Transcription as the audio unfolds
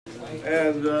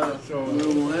And we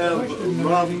will have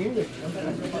Rob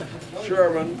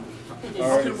Sherman,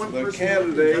 the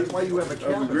candidate of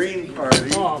the Green Party,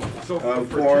 for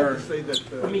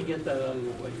Let me get that out of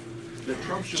the way.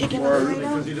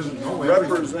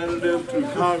 representative to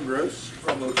Congress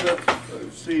from the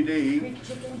 5th CD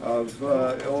of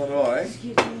Illinois,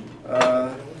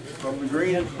 from the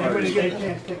Green Party.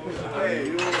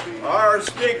 Our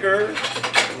speaker,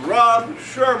 Rob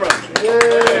Sherman.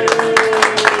 Yay.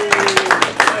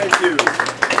 Thank you. You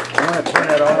want to turn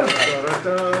that off?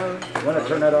 You want to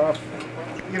turn that off?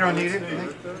 You don't need it?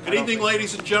 Good evening,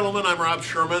 ladies and gentlemen. I'm Rob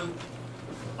Sherman.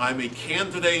 I'm a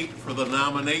candidate for the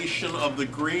nomination of the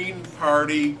Green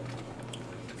Party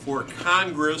for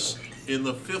Congress in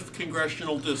the 5th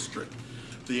Congressional District.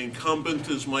 The incumbent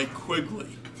is Mike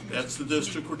Quigley. That's the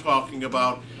district we're talking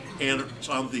about, and it's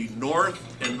on the north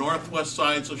and northwest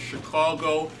sides of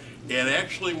Chicago, and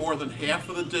actually more than half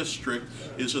of the district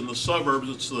is in the suburbs.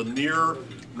 It's the near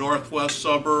northwest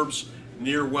suburbs,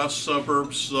 near west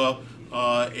suburbs,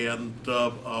 and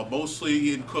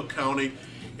mostly in Cook County,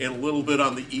 and a little bit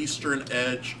on the eastern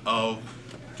edge of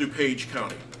DuPage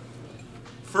County.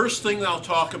 First thing I'll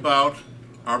talk about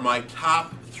are my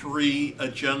top 3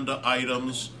 agenda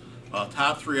items,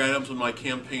 top 3 items in my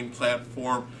campaign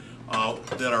platform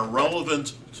that are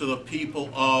relevant to the people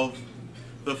of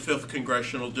the 5th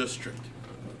Congressional District.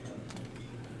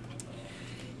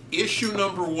 Issue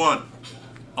number 1.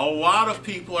 A lot of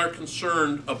people are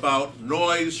concerned about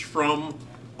noise from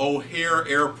O'Hare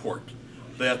Airport.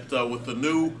 That with the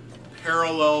new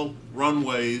parallel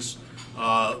runways,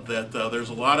 there's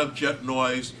a lot of jet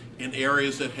noise in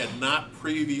areas that had not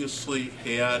previously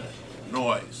had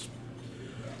noise.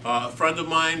 A friend of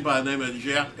mine by the name of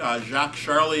Jacques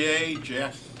Charlier,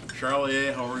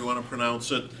 however you want to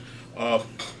pronounce it,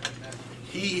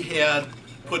 he had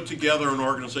put together an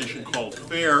organization called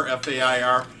FAIR,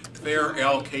 F-A-I-R, Fair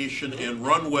Allocation in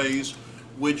Runways,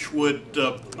 which would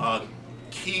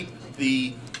keep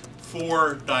the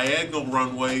 4 diagonal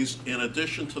runways in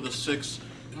addition to the 6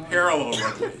 parallel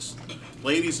runways.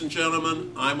 Ladies and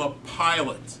gentlemen, I'm a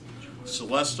pilot.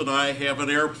 Celeste and I have an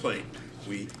airplane.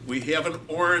 We have an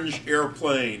orange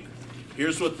airplane.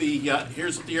 Here's what the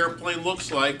airplane looks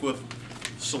like with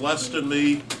Celeste and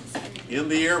me in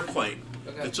the airplane.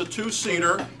 It's a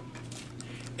 2-seater,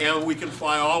 and we can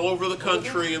fly all over the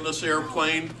country in this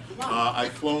airplane.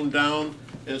 I've flown down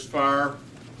as far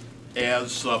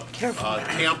as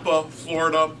Tampa,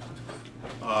 Florida.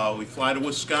 We fly to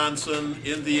Wisconsin,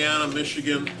 Indiana,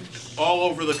 Michigan, all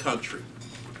over the country.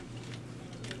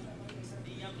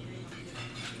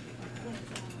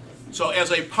 So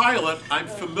as a pilot, I'm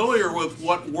familiar with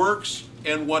what works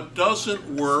and what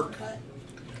doesn't work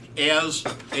as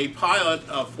a pilot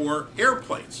for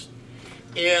airplanes.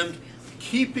 And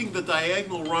keeping the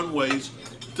diagonal runways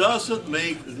doesn't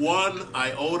make one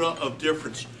iota of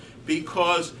difference,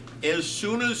 because as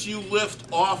soon as you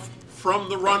lift off from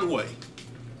the runway,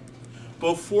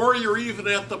 before you're even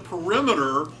at the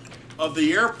perimeter of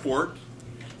the airport,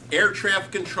 air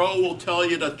traffic control will tell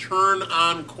you to turn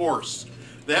on course.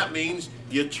 That means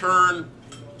you turn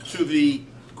to the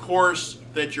course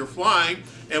that you're flying,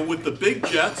 and with the big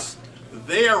jets,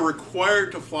 they are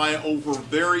required to fly over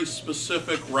very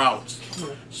specific routes,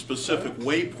 specific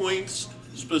waypoints,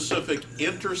 specific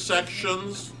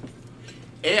intersections,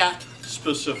 at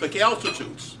specific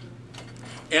altitudes.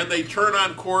 And they turn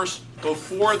on course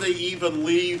before they even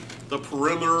leave the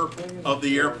perimeter of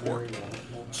the airport.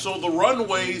 So the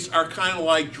runways are kind of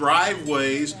like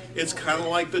driveways. It's kind of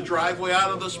like the driveway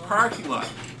out of this parking lot.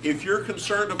 If you're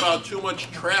concerned about too much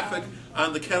traffic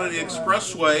on the Kennedy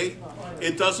Expressway,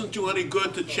 it doesn't do any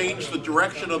good to change the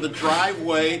direction of the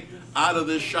driveway out of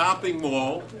this shopping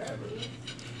mall.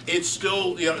 It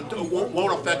still, it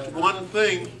won't affect one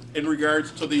thing in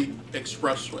regards to the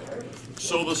expressway.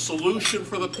 So the solution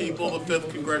for the people of the 5th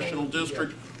Congressional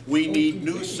District, we need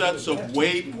new sets of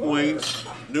waypoints,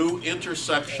 new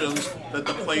intersections that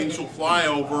the planes will fly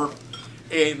over,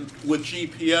 and with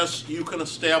GPS you can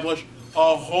establish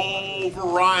a whole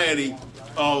variety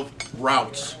of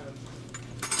routes.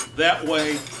 That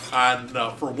way,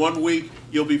 for 1 week,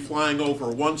 you'll be flying over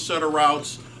one set of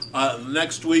routes.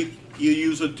 Next week, you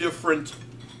use a different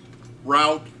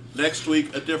route. Next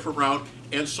week, a different route.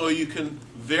 And so you can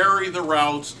vary the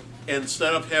routes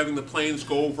instead of having the planes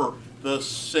go over the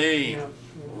same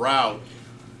route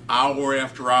hour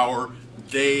after hour,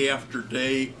 day after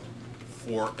day,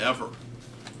 forever.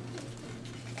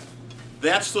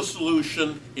 That's the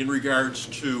solution in regards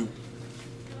to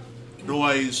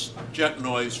noise, jet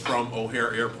noise from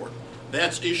O'Hare Airport.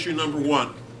 That's issue number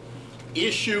 1.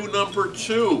 Issue number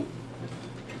 2.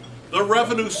 The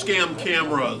revenue scam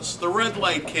cameras, the red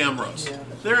light cameras,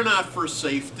 they're not for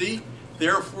safety,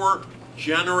 they're for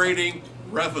generating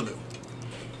revenue.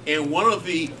 And one of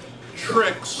the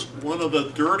tricks, one of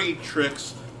the dirty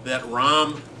tricks that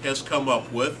Rom has come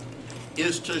up with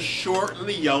is to shorten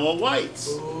the yellow lights.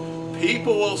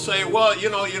 People will say, well, you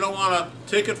know, you don't want a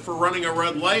ticket for running a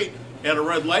red light at a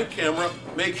red light camera,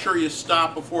 make sure you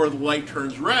stop before the light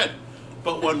turns red.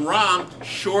 But when Rom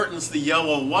shortens the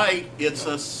yellow light, it's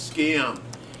a scam.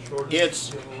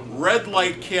 It's red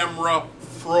light camera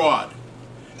fraud,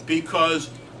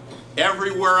 because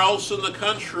everywhere else in the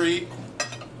country,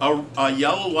 a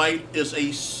yellow light is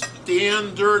a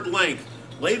standard length.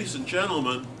 Ladies and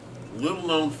gentlemen, little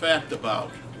known fact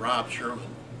about Rob Sherman.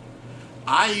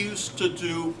 I used to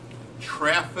do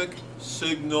traffic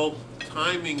signal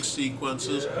timing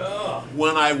sequences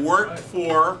when I worked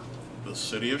for the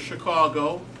City of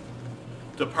Chicago,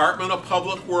 Department of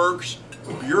Public Works,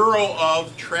 Bureau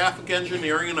of Traffic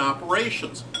Engineering and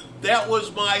Operations. That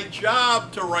was my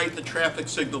job, to write the traffic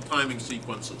signal timing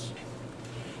sequences.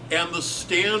 And the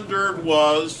standard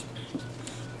was,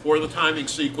 for the timing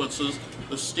sequences,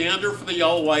 the standard for the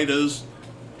yellow light is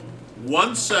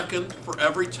 1 second for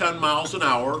every 10 miles an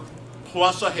hour,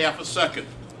 plus a half a second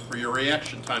for your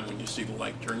reaction time when you see the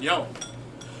light turn yellow.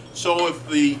 So if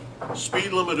the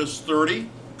speed limit is 30,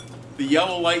 the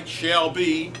yellow light shall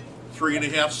be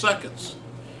 3.5 seconds.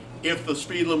 If the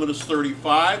speed limit is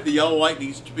 35, the yellow light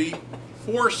needs to be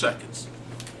 4 seconds.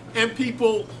 And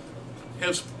people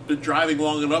have been driving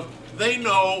long enough, they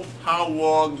know how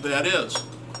long that is.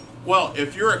 Well,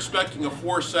 if you're expecting a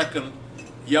 4-second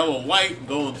yellow light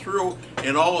going through,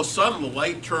 and all of a sudden the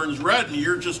light turns red and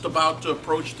you're just about to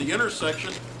approach the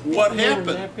intersection, what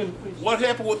happened? What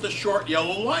happened with the short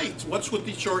yellow light? What's with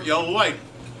the short yellow light?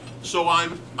 So I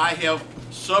have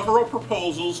several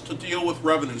proposals to deal with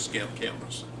revenue scam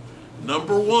cameras.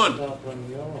 Number one,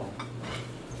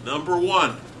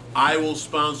 I will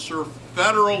sponsor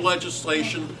federal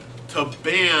legislation to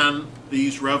ban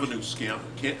these revenue scam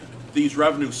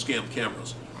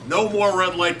cameras. No more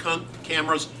red light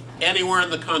cameras anywhere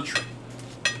in the country.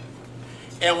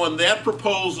 And when that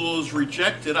proposal is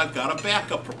rejected, I've got a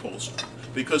backup proposal.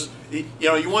 Because you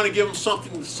want to give them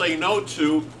something to say no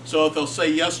to, so that they'll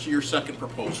say yes to your second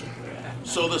proposal.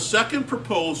 So the second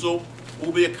proposal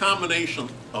will be a combination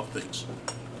of things.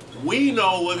 We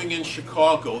know, living in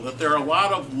Chicago, that there are a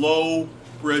lot of low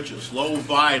bridges, low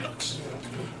viaducts.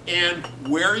 And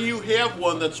where you have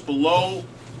one that's below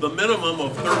the minimum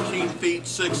of 13 feet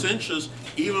 6 inches,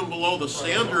 even below the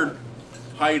standard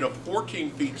height of 14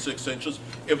 feet 6 inches,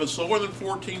 if it's lower than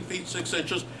 14 feet 6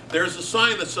 inches, there's a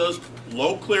sign that says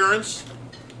low clearance,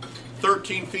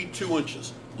 13 feet 2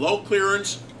 inches. Low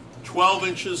clearance, 12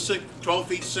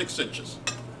 feet 6 inches.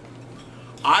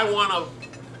 I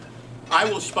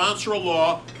will sponsor a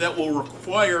law that will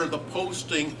require the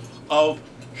posting of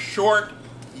short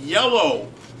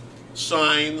yellow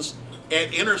signs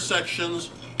at intersections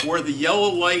where the yellow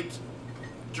light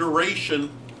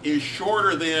duration is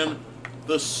shorter than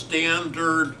the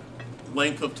standard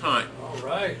length of time. All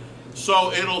right.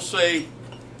 So it'll say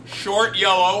short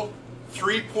yellow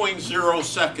 3.0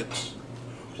 seconds,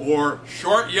 or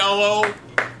short yellow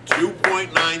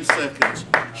 2.9 seconds,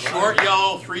 short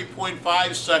yellow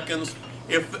 3.5 seconds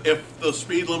if the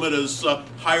speed limit is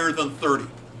higher than 30.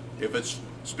 If its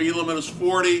speed limit is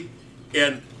 40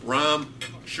 and Rom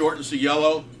shortens the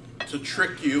yellow to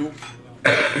trick you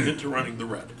into running the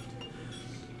red.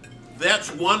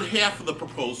 That's one half of the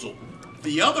proposal.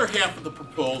 The other half of the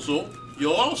proposal,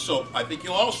 I think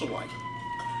you'll also like.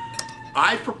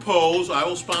 I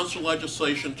will sponsor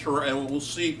legislation and we'll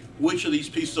see which of these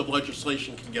pieces of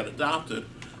legislation can get adopted.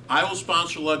 I will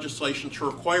sponsor legislation to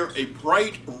require a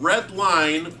bright red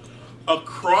line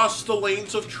across the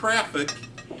lanes of traffic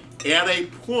at a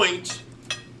point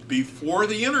before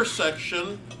the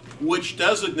intersection, which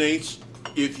designates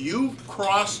if you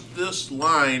cross this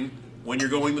line when you're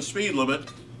going the speed limit,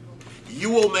 you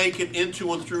will make it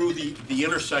into and through the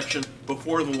intersection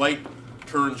before the light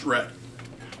turns red.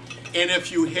 And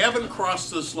if you haven't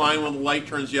crossed this line when the light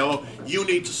turns yellow, you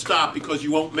need to stop because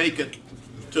you won't make it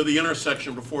to the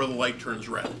intersection before the light turns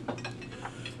red.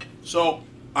 So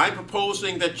I'm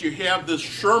proposing that you have this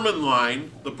Sherman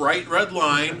line, the bright red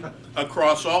line,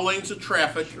 across all lanes of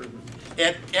traffic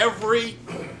at every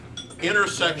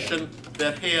intersection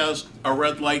that has a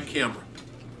red light camera.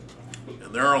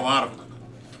 And there are a lot of them.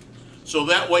 So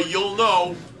that way you'll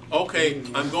know, okay,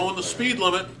 I'm going the speed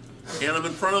limit and I'm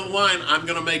in front of the line, I'm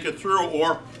going to make it through,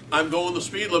 or I'm going the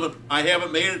speed limit, I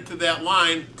haven't made it to that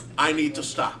line, I need to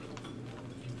stop.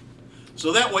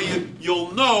 So that way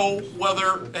you'll know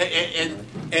whether, and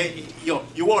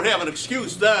you won't have an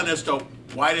excuse then as to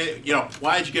why did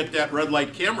you get that red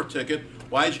light camera ticket?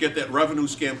 Why did you get that revenue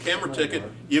scam camera ticket?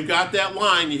 You've got that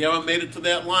line. You haven't made it to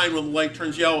that line when the light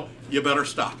turns yellow. You better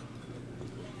stop.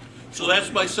 So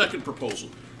that's my second proposal.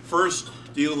 First,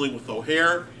 dealing with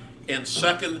O'Hare, and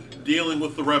second, dealing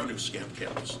with the revenue scam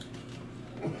cameras.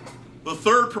 The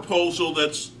third proposal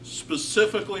that's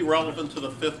specifically relevant to the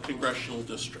 5th Congressional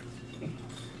District.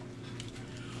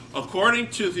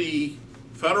 According to the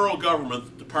federal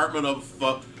government, Department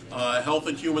of Health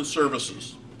and Human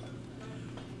Services,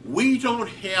 we don't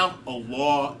have a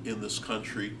law in this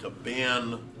country to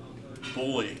ban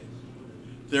bullying.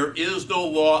 There is no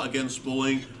law against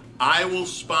bullying. I will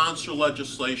sponsor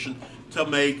legislation to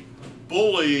make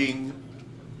bullying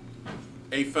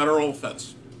a federal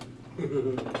offense.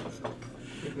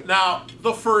 Now,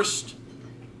 the first,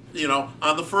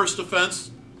 on the first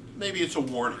offense, maybe it's a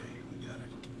warning.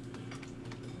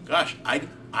 Gosh,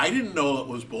 I didn't know it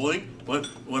was bullying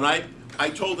when I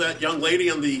told that young lady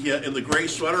in the gray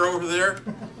sweater over there,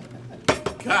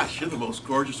 gosh, you're the most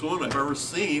gorgeous woman I've ever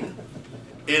seen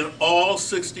in all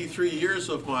 63 years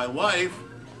of my life.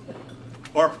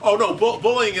 Or, oh no,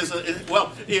 bullying is,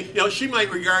 well, she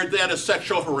might regard that as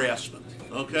sexual harassment,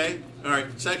 okay? All right,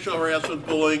 sexual harassment,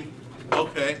 bullying,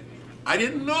 okay. I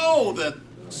didn't know that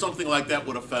something like that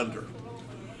would offend her.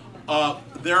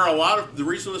 There are a lot of, the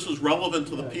reason this is relevant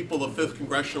to the people of the 5th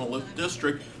Congressional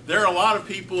District, there are a lot of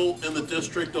people in the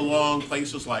district along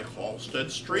places like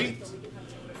Halsted Street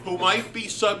who might be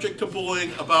subject to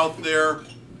bullying about their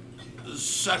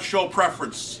sexual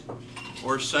preference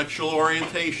or sexual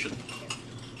orientation.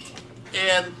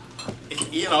 And,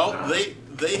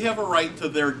 they have a right to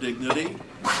their dignity.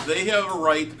 They have a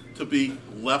right to be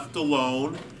left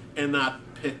alone and not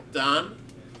picked on.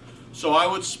 So I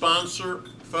would sponsor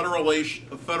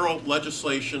federal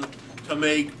legislation to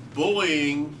make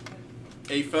bullying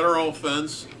a federal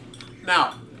offense.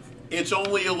 Now, it's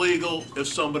only illegal if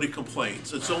somebody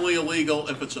complains. It's only illegal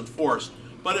if it's enforced.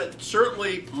 But it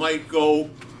certainly might go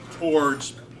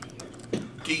towards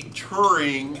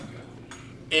deterring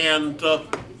and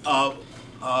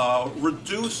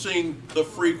reducing the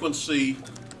frequency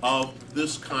of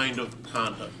this kind of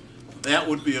conduct. That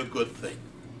would be a good thing.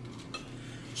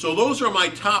 So those are my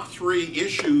top 3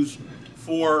 issues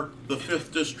for the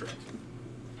 5th District.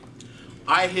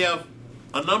 I have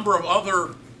a number of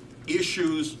other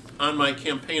issues on my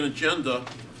campaign agenda,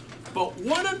 but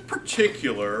one in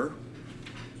particular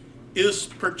is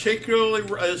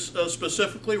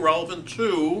specifically relevant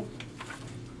to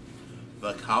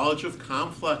the College of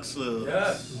Complexes.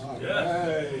 Yes.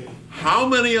 Yes. How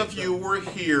many of you were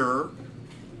here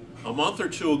a month or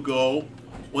 2 ago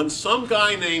when some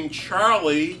guy named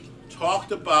Charlie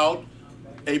talked about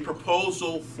a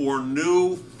proposal for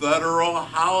new federal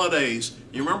holidays?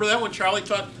 You remember that when Charlie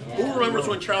talked? Who remembers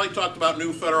when Charlie talked about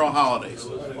new federal holidays?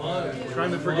 I'm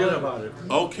trying to forget about it.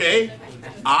 Okay,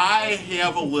 I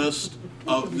have a list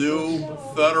of new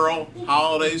federal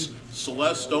holidays.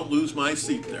 Celeste, don't lose my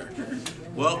seat there.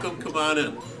 Welcome, come on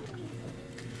in.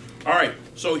 All right,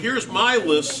 so here's my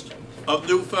list of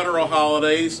new federal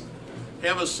holidays.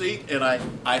 Have a seat, and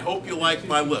I hope you like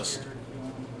my list.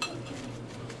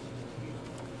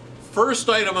 First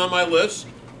item on my list,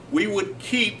 we would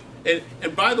keep,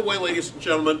 and by the way, ladies and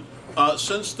gentlemen,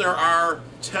 since there are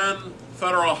 10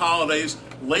 federal holidays,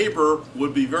 labor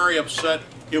would be very upset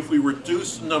if we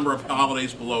reduce the number of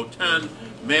holidays below 10.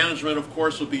 Management, of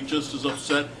course, would be just as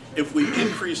upset if we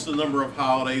increase the number of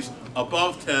holidays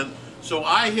above 10. So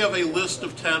I have a list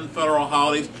of 10 federal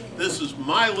holidays. This is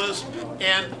my list,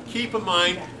 and keep in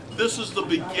mind, this is the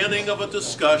beginning of a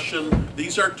discussion.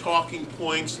 These are talking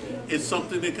points. It's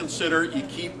something to consider. You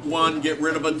keep one, get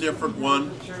rid of a different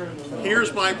one.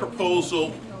 Here's my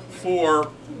proposal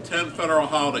for 10 federal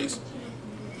holidays.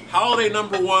 Holiday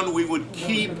number 1, we would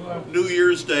keep New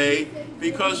Year's Day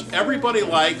because everybody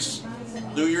likes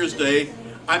New Year's Day.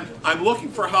 I'm looking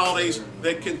for holidays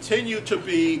that continue to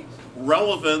be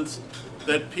relevant,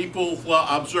 that people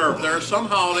observe. There are some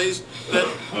holidays that,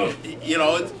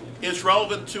 it's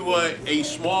relevant to a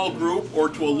small group or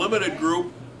to a limited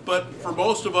group, but for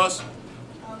most of us,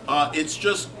 it's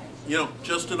just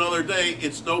another day.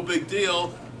 It's no big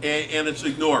deal, and it's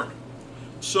ignored.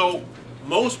 So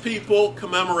most people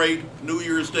commemorate New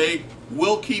Year's Day.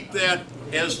 We'll keep that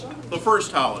as the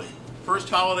first holiday. First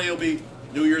holiday will be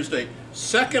New Year's Day.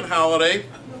 Second holiday,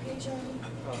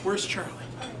 where's Charlie?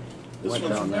 This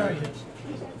one's there.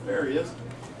 There he is.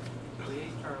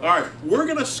 All right, we're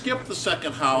going to skip the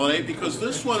second holiday because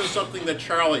this one is something that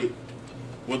Charlie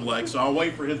would like. So I'll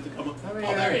wait for him to come up. Oh,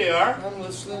 there you are. I'm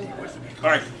listening. All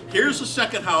right, here's the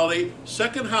second holiday.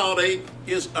 Second holiday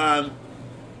is on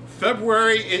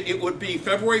February, it would be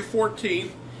February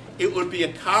 14th. It would be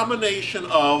a combination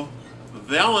of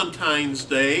Valentine's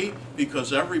Day,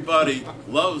 because everybody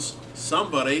loves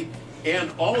somebody,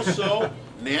 and also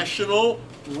National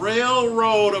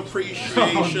Railroad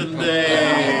Appreciation Day.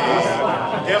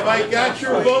 Have I got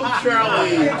your vote,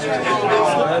 Charlie?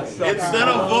 Instead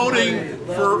of voting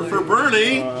for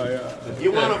Bernie,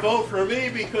 you want to vote for me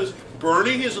because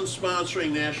Bernie isn't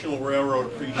sponsoring National Railroad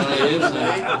Appreciation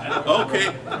Day.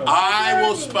 Okay, I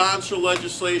will sponsor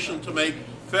legislation to make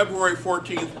February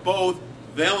 14th both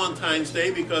Valentine's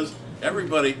Day, because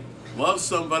everybody loves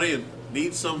somebody and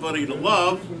needs somebody to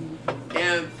love,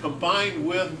 and combined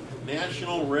with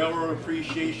National Railroad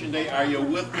Appreciation Day. Are you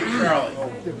with me, Charlie?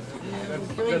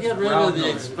 Can we get rid of the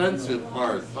expensive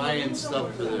part, buying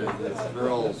stuff for the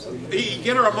girls? You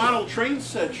get her a model train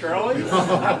set, Charlie. All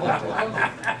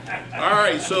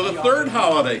right, so the third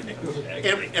holiday.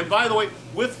 And by the way,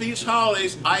 with these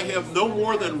holidays, I have no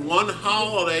more than one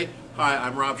holiday. Hi,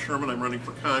 I'm Rob Sherman. I'm running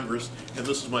for Congress, and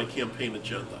this is my campaign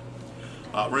agenda.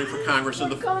 Running for Congress in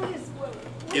the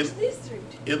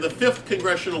 5th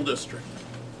Congressional District.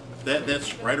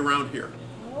 That's right around here.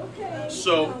 Okay.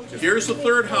 So here's the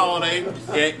third holiday,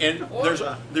 and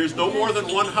there's no more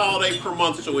than one holiday per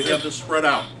month, so we have this spread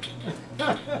out.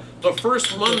 The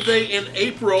first Monday in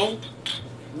April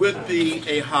would be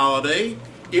a holiday.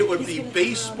 It would be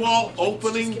baseball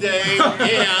opening day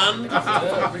and,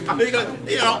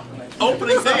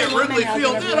 opening day at Wrigley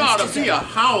Field. That ought to be a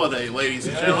holiday, ladies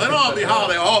and gentlemen. It ought to be a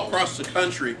holiday all across the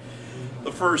country.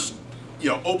 The first,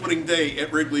 opening day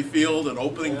at Wrigley Field and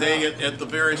opening day at the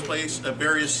various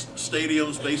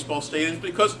stadiums, baseball stadiums,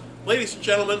 because, ladies and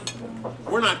gentlemen,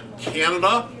 we're not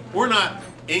Canada, we're not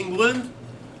England.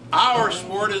 Our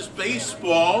sport is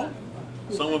baseball.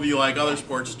 Some of you like other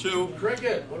sports too.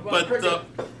 Cricket. What about cricket?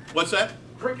 What's that?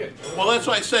 Cricket. Well, that's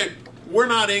why I say we're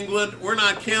not England, we're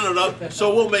not Canada,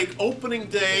 so we'll make opening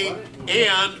day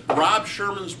and Rob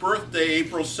Sherman's birthday,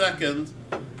 April 2nd.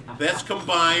 That's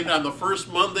combined on the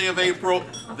first Monday of April.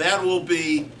 That will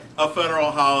be a federal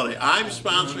holiday. I'm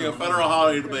sponsoring a federal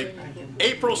holiday to make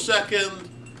April 2nd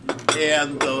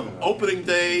and the opening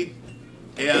day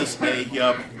as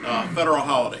a federal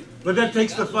holiday. But that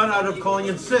takes the fun out of calling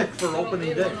in sick for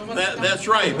opening day. That's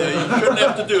right. You shouldn't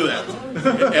have to do that.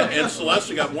 And Celeste,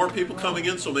 we got more people coming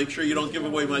in, so make sure you don't give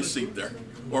away my seat there,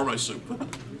 or my soup.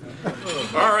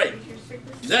 All right.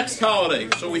 Next holiday.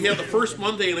 So we have the first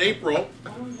Monday in April.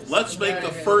 Let's make the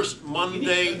first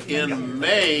Monday in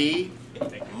May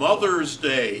Mother's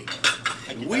Day.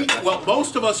 Well,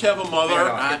 most of us have a mother.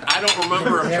 I don't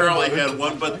remember if Charlie had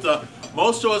one, but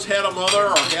most of us had a mother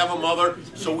or have a mother,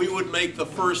 so we would make the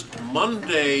first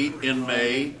Monday in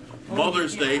May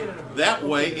Mother's Day. That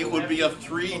way it would be a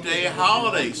 3-day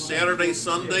holiday, Saturday,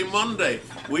 Sunday, Monday.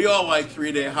 We all like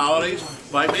 3-day holidays.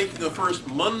 By making the first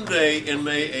Monday in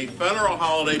May a federal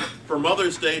holiday for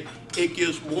Mother's Day, it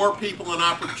gives more people an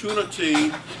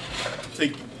opportunity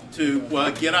to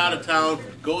get out of town,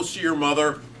 go see your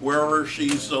mother wherever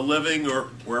she's living or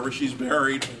wherever she's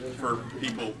buried for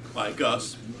people like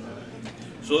us.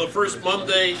 So the first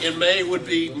Monday in May would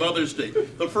be Mother's Day.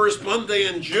 The first Monday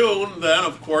in June, then,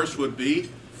 of course, would be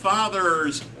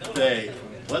Father's Day.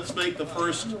 Let's make the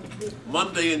first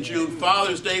Monday in June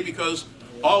Father's Day, because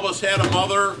all of us had a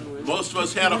mother, most of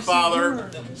us had a father,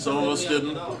 some of us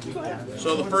didn't.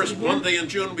 So the first Monday in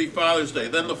June would be Father's Day.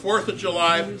 Then the 4th of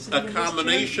July, a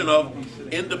combination of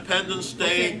Independence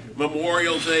Day,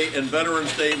 Memorial Day, and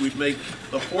Veterans Day. We'd make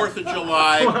the 4th of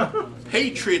July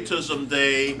Patriotism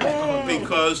Day,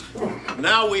 because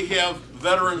now we have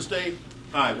Veterans Day.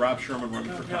 Hi, Rob Sherman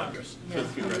running for Congress,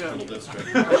 5th Congressional District.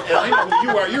 And I know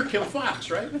who you are. You're Kim Fox,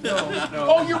 right? No.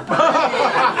 Oh, you're Bernie.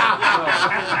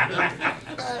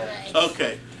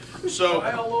 Okay, so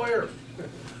I'm a lawyer.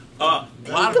 a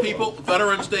lot of people,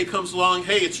 Veterans Day comes along,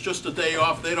 hey, it's just a day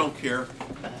off, they don't care.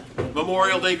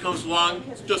 Memorial Day comes along,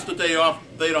 it's just a day off,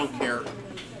 they don't care.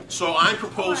 So I'm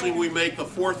proposing we make the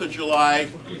 4th of July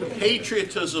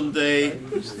Patriotism Day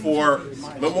for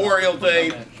Memorial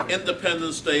Day,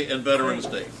 Independence Day, and Veterans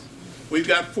Day. We've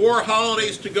got 4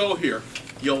 holidays to go here.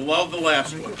 You'll love the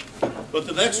last one. But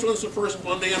the next one's the first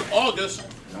Monday in August.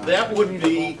 That would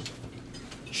be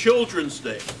Children's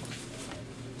Day.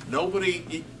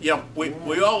 Nobody,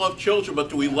 we all love children, but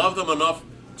do we love them enough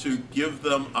to give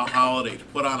them a holiday, to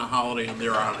put on a holiday in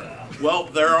their honor? Well,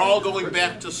 they're all going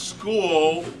back to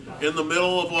school in the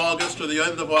middle of August or the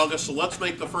end of August, so let's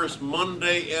make the first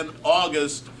Monday in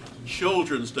August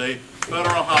Children's Day,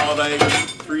 federal holiday,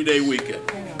 3-day weekend.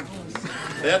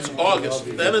 That's August.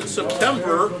 Then in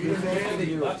September,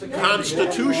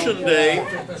 Constitution Day.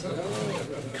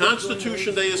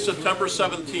 Constitution Day is September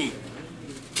 17th.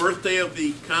 Birthday of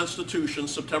the Constitution,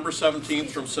 September 17th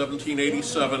from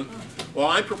 1787. Well,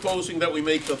 I'm proposing that we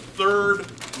make the third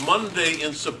Monday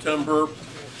in September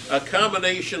a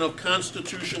combination of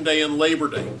Constitution Day and Labor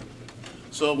Day.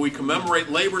 So we commemorate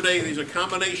Labor Day. These are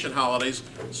combination holidays,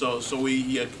 so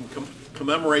we can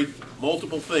commemorate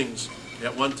multiple things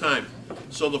at one time.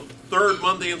 So the third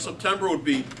Monday in September would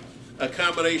be a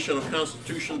combination of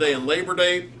Constitution Day and Labor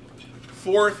Day.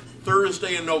 Fourth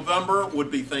Thursday in November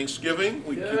would be Thanksgiving.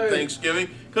 We keep Thanksgiving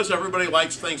because everybody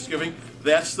likes Thanksgiving.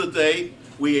 That's the day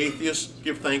we atheists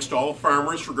give thanks to all the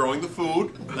farmers for growing the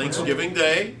food. Thanksgiving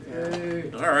Day.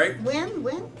 All right. When?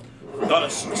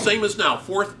 Same as now.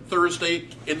 Fourth Thursday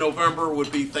in November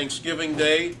would be Thanksgiving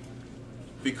Day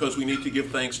because we need to give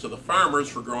thanks to the farmers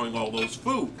for growing all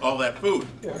that food.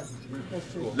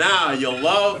 Now, you'll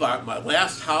love my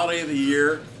last holiday of the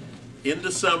year in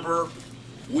December.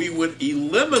 We would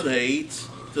eliminate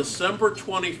December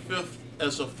 25th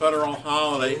as a federal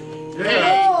holiday.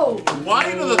 Hey,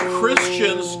 why do the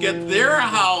Christians get their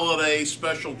holiday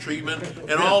special treatment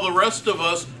and all the rest of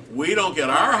us, we don't get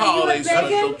our holiday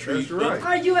special treatment?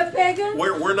 Are you a pagan?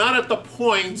 We're not at the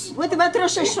point. What about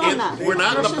Rosh Hashanah? We're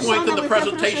not at the point in the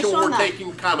presentation where we're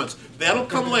taking comments. That'll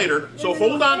come later. So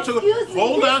hold on to.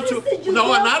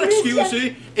 No, I'm not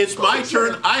excusing. It's my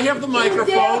turn. I have the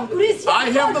microphone.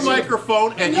 I have the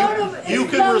microphone, and you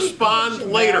can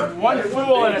respond later. One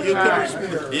fool at a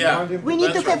time. Yeah. We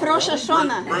need to have Rosh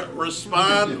Hashanah.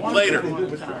 Respond later.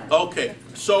 Okay.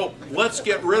 So let's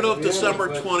get rid of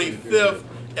December 25th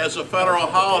as a federal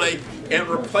holiday and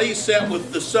replace that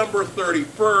with December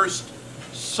 31st,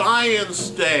 Science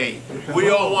Day. We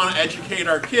all want to educate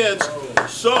our kids.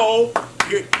 So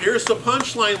here's the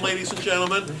punchline, ladies and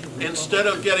gentlemen. Instead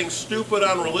of getting stupid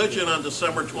on religion on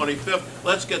December 25th,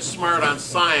 let's get smart on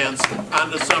science on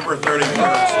December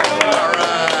 31st. All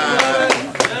right.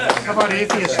 How about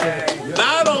Atheist Day?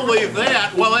 Not only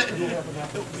that, well,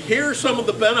 here's some of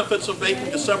the benefits of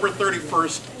making December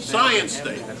 31st Science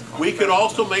Day. We could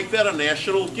also make that a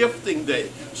National Gifting Day.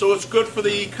 So it's good for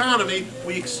the economy.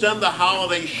 We extend the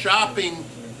holiday shopping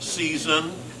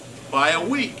season by a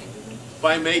week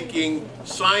by making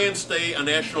Science Day a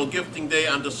National Gifting Day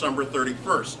on December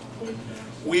 31st.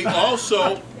 We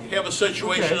also have a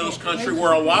situation in this country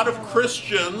where a lot of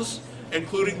Christians,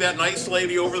 including that nice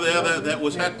lady over there that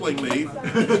was heckling me,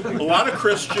 a lot of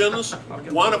Christians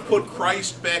want to put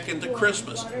Christ back into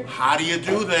Christmas. How do you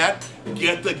do that?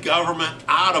 Get the government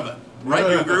out of it.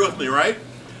 Right? You agree with me, right?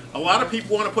 A lot of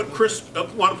people want to put Christ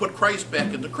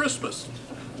back into Christmas.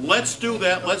 Let's do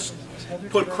that. Let's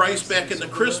put Christ back into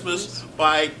Christmas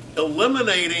by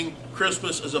eliminating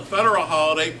Christmas as a federal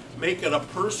holiday, make it a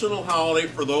personal holiday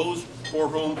for those for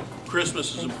whom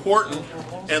Christmas is important,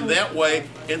 and that way,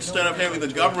 instead of having the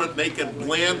government make it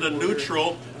bland and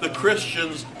neutral, the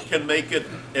Christians can make it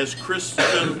as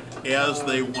Christian as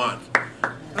they want.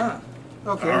 Okay.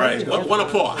 All right, one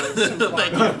applause.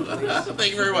 Thank you.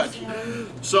 Thank you very much.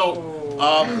 So,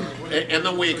 and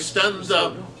then we extend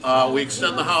the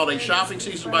holiday shopping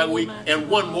season by a week. And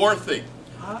one more thing,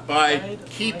 by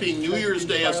keeping New Year's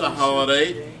Day as a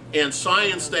holiday and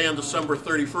Science Day on December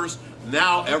 31st,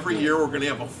 now every year we're going to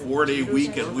have a 4-day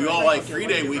weekend. We all like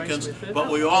 3-day weekends,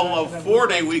 but we all love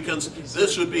 4-day weekends.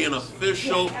 This would be an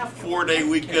official 4-day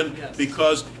weekend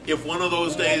because if one of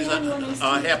those days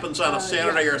happens on a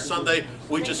Saturday or a Sunday,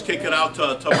 we just kick it out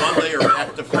to Monday or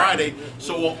back to Friday.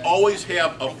 So we'll always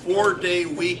have a 4-day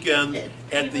weekend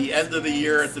at the end of the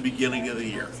year, at the beginning of the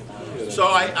year. So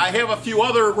I have a few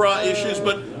other issues,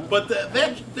 but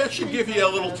that should give you a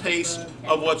little taste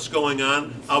of what's going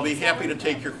on. I'll be happy to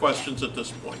take your questions at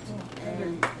this point.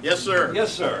 Yes, sir.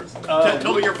 Yes, sir.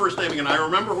 Tell me your first name again. I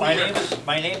remember who my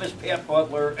name is Pat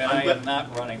Butler, and I am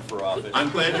not running for office.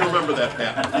 I'm glad you remember that,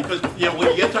 Pat, because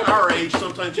when you get to our age,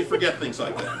 sometimes you forget things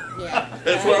like that. Yeah.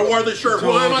 That's why I wore the shirt.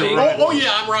 Well, oh yeah,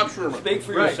 I'm Rob Sherman. Speak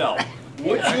for yourself.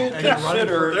 Would you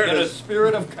consider, in a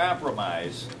spirit of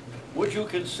compromise, would you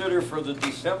consider for the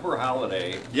December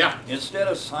holiday, instead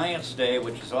of Science Day,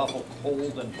 which is awful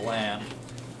cold and bland,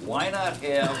 why not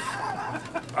have,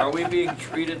 are we being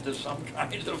treated to some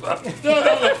kind of a...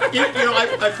 No,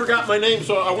 I forgot my name,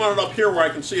 so I want it up here where I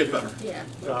can see it better. Yeah.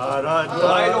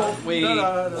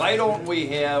 Why don't we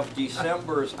have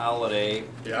December's holiday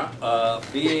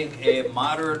being a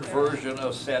modern version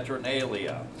of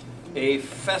Saturnalia, a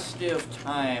festive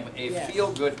time, a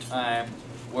feel-good time,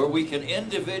 where we can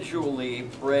individually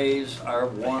praise our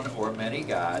one or many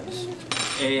gods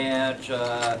and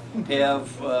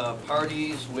have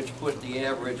parties which put the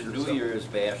average New Year's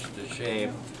bash to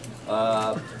shame,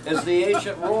 as the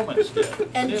ancient Romans did.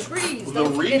 And trees. The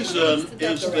reason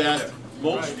is that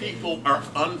most people are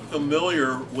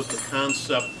unfamiliar with the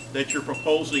concept that you're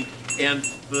proposing, and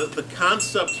the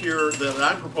concept here that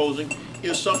I'm proposing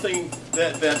is something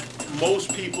that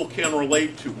most people can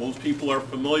relate to, most people are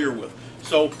familiar with.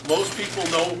 So most people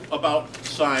know about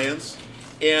science,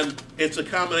 and it's a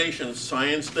combination of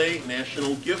Science Day,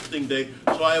 National Gifting Day,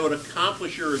 so I would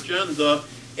accomplish your agenda.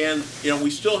 And we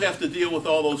still have to deal with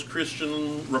all those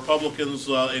Christian Republicans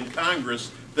in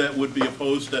Congress that would be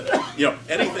opposed to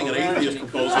anything an atheist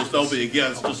proposes, they'll be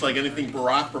against, just like anything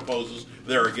Barack proposes,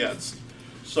 they're against.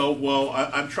 So, well,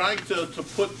 I'm trying to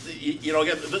put,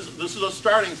 again, this is a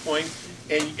starting point,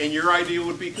 and your idea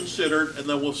would be considered, and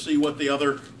then we'll see what the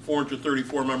other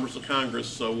 434 members of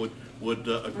Congress would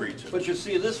agree to. But you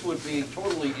see, this would be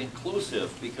totally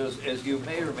inclusive, because as you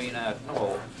may or may not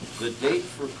know, the date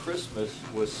for Christmas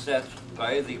was set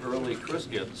by the early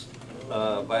Christians,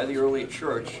 by the early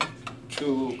church,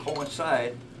 to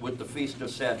coincide with the Feast of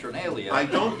Saturnalia. I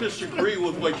don't disagree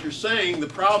with what you're saying. The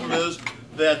problem is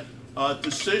that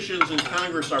decisions in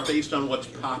Congress are based on what's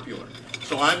popular.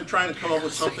 So I'm trying to come up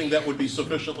with something that would be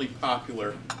sufficiently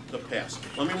popular to pass.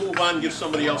 Let me move on and give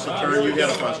somebody else a turn. You had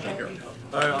a question here.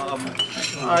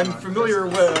 I'm familiar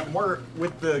more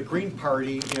with the Green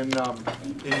Party in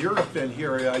Europe than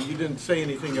here. You didn't say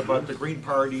anything about the Green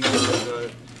Party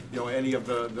or any of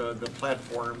the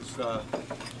platforms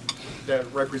that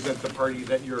represent the party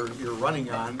that you're running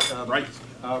on. Right.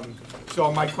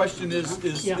 So my question is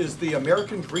the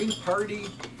American Green Party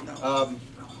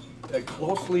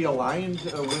closely aligned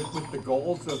with the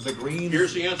goals of the Greens?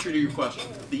 Here's the answer to your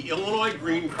question. The Illinois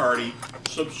Green Party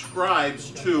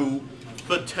subscribes to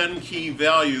the 10 key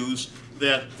values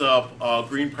that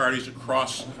Green parties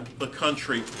across the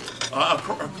country,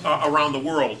 around the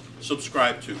world,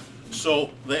 subscribe to.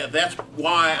 So that's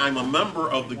why I'm a member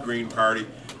of the Green Party.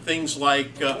 Things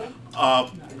like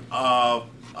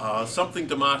something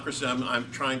democracy, I'm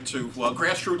trying to,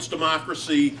 grassroots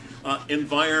democracy,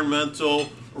 environmental,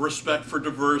 respect for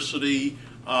diversity,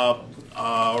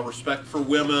 respect for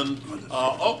women,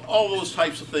 all those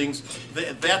types of things.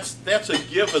 That's a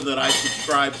given that I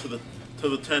subscribe to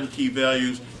the 10 key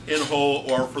values in whole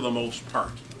or for the most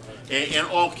part. And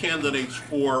all candidates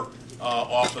for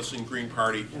office in Green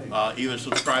Party either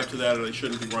subscribe to that or they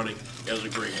shouldn't be running as a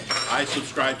Green. I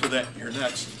subscribe to that. You're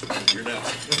next. You're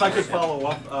next. If I could follow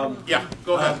up. Yeah,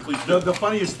 go ahead, please do. The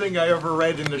funniest thing I ever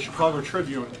read in the Chicago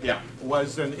Tribune yeah.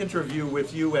 was an interview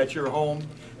with you at your home.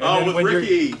 And with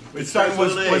Ricky. His son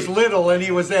was little and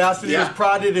he was asked and he was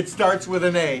prodded, it starts with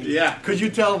an A. Yeah. Could you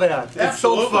tell that? Absolutely, it's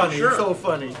so funny. sure. It's so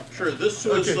funny. Sure. This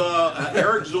was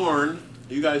Eric Zorn.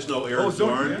 You guys know Eric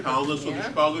Zorn, yeah. columnist with the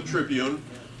Chicago Tribune.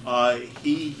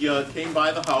 He came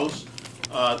by the house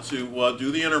to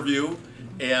do the interview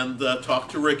and talk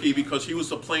to Ricky because he was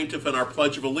the plaintiff in our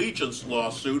Pledge of Allegiance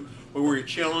lawsuit where we were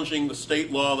challenging the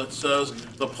state law that says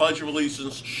the Pledge of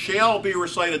Allegiance shall be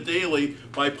recited daily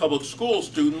by public school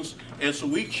students, and so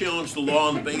we challenged the law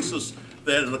on the basis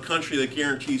that in a country that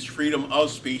guarantees freedom of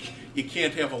speech, you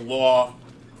can't have a law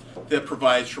that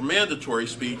provides for mandatory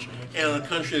speech, and in a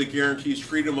country that guarantees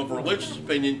freedom of religious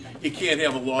opinion, you can't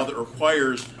have a law that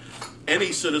requires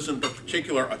any citizen, but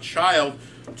particular a child,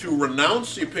 to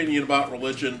renounce the opinion about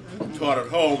religion taught at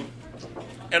home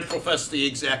and profess the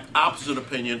exact opposite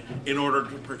opinion in order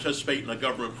to participate in a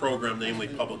government program, namely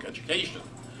public education.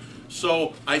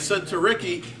 So I said to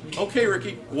Ricky, okay,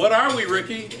 Ricky, what are we,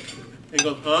 Ricky? He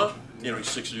goes, huh? He's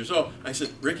 6 years old. I said,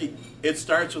 Ricky, it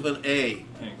starts with an A.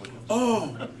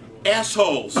 Oh,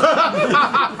 assholes. That's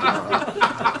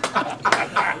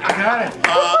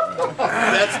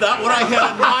not what I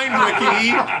had in mind,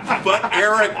 Ricky, but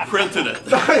Eric printed it.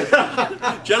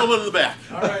 Gentleman in the back.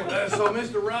 All right, so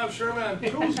Mr. Rob Sherman, on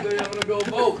Tuesday, I'm going to go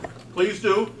vote. Please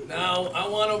do. Now, I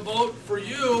want to vote for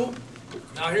you.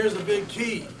 Now, here's the big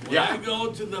key. When I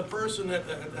go to the person at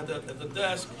the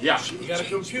desk, you got a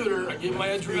computer, I give my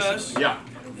address,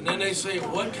 and then they say,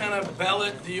 what kind of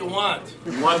ballot do you want?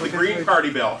 You want the Green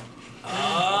Party ballot.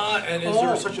 And is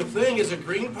there such a thing as a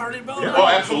Green Party ballot? Yeah. Oh,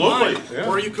 absolutely.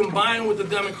 Or you combine with the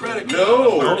Democratic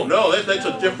No, that's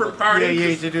a different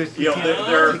party.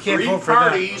 There are three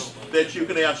parties that you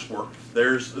can ask for.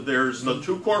 There's the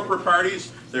two corporate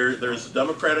parties. There's the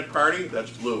Democratic Party,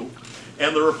 that's blue,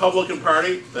 and the Republican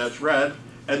Party, that's red,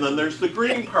 and then there's the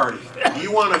Green Party.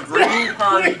 You want a Green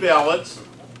Party ballot,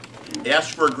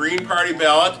 ask for a Green Party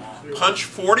ballot, punch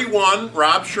 41,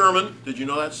 Rob Sherman, did you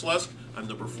know that, Celeste? I'm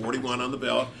number 41 on the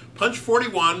ballot. Punch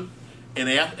 41,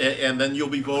 and then you'll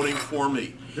be voting for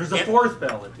me. There's a fourth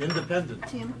ballot, independent.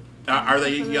 Are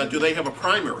they? Do they have a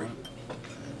primary?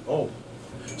 Oh.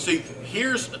 See,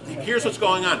 here's what's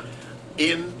going on.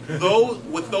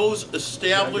 With those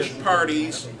established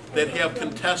parties that have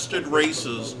contested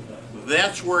races,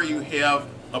 that's where you have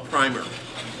a primary.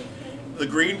 The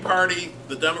Green Party,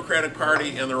 the Democratic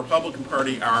Party, and the Republican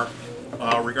Party are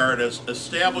regarded as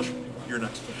established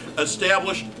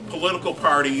political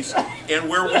parties, and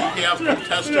where we have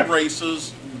contested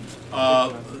races,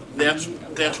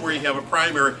 that's where you have a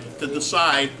primary to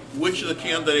decide which of the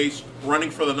candidates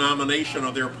running for the nomination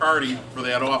of their party for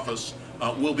that office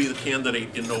will be the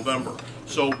candidate in November.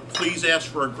 So please ask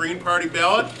for a Green Party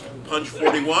ballot, punch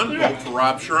 41, vote for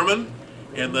Rob Sherman,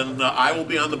 and then I will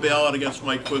be on the ballot against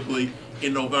Mike Quigley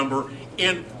in November.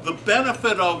 And the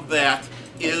benefit of that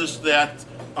is that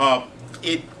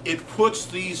it puts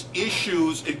these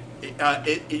issues,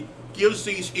 it gives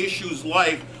these issues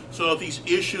life so that these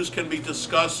issues can be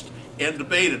discussed and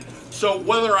debated. So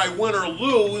whether I win or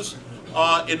lose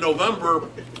in November,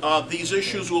 these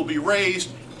issues will be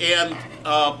raised, and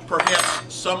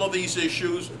perhaps some of these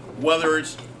issues, whether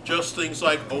it's just things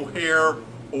like O'Hare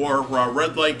or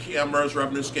red light cameras,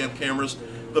 revenue scan cameras,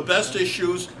 the best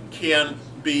issues can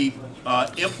be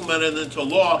implemented into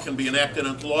law, can be enacted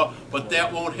into law, but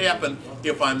that won't happen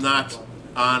if I'm not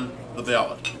on the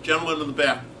ballot. Gentleman in the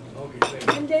back.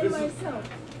 And then myself.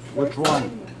 Which one?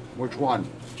 Which one?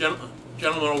 Gentleman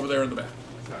over there in the back.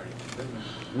 Sorry.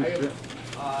 I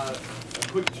have a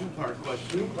quick two-part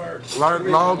question.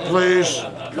 Loud, please.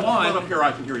 Come on up here,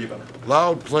 I can hear you better.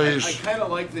 Loud, please. I kind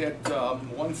of like that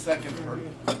 1 second per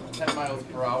 10 miles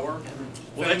per hour.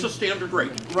 Well, that's a standard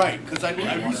rate. Right, because I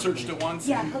researched it once,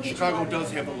 and Chicago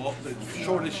does have the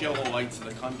shortest yellow lights in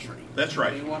the country. That's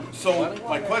right. So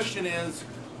my question is,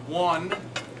 one,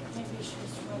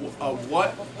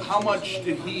 how much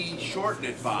did he shorten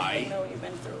it by?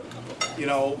 You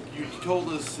know, you told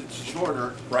us it's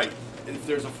shorter. Right. If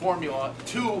there's a formula.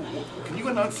 Two, can you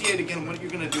enunciate again what you're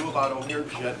going to do about O'Hare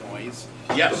jet noise?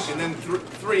 Yes. And then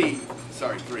three.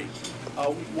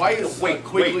 Why is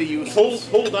Quigley useless?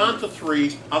 Hold on to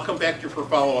 3. I'll come back to you for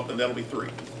follow-up, and that'll be 3.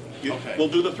 Okay. We'll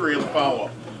do the 3 on the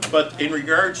follow-up. But in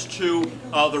regards to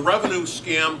the revenue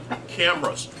scam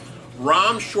cameras,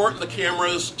 ROM shortened the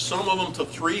cameras, some of them to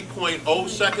 3.0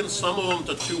 seconds, some of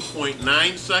them to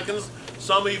 2.9 seconds,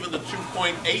 some even to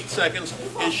 2.8 seconds,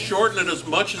 and shorten it as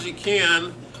much as you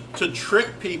can to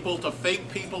trick people, to fake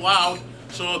people out,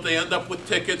 so that they end up with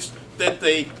tickets that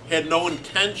they had no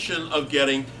intention of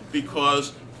getting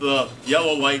because the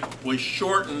yellow light was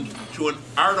shortened to an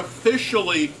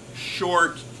artificially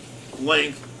short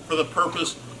length for the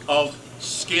purpose of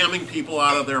scamming people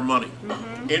out of their money.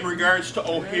 In regards to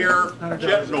O'Hare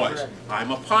jet noise,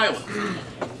 I'm a pilot.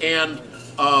 And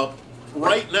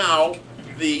right now,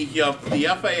 the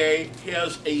FAA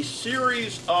has a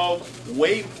series of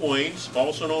waypoints,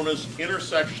 also known as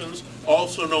intersections,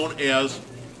 also known as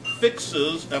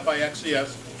fixes,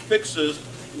 F-I-X-E-S, fixes,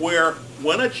 where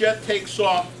when a jet takes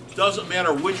off, doesn't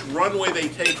matter which runway they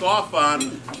take off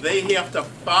on, they have to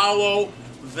follow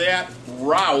that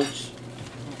route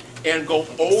and go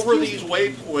over these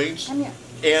waypoints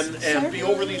and be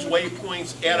over these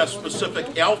waypoints at a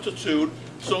specific altitude.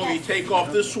 So if you take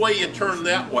off this way, you turn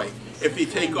that way. If you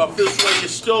take off this way, you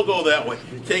still go that way.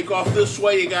 Take off this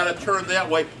way, you got to turn that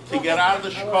way to get out of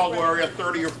the Chicago area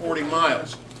 30 or 40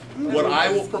 miles. What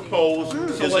I will propose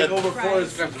is like that over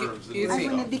forest preserves. I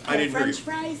didn't hear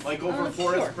you. Like over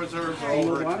forest preserves or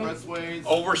over expressways.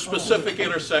 Over specific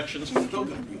intersections. Still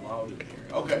going to be loud in here.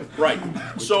 Okay. Right.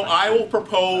 So I will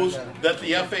propose that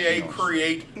the FAA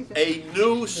create a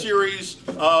new series,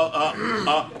 a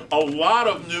lot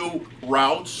of new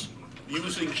routes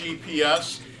using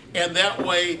GPS, and that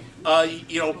way,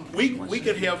 you know, we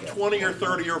could have 20 or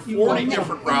 30 or 40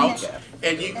 different routes,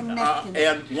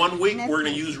 and 1 week we're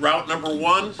going to use route number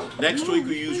 1. Next week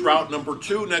we use route number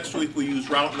 2. Next week we use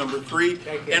route number 3,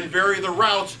 and vary the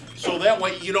routes so that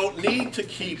way you don't need to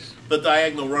keep the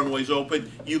diagonal runways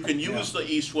open. You can use the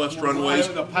east-west runways.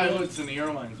 The pilots and the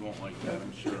airlines won't like that,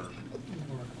 I'm sure.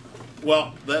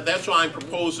 Well, that's why I'm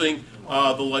proposing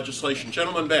the legislation.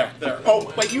 Gentleman back there.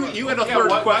 Oh, but you had a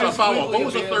third question follow-up. What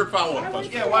was the third follow-up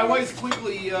question? Yeah, why is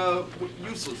Quigley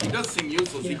useless? He does seem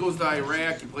useless. He goes to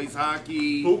Iraq, he plays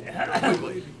hockey. Who?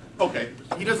 Quigley. Okay.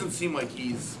 He doesn't seem like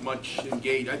he's much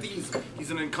engaged. I think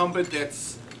he's an incumbent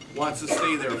that's wants to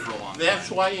stay there for a long time.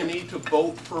 That's why you need to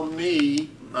vote for me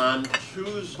on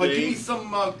Tuesday. But give me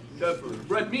some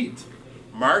red meat.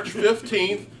 March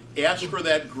 15th. Ask for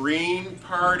that Green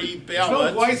Party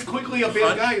ballot. No, why is Quigley a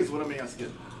bad guy is what I'm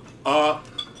asking. I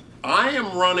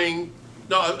am running,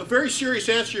 no, a very serious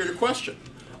answer to your question.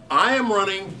 I am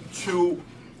running to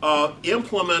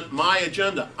implement my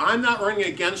agenda. I'm not running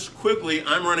against Quigley,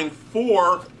 I'm running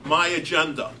for my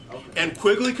agenda. And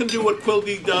Quigley can do what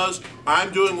Quigley does,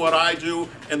 I'm doing what I do,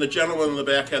 and the gentleman in the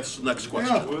back has the next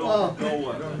question.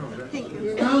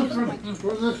 The announcement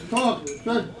for this talk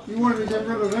said you wanted to get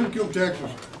rid of income taxes.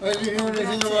 I didn't hear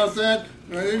anything about that,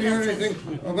 and I didn't hear anything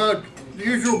about the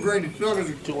usual green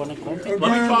subject. Let me talk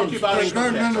to you about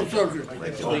income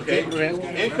taxes. Okay.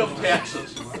 Income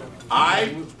taxes.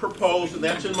 I propose, and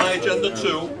that's in my agenda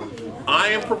too, I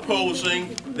am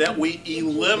proposing that we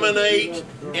eliminate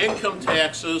income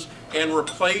taxes and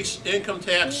replace income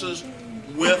taxes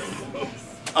with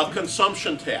a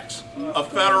consumption tax, a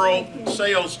federal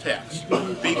sales tax,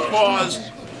 because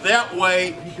that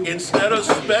way, instead of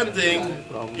spending,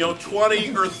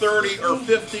 20 or 30 or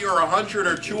 50 or 100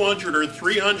 or 200 or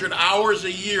 300 hours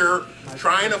a year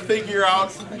trying to figure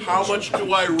out how much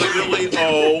do I really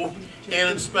owe,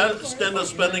 and instead of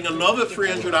spending another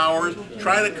 300 hours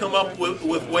trying to come up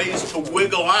with ways to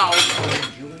wiggle out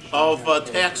of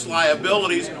tax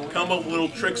liabilities, come up with little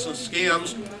tricks and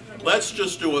scams, let's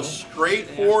just do a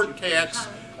straightforward tax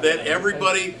that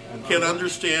everybody can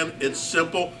understand. It's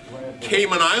simple.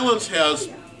 Cayman Islands has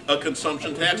a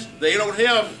consumption tax. They don't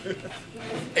have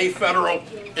a federal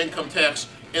income tax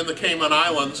in the Cayman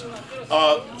Islands.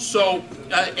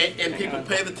 And people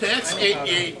pay the tax,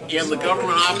 and the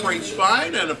government operates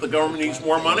fine, and if the government needs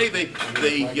more money, they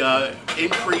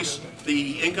increase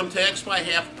the income tax by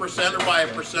 0.5% or by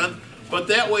 1%. But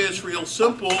that way it's real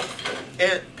simple,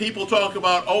 and people talk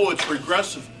about, oh, it's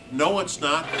regressive. No, it's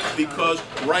not, because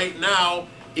right now,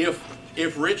 if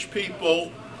rich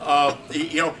people,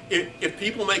 if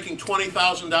people making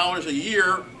 $20,000 a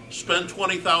year spend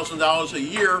 $20,000 a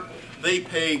year, they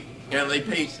pay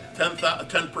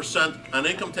 10% on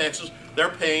income taxes. They're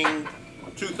paying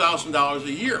 $2,000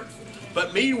 a year.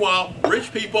 But meanwhile,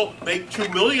 rich people make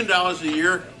 $2 million a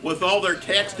year with all their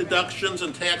tax deductions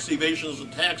and tax evasions and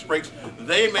tax breaks.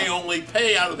 They may only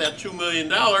pay out of that $2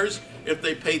 million if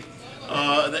they pay.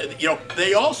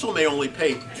 They also may only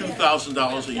pay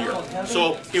 $2,000 a year.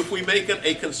 So if we make it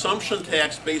a consumption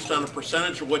tax based on a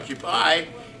percentage of what you buy,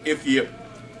 if you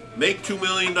make $2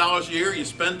 million a year, you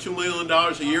spend $2 million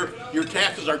a year, your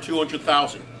taxes are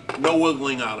 $200,000. No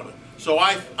wiggling out of it. So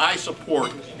I support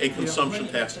a consumption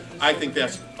tax. I think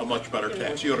that's a much better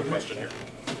tax. You had a question here.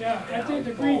 Yeah, I think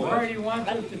the Green Party wants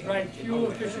us to drive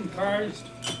fuel-efficient cars,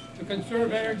 to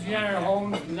conserve energy on our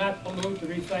homes, to not pollute, to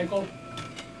recycle.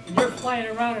 And you're flying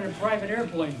around in a private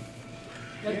airplane.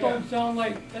 That don't sound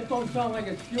like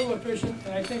it's fuel efficient,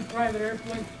 and I think private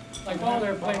airplanes, like all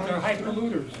airplanes, are high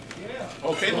polluters.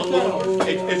 Okay,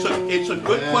 it's a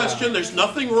good question. There's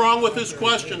nothing wrong with this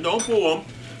question. Don't fool them.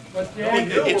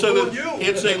 It's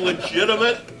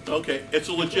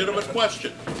a legitimate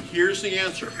question. Here's the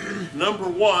answer. Number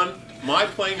one, my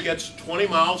plane gets 20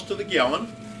 miles to the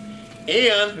gallon,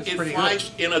 and it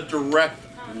flies in a direct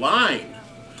line.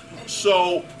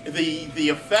 So the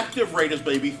effective rate is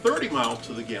maybe 30 miles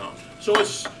to the gallon. So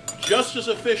it's just as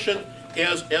efficient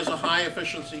as a high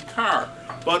efficiency car.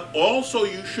 But also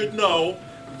you should know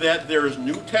that there's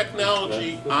new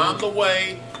technology on the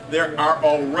way. There are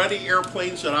already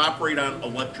airplanes that operate on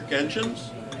electric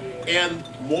engines, and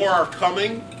more are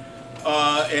coming,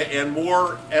 and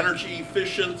more energy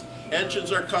efficient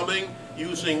engines are coming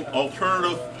using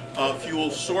alternative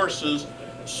fuel sources.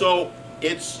 So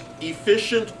it's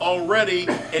efficient already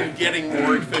and getting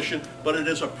more efficient, but it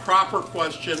is a proper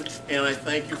question, and I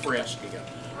thank you for asking it.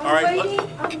 All right,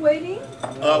 I'm waiting.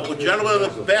 Well, gentleman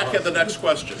in the back had the next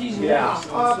question. Yeah.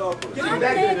 Getting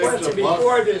back to the question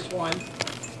before this one,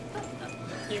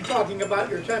 you're talking about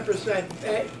your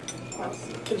 10%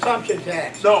 consumption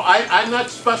tax. No, I'm not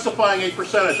specifying a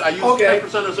percentage. I use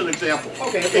 10% as an example.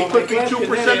 Okay, it could be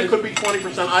 2%, it could be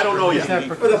 20%, I don't know yet.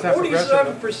 For the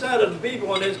 47% of the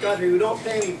people in this country who don't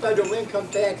pay any federal income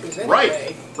taxes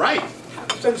anyway, right.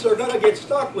 Since they're going to get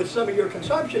stuck with some of your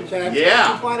consumption tax, you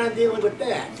plan on dealing with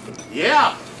that.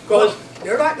 Yeah. Because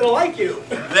they're not going to like you.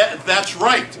 That's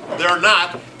right. They're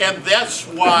not. And that's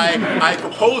why I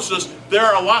propose this. There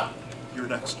are a lot. You're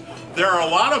next. There are a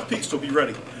lot of people, so be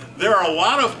ready. There are a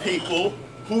lot of people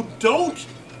who don't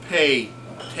pay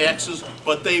taxes,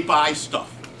 but they buy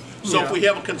stuff. So if we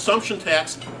have a consumption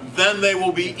tax, then they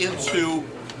will be into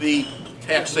the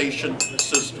taxation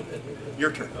system.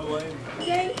 Your turn.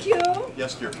 Thank you.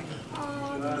 Yes, dear.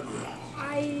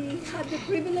 I had the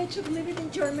privilege of living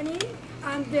in Germany.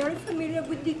 I'm very familiar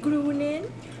with the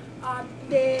Grünen,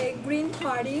 the Green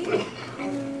Party.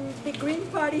 the Green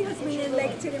Party has been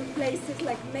elected in places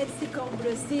like Mexico,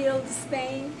 Brazil,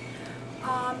 Spain.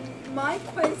 My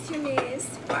question is,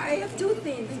 I have two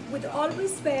things. With all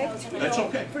respect,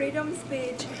 freedom of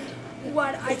speech,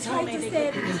 what I tried to say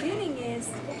at the beginning is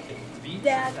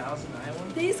that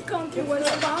this country was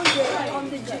founded on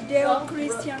the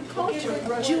Judeo-Christian culture,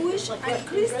 Jewish and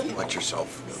Christian. Watch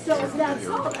yourself. So that's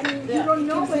all. I mean, you don't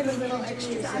know where the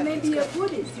religion is. I may be a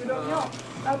Buddhist, you don't know.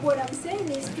 But what I'm saying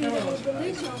is freedom of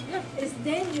religion is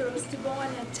dangerous to go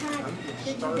and attack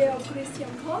the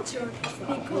Judeo-Christian culture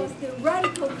because the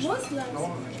radical Muslims,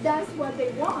 that's what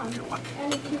they want.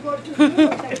 And if you go to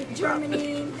Europe, like in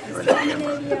Germany,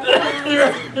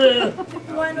 Scandinavia, France,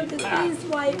 one of the things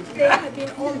why they have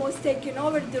been almost taken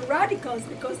over, the radicals,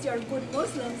 because they are good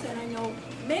Muslims, and I know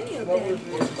many of them.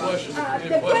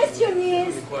 The question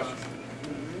is,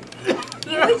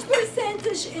 which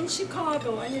percentage in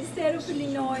Chicago and in the state of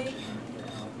Illinois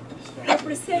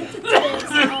representatives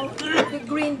of the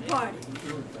Green Party?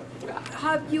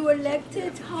 Have you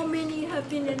elected? How many have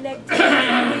been elected to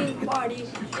the Green Party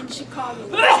in Chicago?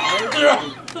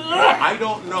 I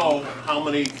don't know how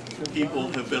many people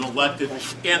have been elected,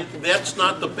 and that's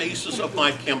not the basis of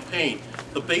my campaign.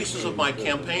 The basis of my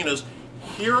campaign is,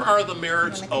 here are the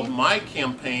merits of my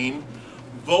campaign.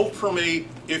 Vote for me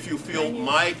if you feel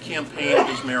my campaign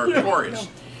is meritorious.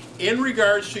 In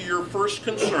regards to your first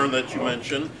concern that you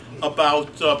mentioned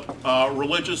about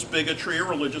religious bigotry or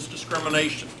religious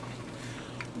discrimination,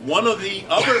 one of the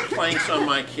other planks on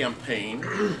my campaign,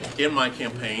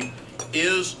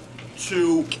 is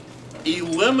to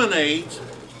eliminate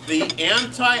the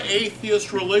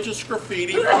anti-atheist religious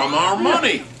graffiti from our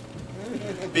money.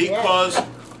 Because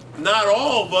not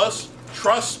all of us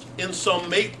trust in some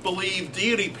make-believe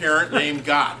deity parent named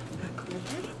God.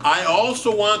 I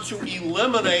also want to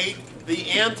eliminate the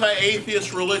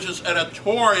anti-atheist religious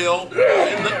editorial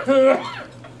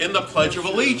in the Pledge of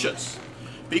Allegiance.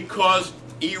 Because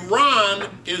Iran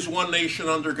is one nation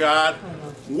under God,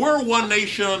 we're one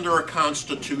nation under a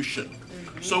constitution.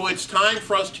 So it's time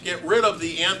for us to get rid of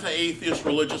the anti-atheist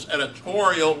religious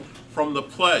editorial from the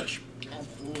pledge.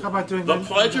 How about doing the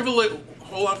Pledge of Allegiance?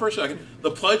 Hold on for a second.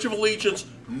 The Pledge of Allegiance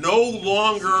no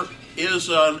longer is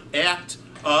an act.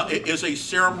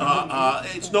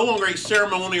 It's no longer a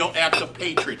ceremonial act of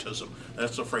patriotism.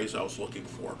 That's the phrase I was looking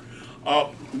for.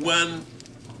 When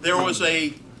there was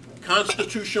a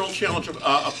constitutional challenge,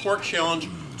 a court challenge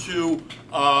to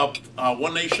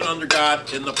one nation under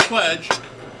God in the pledge,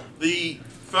 the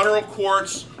federal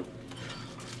courts,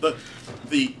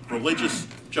 the religious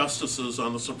justices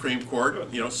on the Supreme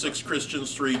Court, 6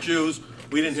 Christians, 3 Jews,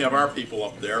 we didn't have our people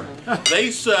up there,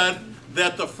 they said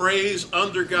that the phrase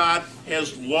under God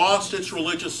has lost its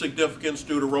religious significance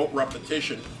due to rote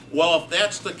repetition. Well, if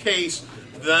that's the case,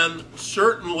 then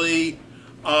certainly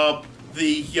the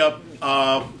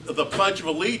Pledge of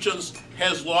Allegiance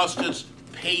has lost its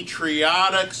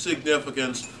patriotic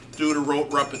significance due to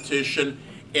rote repetition,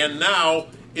 and now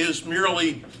is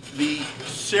merely the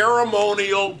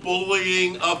ceremonial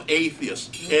bullying of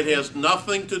atheists. It has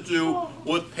nothing to do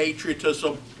with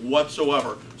patriotism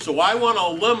whatsoever. So I want to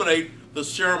eliminate the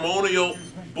ceremonial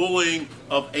bullying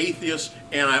of atheists,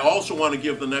 and I also want to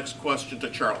give the next question to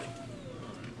Charlie.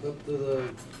 Up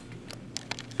to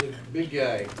the big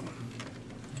guy.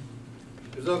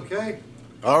 Is it okay?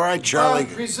 All right, Charlie.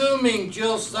 Presuming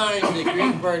Jill Stein, the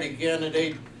Green Party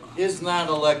candidate, is not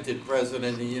elected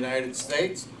president of the United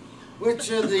States,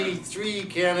 which of the 3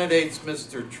 candidates,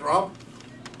 Mr. Trump,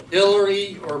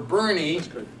 Hillary, or Bernie,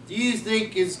 do you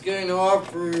think is going to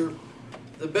offer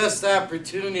the best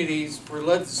opportunities for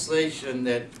legislation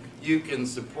that you can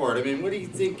support? I mean, what do you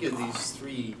think of these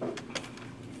 3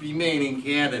 remaining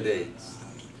candidates?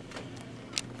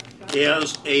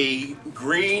 As a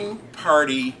Green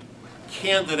Party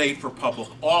candidate for public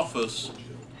office,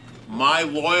 my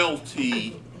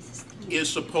loyalty is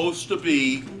supposed to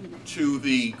be to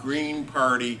the Green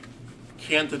Party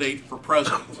candidate for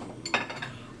president.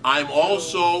 I'm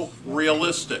also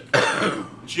realistic.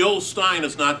 Jill Stein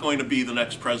is not going to be the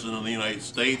next president of the United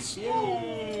States.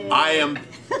 I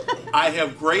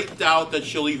have great doubt that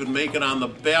she'll even make it on the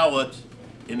ballot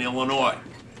in Illinois.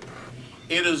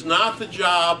 It is not the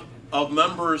job of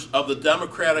members of the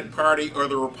Democratic Party or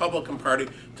the Republican Party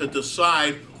to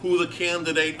decide who the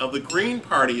candidate of the Green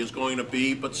Party is going to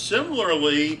be, but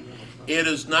similarly, it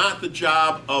is not the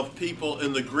job of people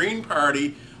in the Green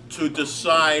Party to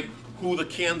decide who the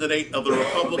candidate of the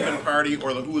Republican Party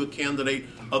or who the candidate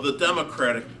of the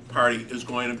Democratic Party is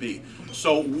going to be.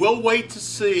 So we'll wait to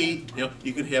see,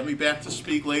 you can have me back to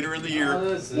speak later in the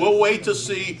year. We'll wait to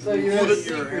see so you're who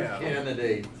the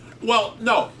candidate. Well,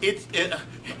 no, you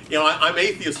know, I'm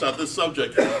atheist on this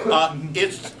subject.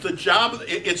 It's the job,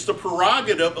 it's the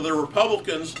prerogative of the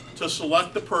Republicans to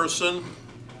select the person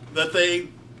that they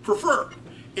prefer.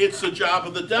 It's the job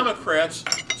of the Democrats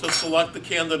to select the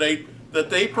candidate that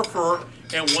they prefer,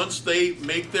 and once they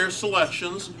make their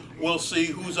selections, we'll see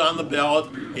who's on the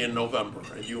ballot in November.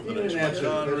 And you have the next question.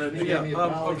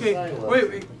 Okay,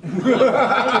 wait.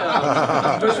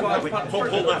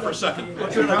 Hold on for a second.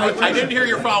 I didn't hear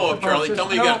your follow-up, Charlie. Tell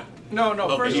me again. No.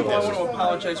 Okay, First of all, I want to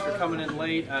apologize for coming in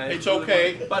late. It's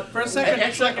okay. But for a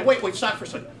second. Wait, stop for a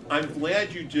second. I'm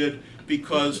glad you did,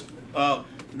 because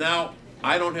now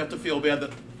I don't have to feel bad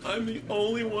that I'm the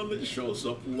only one that shows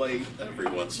up late every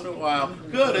once in a while.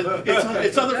 Good.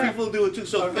 It's other people who do it too.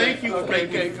 So thank you for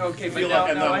making me feel like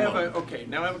I'm not alone.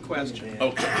 Now I have a question.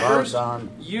 Okay. First,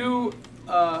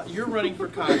 you're running for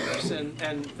Congress,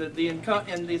 and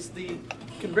the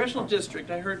congressional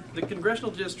district. I heard the congressional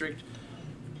district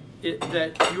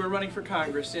that you are running for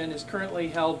Congress in is currently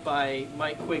held by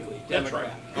Mike Quigley,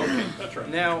 Democrat. That's right. Okay, that's right.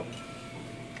 Now,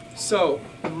 so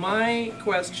my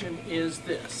question is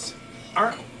this: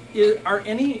 Are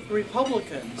any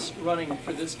Republicans running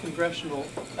for this congressional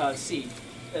seat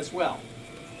as well?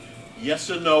 Yes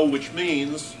and no, which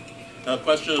means the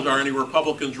question is, are any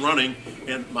Republicans running?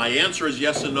 And my answer is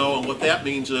yes and no, and what that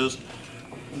means is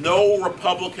no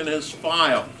Republican has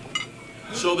filed.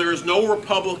 So there is no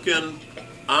Republican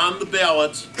on the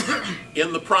ballot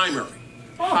in the primary.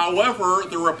 However,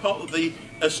 the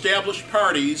established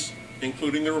parties,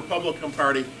 including the Republican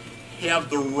Party, have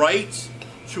the right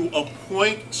to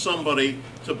appoint somebody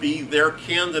to be their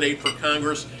candidate for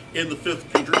Congress in the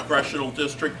 5th Congressional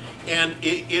District, and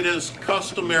it is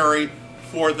customary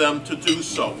for them to do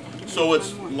so. So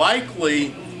it's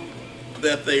likely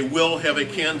that they will have a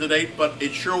candidate, but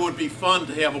it sure would be fun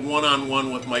to have a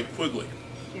one-on-one with Mike Quigley.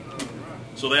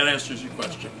 So that answers your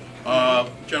question.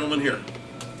 Gentleman here.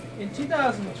 In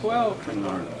 2012,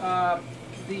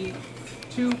 the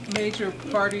two major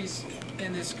parties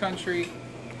in this country,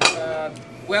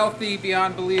 wealthy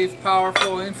beyond belief,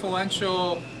 powerful,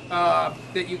 influential,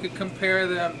 that you could compare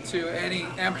them to any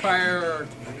empire or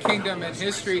kingdom in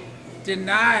history,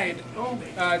 denied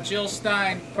Jill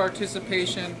Stein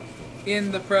participation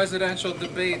in the presidential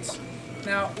debates.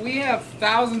 Now, we have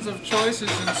thousands of choices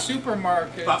in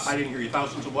supermarkets. I didn't hear you.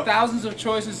 Thousands of what? Thousands of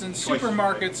choices in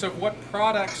supermarkets of what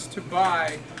products to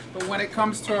buy. But when it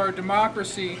comes to our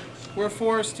democracy, we're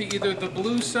forced to either the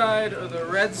blue side or the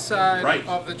red side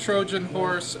of the Trojan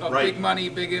horse of big money,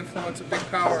 big influence, and big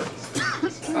power.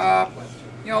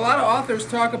 You know, a lot of authors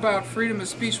talk about freedom of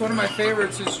speech. One of my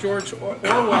favorites is George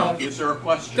Orwell. Is there a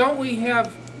question? Don't we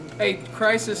have a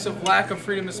crisis of lack of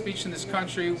freedom of speech in this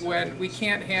country when we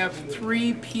can't have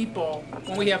 3 people,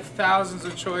 when we have thousands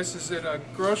of choices in a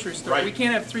grocery store? We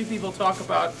can't have 3 people talk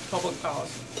about public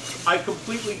policy. I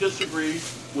completely disagree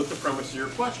with the premise of your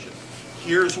question.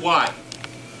 Here's why.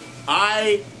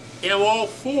 I am all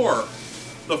for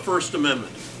the First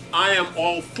Amendment. I am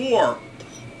all for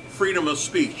freedom of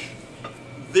speech.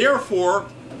 Therefore,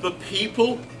 the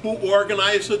people who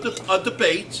organize a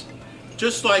debate,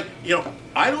 just like, you know,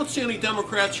 I don't see any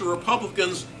Democrats or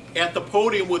Republicans at the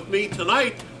podium with me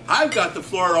tonight. I've got the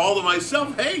floor all to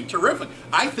myself. Hey, terrific.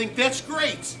 I think that's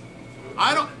great.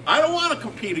 I don't want to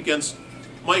compete against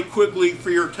Mike Quigley for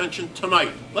your attention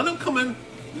tonight. Let him come in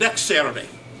next Saturday.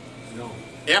 No.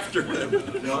 After or let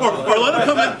him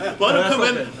come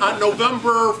in on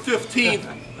November 15th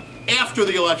after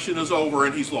the election is over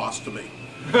and he's lost to me.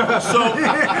 So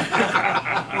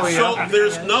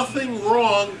there's nothing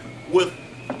wrong with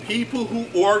people who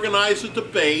organize a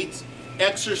debate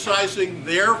exercising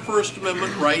their First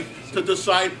Amendment right to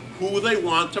decide who they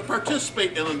want to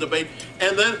participate in the debate.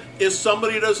 And then if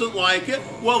somebody doesn't like it,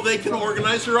 well, they can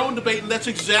organize their own debate, and that's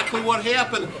exactly what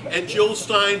happened. And Jill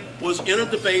Stein was in a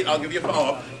debate, I'll give you a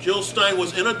follow-up, Jill Stein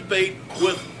was in a debate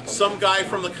with some guy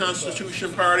from the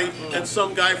Constitution Party and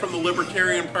some guy from the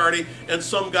Libertarian Party and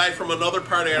some guy from another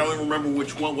party, I don't even remember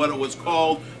which one, what it was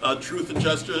called, Truth and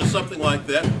Justice, something like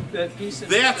that.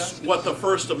 That's what the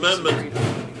First Amendment...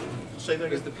 Say that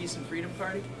again. Is the Peace and Freedom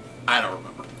Party? I don't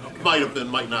remember. Okay. Might have been,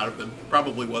 might not have been,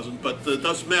 probably wasn't, but it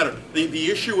doesn't matter.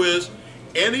 The issue is,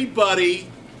 anybody,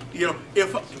 you know,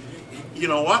 if, you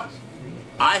know what,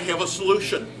 I have a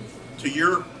solution to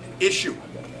your issue.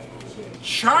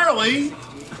 Charlie,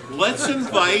 let's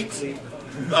invite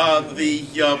the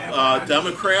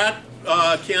Democrat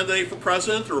candidate for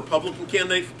president, the Republican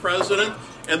candidate for president,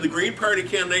 and the Green Party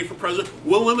candidate for president.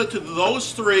 We'll limit to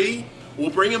those 3. We'll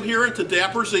bring them here into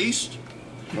Dappers East.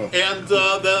 And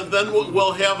then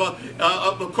we'll have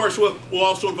of course, we'll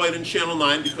also invite in Channel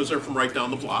 9 because they're from right down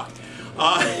the block.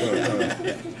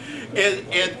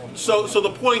 And so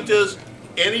the point is,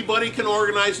 anybody can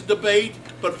organize a debate,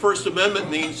 but First Amendment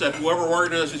means that whoever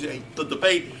organizes the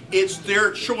debate, it's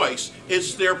their choice,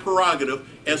 it's their prerogative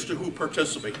as to who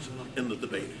participates in the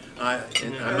debate.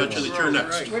 And I mentioned that you're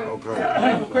next. I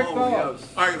have a quick follow-up.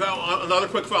 All right, another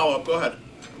quick follow-up. Go ahead.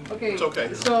 Okay. It's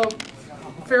okay. So,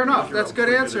 fair enough. That's a good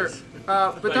answer.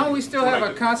 But don't we still have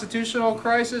a constitutional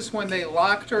crisis when they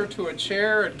locked her to a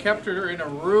chair and kept her in a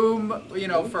room, you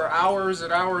know, for hours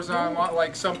and hours on,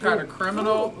 like some kind of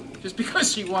criminal, just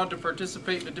because she wanted to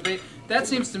participate in the debate? That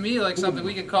seems to me like something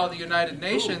we could call the United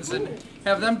Nations and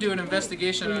have them do an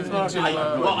investigation into.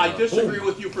 Well, I disagree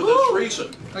with you for this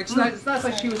reason. Like it's not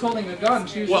like she was holding a gun;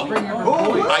 she was just bringing her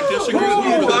voice. I disagree with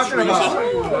you for this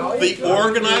reason. The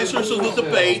organizers of the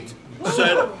debate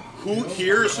said,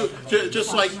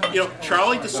 just like, you know,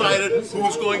 Charlie decided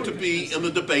who's going to be in the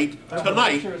debate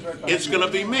tonight. It's going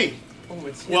to be me.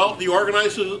 Well, the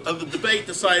organizers of the debate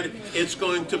decided it's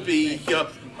going to be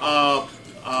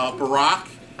Barack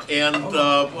and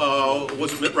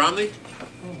was it Mitt Romney?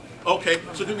 Okay, so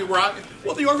it's going to be Barack.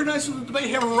 Well, the organizers of the debate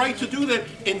have a right to do that,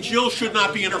 and Jill should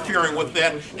not be interfering with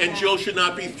that, and Jill should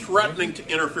not be threatening to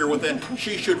interfere with that.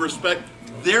 She should respect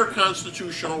their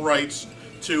constitutional rights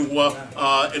to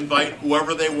invite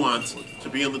whoever they want to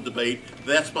be in the debate.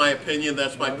 That's my opinion,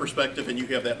 that's my perspective, and you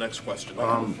have that next question.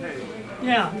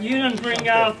 Yeah, you didn't bring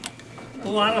out a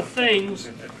lot of things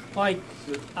like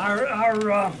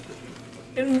our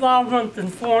involvement in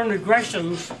foreign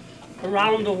aggressions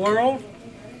around the world,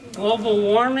 global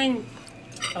warming,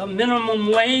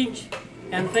 minimum wage,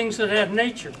 and things of that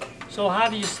nature. So how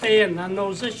do you stand on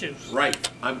those issues? Right,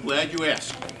 I'm glad you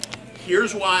asked.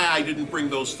 Here's why I didn't bring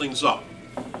those things up.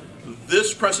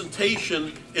 This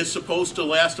presentation is supposed to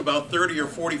last about 30 or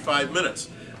 45 minutes.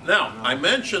 Now, I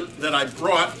mentioned that I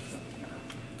brought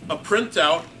a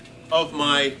printout of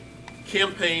my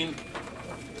campaign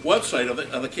website,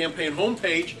 of the campaign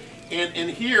homepage, and in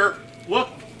here, look,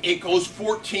 it goes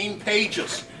 14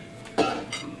 pages.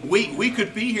 We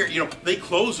could be here, you know, they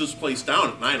close this place down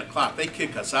at 9 o'clock. They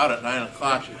kick us out at 9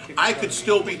 o'clock. I could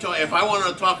still be talking, if I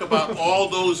wanted to talk about all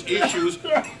those issues,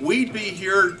 we'd be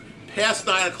here past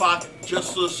 9 o'clock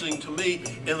just listening to me,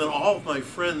 and then all of my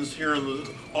friends here,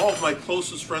 all of my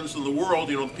closest friends in the world,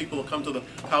 you know, the people who come to the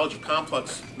College of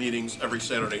Complex meetings every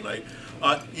Saturday night,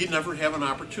 you never have an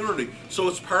opportunity. So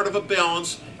it's part of a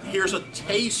balance. Here's a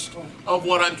taste of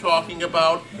what I'm talking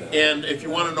about, and if you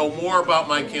want to know more about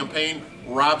my campaign,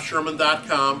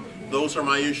 robsherman.com. Those are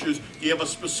my issues. Do you have a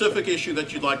specific issue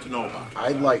that you'd like to know about?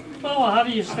 I'd like. Well, how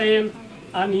do you stand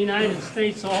on the United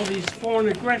States, all these foreign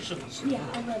aggressions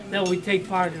that we take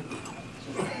part in?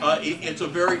 It's a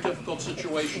very difficult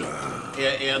situation,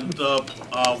 and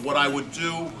what I would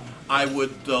do, I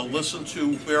would listen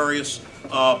to various,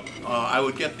 I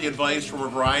would get the advice from a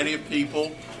variety of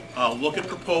people, look at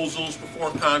proposals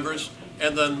before Congress,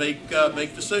 and then make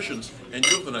decisions. And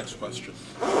you have the next question.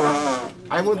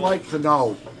 I would like to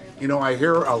know, you know, I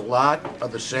hear a lot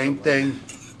of the same thing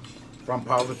from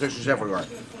politicians everywhere.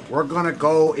 We're going to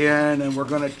go in and we're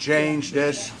going to change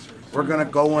this. We're going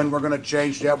to go in, we're going to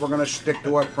change that. We're going to stick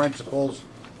to our principles.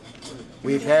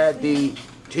 We've had the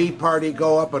Tea Party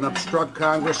go up and obstruct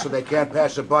Congress so they can't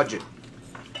pass a budget.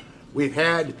 We've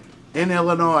had, in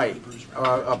Illinois,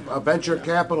 a venture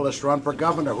capitalist run for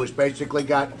governor who's basically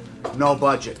got no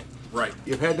budget. Right.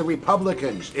 You've had the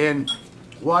Republicans in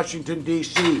Washington,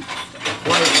 D.C.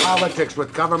 play politics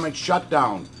with government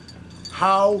shutdown.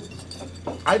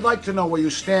 I'd like to know where you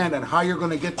stand and how you're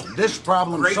going to get this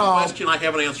problem Great solved. question. I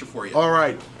have an answer for you. All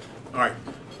right. All right.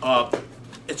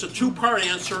 It's a two-part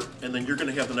answer, and then you're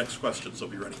going to have the next question, so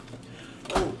be ready.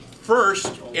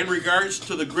 First, in regards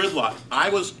to the gridlock, I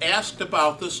was asked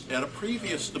about this at a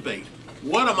previous debate.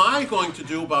 What am I going to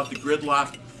do about the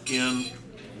gridlock in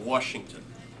Washington?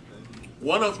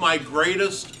 One of my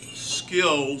greatest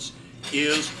skills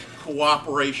is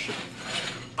cooperation.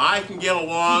 I can get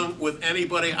along with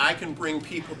anybody. I can bring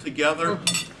people together.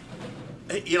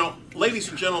 You know, ladies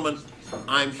and gentlemen,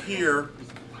 I'm here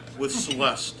with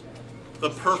Celeste,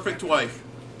 the perfect wife,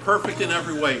 perfect in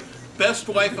every way, best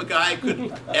wife a guy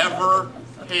could ever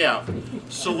have.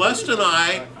 Celeste and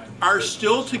I are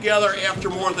still together after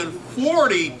more than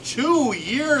 42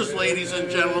 years, ladies and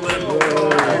gentlemen.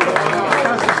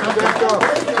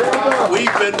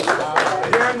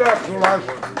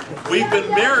 We've been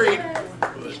married.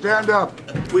 Stand up.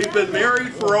 We've been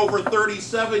married for over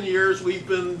 37 years. We've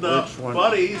been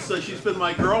buddies. She's been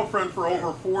my girlfriend for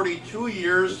over 42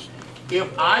 years.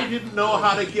 if I didn't know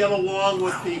how to get along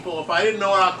with people, if I didn't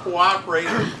know how to cooperate,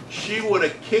 she would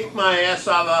have kicked my ass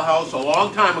out of the house a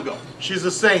long time ago. She's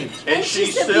a saint. And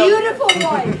she's still, a beautiful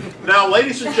wife. Now,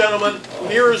 ladies and gentlemen,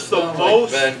 here is the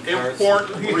most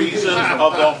important reason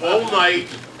of the whole night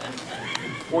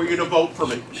for you to vote for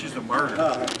me. She's a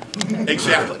martyr.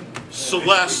 Exactly.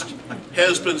 Celeste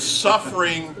has been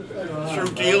suffering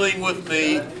through dealing with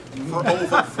me for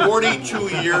over 42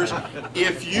 years.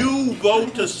 If you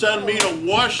vote to send me to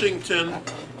Washington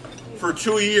for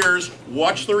 2 years,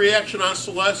 watch the reaction on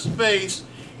Celeste's face.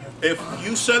 If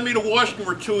you send me to Washington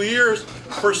for 2 years,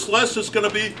 for Celeste it's going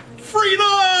to be freedom!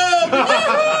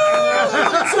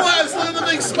 Celeste, look at the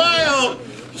big smile!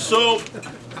 So,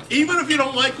 even if you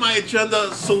don't like my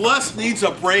agenda, Celeste needs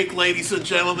a break, ladies and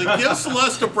gentlemen. Give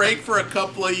Celeste a break for a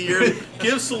couple of years.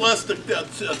 Give Celeste a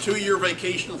 2-year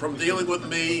vacation from dealing with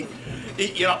me.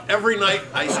 You know, every night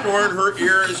I snore in her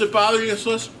ear. Is it bothering you,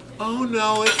 Celeste? Oh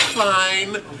no, it's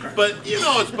fine. But you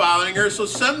know it's bothering her, so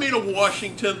send me to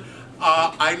Washington.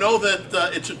 I know that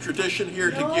it's a tradition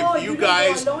here to give you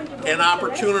guys an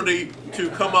opportunity to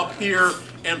come up here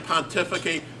and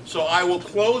pontificate. So I will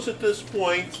close at this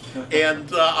point,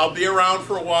 and I'll be around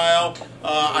for a while.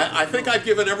 I think I've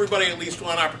given everybody at least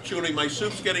one opportunity. My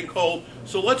soup's getting cold,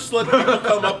 so let's let people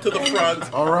come up to the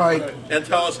front. All right. And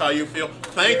tell us how you feel.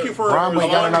 Thank you for Ron, we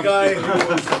got enough. Guy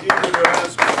who was eager to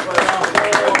ask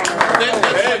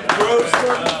Ed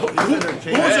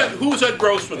Grossman. Who's Ed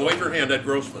Grossman? Wave your hand, Ed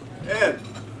Grossman. Ed.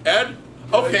 Ed?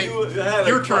 Okay. You had a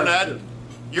Your turn, question. Ed.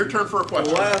 Your turn for a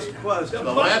question. The last question.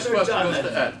 The last question goes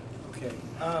to Ed. Okay.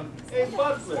 Hey,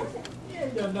 Butler.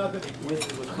 With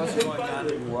what's going on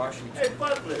in Washington, Hey,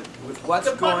 Butler. with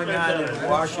what's going on in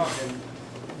Washington,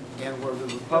 and where the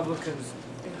Republicans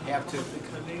have to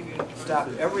stop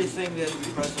everything that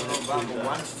President Obama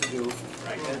wants to do,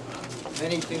 and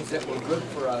many things that were good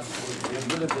for us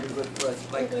and would have been good for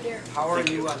us. Like, how are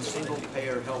you on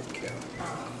single-payer health care?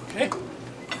 Okay.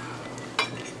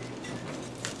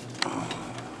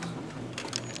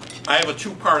 I have a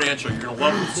two-part answer. You're going to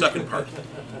love the second part.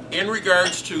 In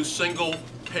regards to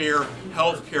single-payer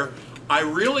health care, I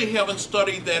really haven't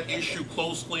studied that issue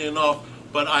closely enough,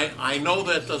 but I know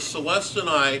that Celeste and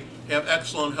I have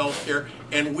excellent health care,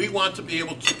 and we want to be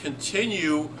able to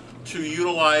continue to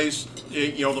utilize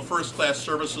the first-class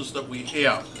services that we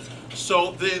have.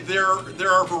 So there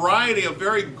are a variety of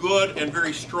very good and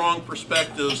very strong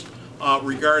perspectives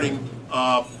regarding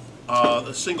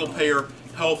the single-payer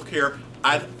health care.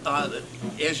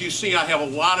 As you see, I have a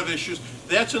lot of issues.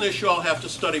 That's an issue I'll have to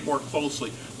study more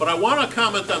closely. But I want to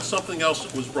comment on something else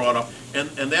that was brought up,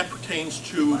 and that pertains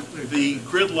to the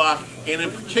gridlock, and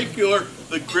in particular,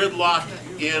 the gridlock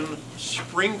in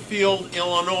Springfield,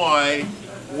 Illinois,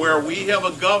 where we have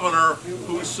a governor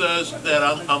who says that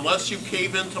unless you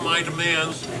cave into my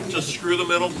demands to screw the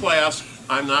middle class,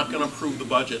 I'm not going to approve the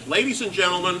budget. Ladies and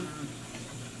gentlemen,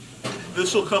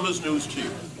 this will come as news to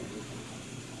you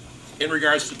in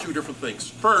regards to two different things.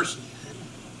 First,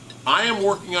 I am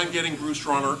working on getting Bruce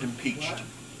Rauner impeached.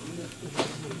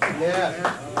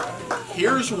 Yeah.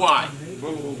 Here's why.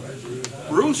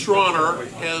 Bruce Rauner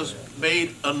has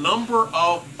made a number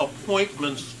of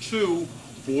appointments to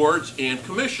boards and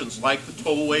commissions, like the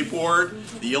Tollway Board,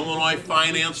 the Illinois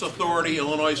Finance Authority,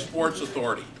 Illinois Sports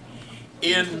Authority.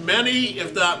 In many,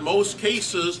 if not most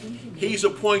cases, he's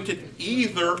appointed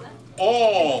either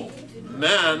all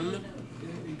men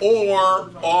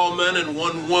or all men and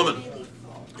one woman.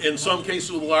 In some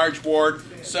cases with a large board,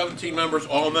 17 members,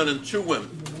 all men and 2 women.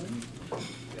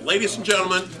 Ladies and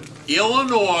gentlemen,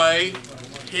 Illinois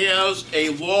has a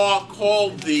law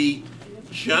called the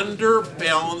Gender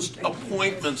Balanced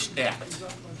Appointments Act.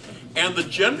 And the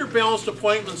Gender Balanced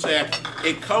Appointments Act,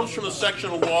 it comes from the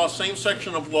section of law, same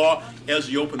section of law as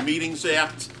the Open Meetings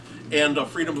Act and the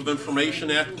Freedom of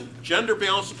Information Act. Gender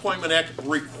Balanced Appointment Act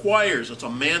requires, it's a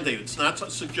mandate, it's not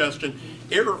a suggestion,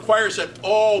 it requires that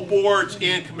all boards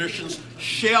and commissions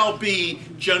shall be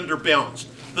gender balanced.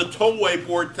 The Tollway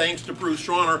Board, thanks to Bruce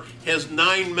Rauner, has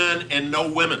 9 men and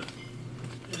no women.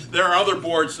 There are other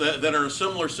boards that are in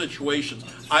similar situations.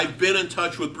 I've been in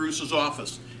touch with Bruce's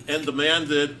office and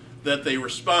demanded that they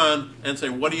respond and say,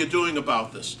 what are you doing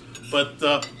about this?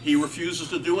 But he refuses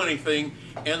to do anything,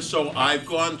 and so I've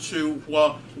gone to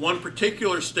one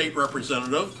particular state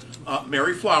representative,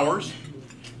 Mary Flowers,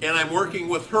 and I'm working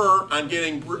with her on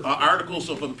getting articles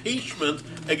of impeachment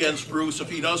against Bruce if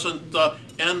he doesn't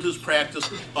end his practice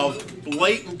of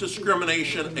blatant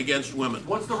discrimination against women.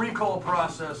 What's the recall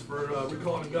process for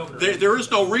recalling the governor? There is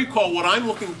no recall. What I'm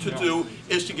looking to do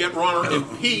is to get Rauner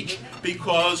impeached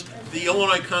because the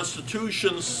Illinois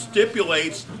Constitution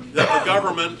stipulates that the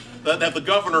government, that the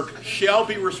governor shall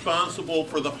be responsible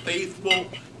for the faithful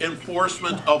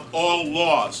enforcement of all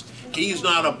laws. He's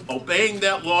not obeying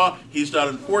that law, he's not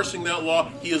enforcing that law,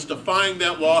 he is defying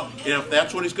that law, and if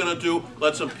that's what he's going to do,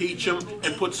 let's impeach him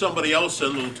and put somebody else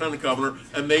in, the lieutenant governor,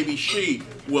 and maybe she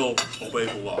will obey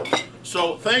the law.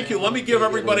 So thank you. Let me give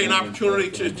everybody an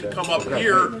opportunity to come up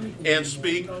here and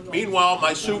speak. Meanwhile,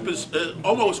 my soup is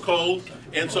almost cold,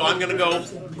 and so I'm going to go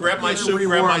grab my soup,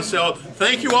 grab my salad.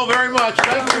 Thank you all very much.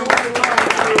 Thank you.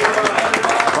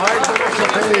 5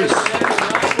 minutes apiece.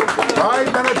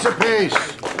 5 minutes apiece.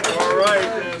 All right,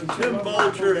 and Tim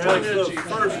Bulger has the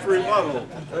first rebuttal.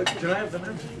 Can I have the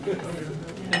minutes?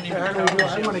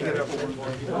 I'm going to get up.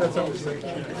 That's what I was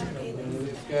thinking.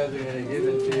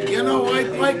 You know,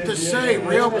 I'd like to say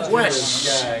real quick.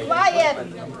 Quiet.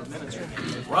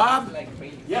 Rob?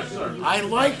 Yes, sir. I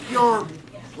like your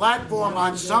platform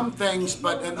on some things,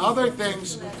 but in other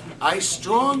things, I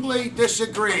strongly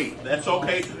disagree. That's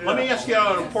okay. Let me ask you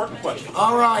an important question.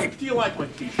 All right. Do you like my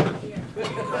t-shirt?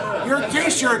 Your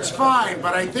t-shirt's fine,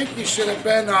 but I think you should have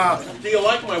been, Do you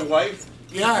like my wife?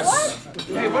 Yes.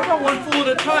 Hey, what about one fool at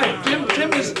a time?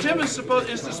 Tim is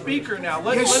the speaker now.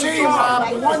 You see,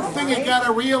 Rob, one thing you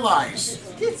gotta realize,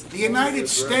 the United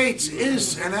States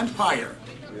is an empire.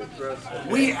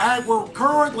 We're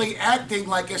currently acting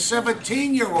like a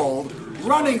 17-year-old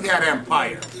running that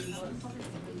empire.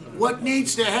 What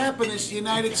needs to happen is the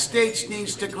United States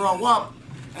needs to grow up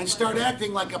and start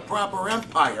acting like a proper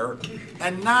empire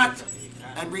and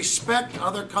respect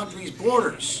other countries'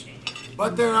 borders.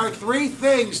 But there are 3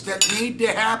 things that need to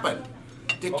happen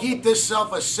to keep this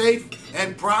a safe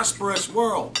and prosperous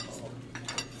world.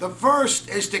 The first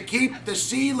is to keep the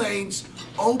sea lanes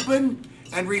open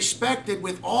and respected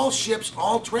with all ships,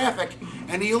 all traffic,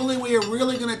 and the only way you're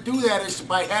really going to do that is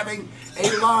by having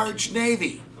a large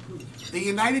navy. The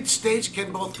United States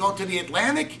can both go to the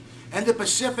Atlantic and the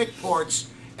Pacific ports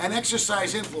and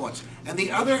exercise influence. And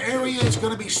the other area is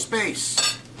going to be space.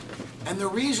 And the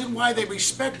reason why they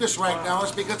respect us right now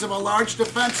is because of a large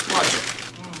defense budget.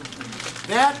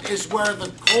 That is where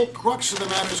the whole crux of the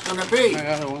matter is going to be.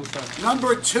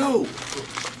 Number 2,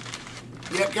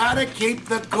 you got to keep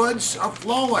the goods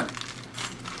flowing.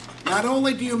 Not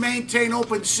only do you maintain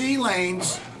open sea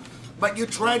lanes, but you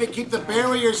try to keep the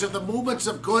barriers of the movements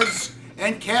of goods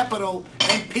and capital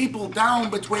and people down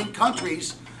between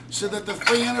countries so that the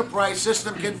free enterprise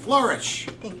system can flourish.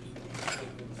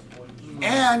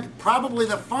 And probably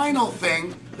the final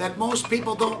thing that most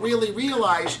people don't really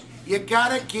realize, you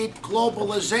gotta keep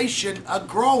globalization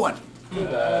a-growing.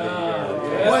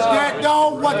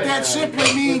 What that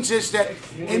simply means is that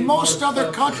in most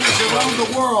other countries around the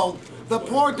world, the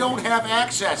poor don't have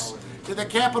access to the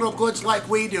capital goods like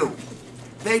we do.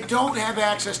 They don't have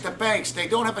access to banks. They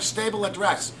don't have a stable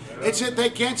address. It's that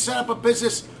they can't set up a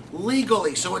business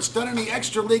legally, so it's done in the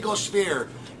extra-legal sphere.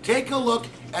 Take a look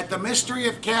at The Mystery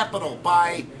of Capital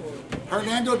by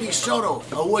Hernando de Soto,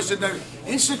 who was in the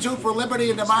Institute for Liberty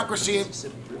and Democracy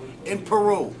in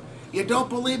Peru. You don't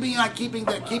believe me on keeping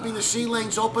the sea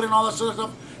lanes open and all that sort of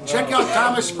stuff? Check out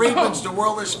Thomas Friedman's The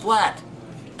World is Flat.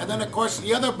 And then, of course,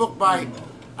 the other book by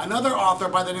another author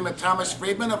by the name of Thomas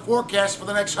Friedman, A Forecast for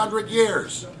the Next 100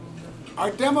 Years.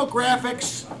 Our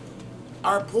demographics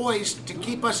are poised to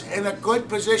keep us in a good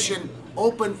position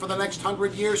open for the next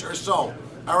 100 years or so.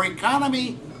 Our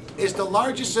economy is the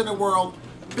largest in the world,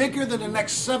 bigger than the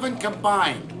next 7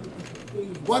 combined.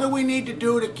 What do we need to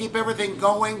do to keep everything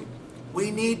going? We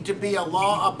need to be a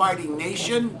law-abiding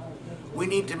nation. We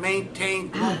need to maintain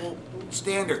global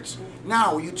standards.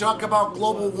 Now, you talk about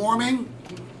global warming.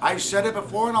 I've said it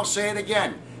before and I'll say it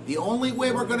again. The only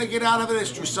way we're going to get out of it is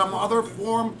through some other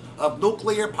form of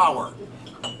nuclear power.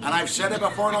 And I've said it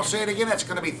before and I'll say it again, it's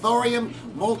going to be thorium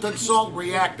molten salt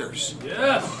reactors.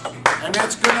 Yes. And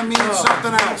that's going to mean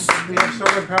something else.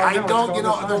 I don't, you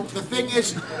know, the thing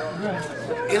is,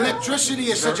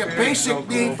 electricity is such a basic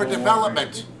need for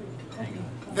development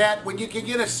that when you can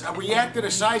get a reactor the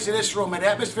size of this room at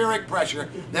atmospheric pressure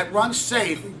that runs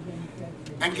safe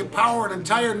and can power an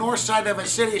entire north side of a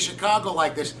city of Chicago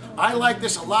like this, I like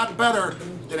this a lot better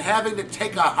than having to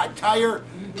take a entire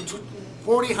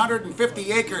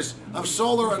 150 acres of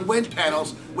solar and wind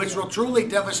panels, which will truly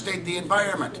devastate the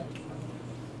environment.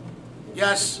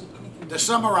 Yes, to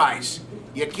summarize,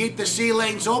 you keep the sea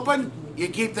lanes open, you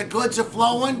keep the goods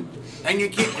a-flowing, and you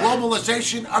keep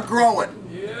globalization a-growing.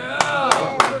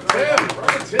 Yeah!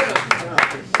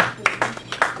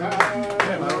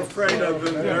 I'm afraid I've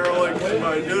been derelict in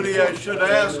my duty. I should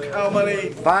ask how many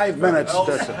 5 minutes.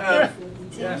 else have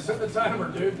Yeah, set the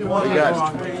timer, dude. Come on, guys.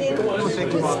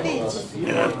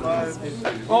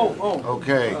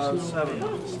 Okay. Only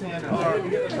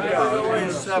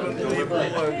 7 people,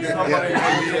 somebody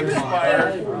may be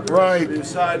expired. Right.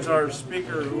 Besides our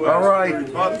speaker who All has right. to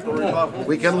rebut the rebuttal.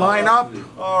 We can line up.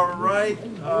 All right.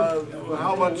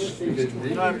 How much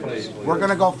time, please? We're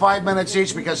gonna go 5 minutes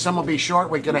each because some will be short.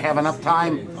 We're gonna have enough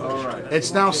time. All right.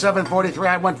 It's now 7:43.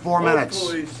 I went 4 minutes.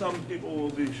 Hopefully some people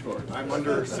will be short. I'm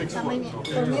under 6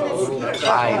 foot.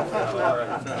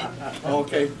 5.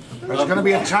 Okay. There's gonna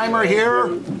be a timer here.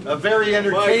 Very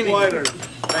entertaining. Mike Leiter.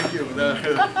 Thank you.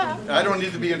 I don't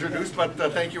need to be introduced, but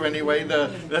thank you anyway.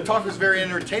 The talk was very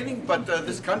entertaining, but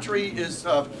this country is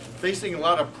facing a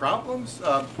lot of problems.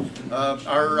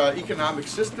 Our economic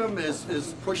system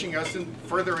is pushing us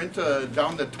further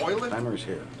down the toilet. Timer's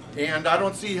here. And I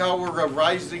don't see how we're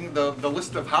rising the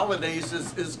list of holidays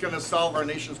is going to solve our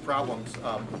nation's problems.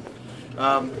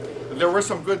 There was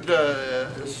some good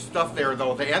stuff there,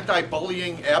 though. The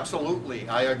anti-bullying, absolutely.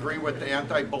 I agree with the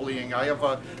anti-bullying. I have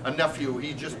a nephew.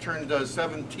 He just turned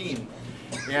 17,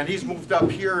 and he's moved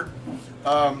up here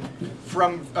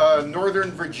from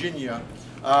Northern Virginia.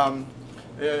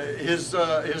 His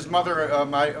mother,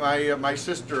 my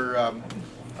sister,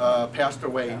 passed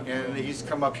away, and he's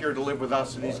come up here to live with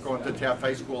us, and he's going to Taft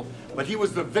High School. But he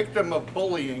was the victim of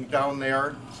bullying down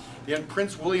there in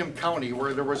Prince William County,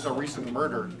 where there was a recent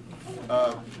murder.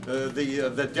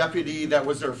 The deputy, that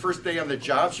was her first day on the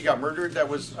job, she got murdered. That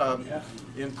was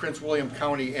in Prince William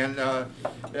County. And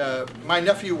my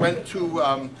nephew went to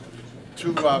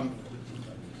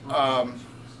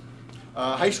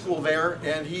high school there,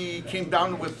 and he came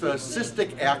down with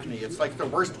cystic acne. It's like the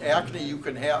worst acne you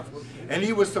can have. And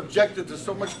he was subjected to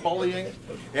so much bullying.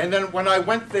 And then when I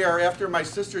went there after my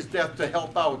sister's death to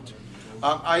help out,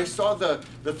 I saw the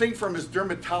thing from his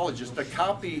dermatologist, a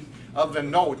copy of the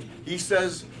note. He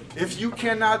says, if you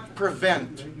cannot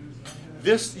prevent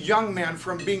this young man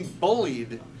from being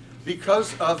bullied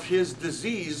because of his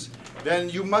disease, then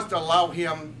you must allow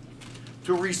him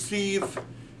to receive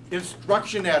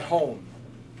instruction at home.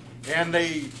 And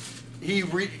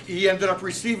he ended up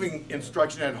receiving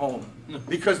instruction at home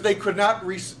because they could not,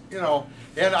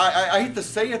 and I hate to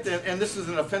say it, and this is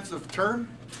an offensive term,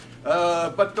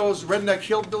 but those redneck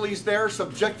hillbillies there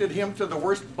subjected him to the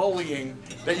worst bullying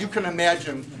that you can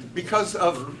imagine because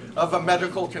of a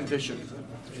medical condition.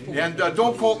 And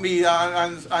don't quote me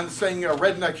on saying a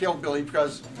redneck hillbilly,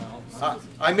 because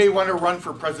I may want to run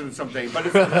for president someday, but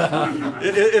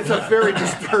it's a very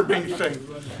disturbing thing.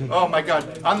 Oh my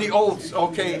God. On the oaths,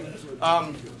 okay.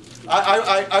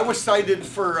 I was cited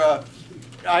for,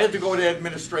 I had to go to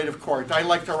administrative court. I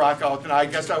like to rock out, and I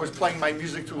guess I was playing my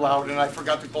music too loud, and I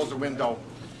forgot to close the window.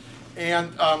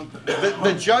 And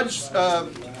the judge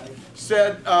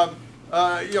said,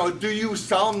 do you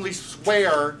solemnly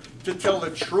swear to tell the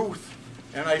truth?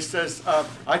 And I says,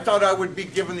 I thought I would be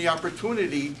given the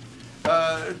opportunity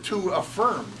to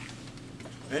affirm.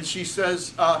 And she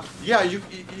says, yeah,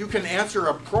 you can answer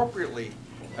appropriately.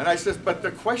 And I says, but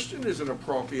the question isn't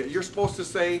appropriate. You're supposed to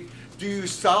say, do you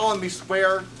solemnly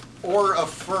swear or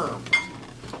affirm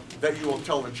that you will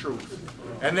tell the truth?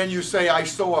 And then you say, I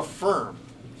so affirm.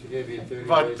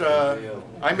 But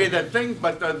I made that thing,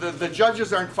 but the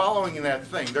judges aren't following that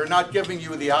thing. They're not giving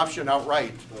you the option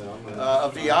outright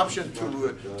of the option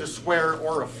to swear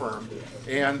or affirm.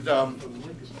 And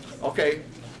okay,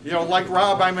 like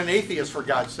Rob, I'm an atheist, for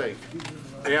God's sake.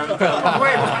 And well,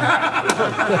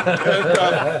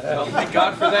 thank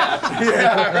God for that.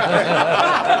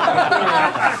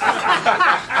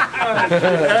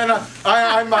 And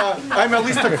I'm at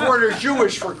least a quarter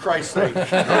Jewish, for Christ's sake. Oh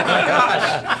my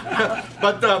gosh!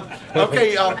 But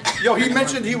okay, he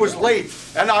mentioned he was late,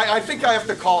 and I think I have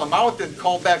to call him out and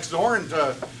call back Zorn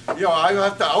to, I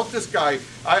have to out this guy.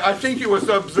 I think he was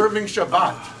observing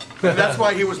Shabbat. And that's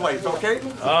why he was late, okay?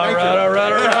 All right. All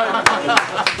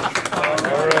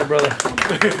right, brother.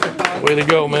 Way to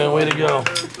go, man. Way to go.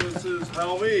 This is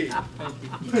Helmy.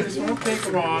 This won't take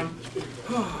long.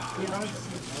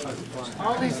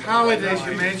 All these holidays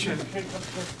you mentioned,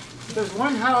 there's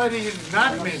one holiday you did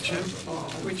not mention,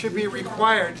 which should be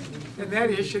required, and that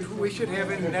is we should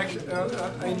have a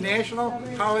national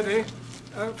holiday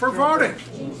for voting.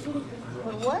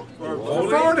 For what? For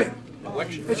voting.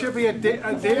 It should be a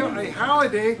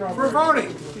holiday for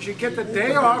voting. You should get the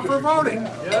day off for voting.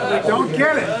 They don't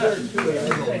get it.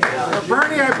 Now,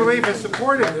 Bernie, I believe, has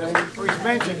supported this, or he's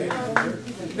mentioned it.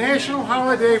 National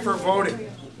holiday for voting.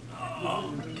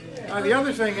 The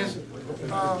other thing is,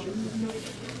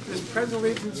 this pledge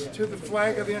allegiance to the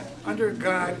flag of under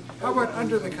God. How about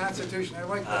under the Constitution? I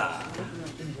like that.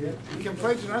 You can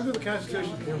place it under the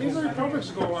Constitution. Even the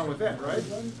Republicans go along with that, right?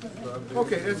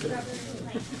 Okay, that's it.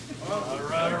 All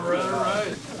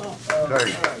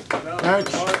right.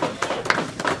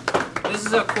 This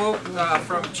is a quote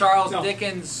from Charles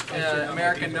Dickens'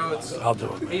 American Notes. I'll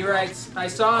do it. He writes, "I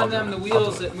saw in them the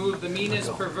wheels that moved the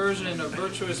meanest perversion of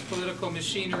virtuous political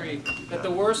machinery, that the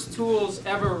worst tools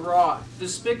ever wrought,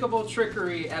 despicable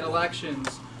trickery at elections,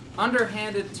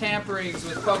 underhanded tamperings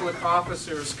with public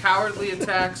officers, cowardly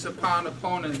attacks upon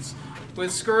opponents,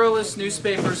 with scurrilous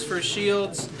newspapers for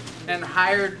shields and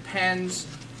hired pens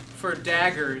for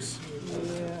daggers."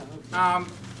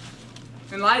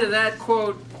 In light of that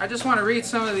quote, I just want to read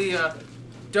some of the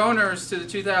donors to the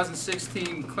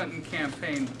 2016 Clinton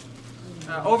campaign.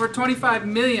 Over 25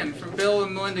 million from Bill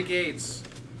and Melinda Gates.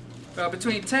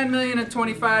 Between 10 million and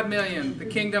 25 million, the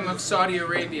Kingdom of Saudi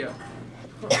Arabia.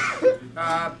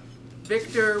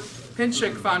 Victor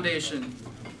Pinchik Foundation,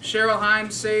 Cheryl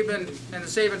Himes Sabin and the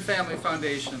Sabin Family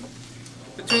Foundation.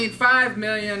 Between 5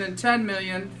 million and 10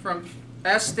 million from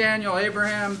S. Daniel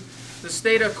Abraham, the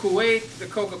state of Kuwait, the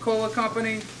Coca-Cola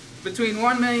Company. Between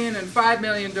 1 million and 5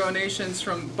 million donations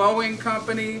from Boeing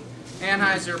Company,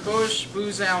 Anheuser-Busch,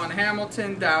 Booz Allen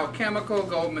Hamilton, Dow Chemical,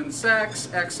 Goldman Sachs,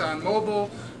 ExxonMobil,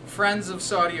 Friends of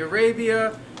Saudi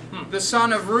Arabia, the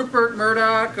son of Rupert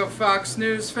Murdoch of Fox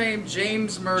News fame,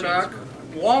 James Murdoch,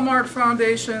 Walmart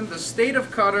Foundation, the state of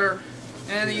Qatar,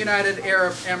 and the United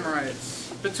Arab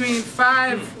Emirates. Between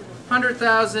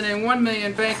 500,000 and 1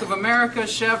 million, Bank of America,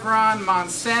 Chevron,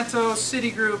 Monsanto,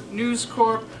 Citigroup, News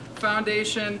Corp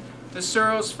Foundation, the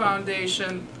Soros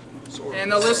Foundation,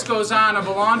 and the list goes on of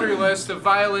a laundry list of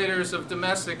violators of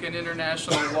domestic and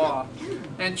international law.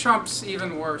 And Trump's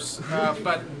even worse,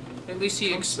 but at least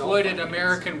he exploited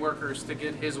American workers to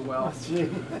get his wealth.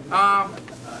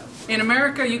 In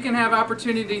America, you can have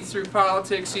opportunity through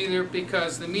politics either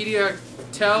because the media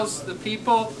tells the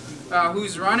people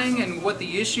who's running and what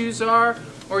the issues are,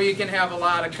 or you can have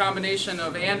a combination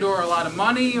of or a lot of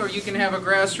money, or you can have a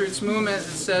grassroots movement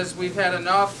that says we've had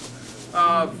enough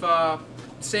of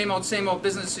same old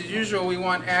business as usual. We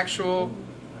want actual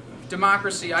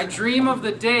democracy. I dream of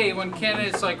the day when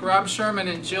candidates like Rob Sherman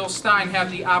and Jill Stein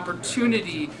have the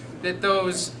opportunity that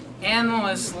those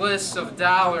endless lists of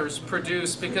dollars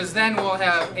produce, because then we'll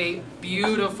have a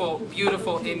beautiful,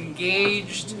 beautiful,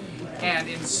 engaged and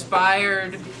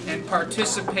inspired and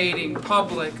participating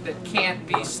public that can't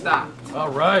be stopped. All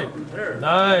right.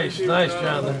 Nice,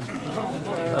 Jonathan.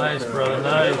 Nice, brother,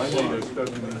 nice.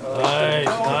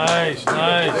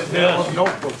 Nice. Yes.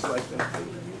 Notebooks like that.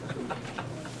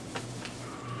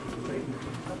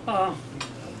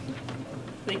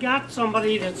 They got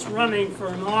somebody that's running for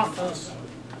an office.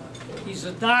 He's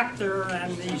a doctor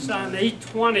and he's on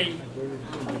 820,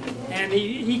 and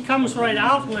he comes right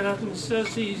out with it and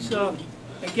says he's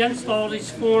against all these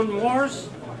foreign wars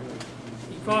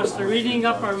because they're eating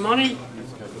up our money,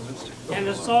 and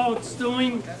all it's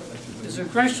doing is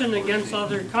aggression against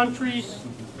other countries,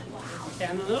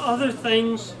 and other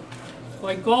things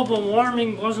like global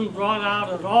warming wasn't brought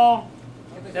out at all.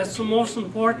 That's the most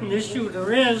important issue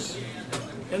there is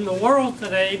in the world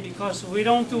today, because if we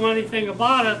don't do anything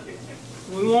about it,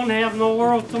 we won't have no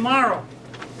world tomorrow.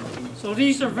 So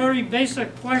these are very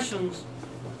basic questions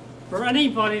for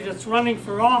anybody that's running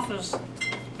for office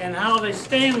and how they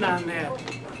stand on that.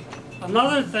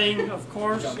 Another thing, of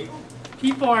course,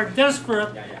 people are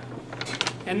desperate,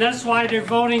 and that's why they're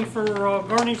voting for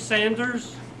Bernie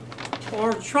Sanders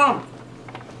or Trump,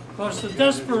 because the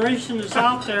desperation is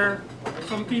out there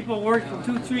from people working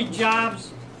 2-3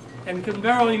 jobs and can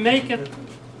barely make it,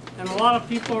 and a lot of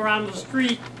people are on the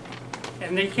street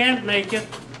and they can't make it,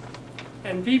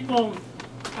 and people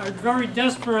are very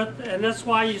desperate, and that's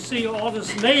why you see all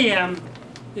this mayhem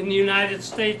in the United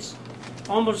States.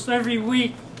 Almost every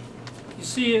week you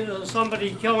see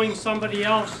somebody killing somebody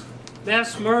else,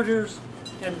 mass murders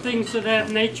and things of that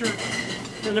nature.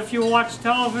 And if you watch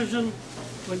television,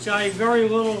 which I watch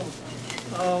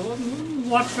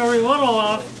very little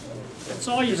of, it's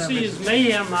all you see is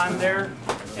mayhem on there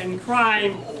and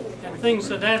crime and things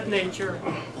of that nature.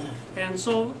 And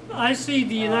so I see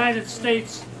the United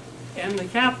States and the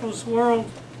capitalist world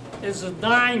as a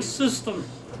dying system.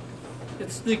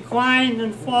 It's the decline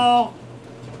and fall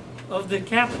of the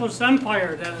capitalist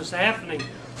empire that is happening.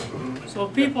 So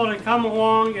people that come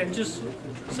along and just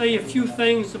say a few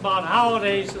things about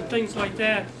holidays and things like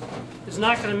that is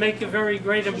not going to make a very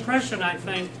great impression, I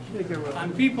think,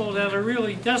 on people that are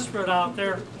really desperate out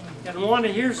there and want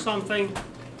to hear something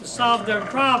to solve their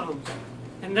problems.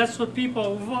 And that's what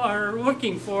people are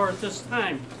looking for at this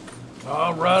time.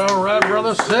 All right,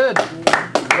 brother Sid.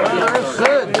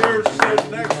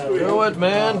 Do it,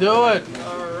 man, do it.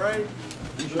 All right.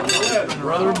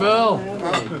 Brother Bill.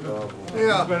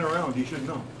 Yeah. He's been around, he should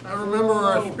know. I remember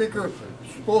our speaker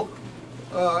spoke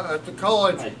at the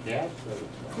college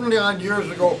 20-odd years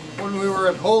ago when we were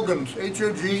at Hogan's,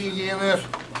 H-O-G-E-N-S,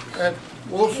 at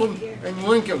Wilson and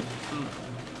Lincoln.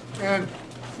 And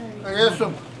I asked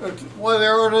him why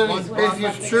there aren't any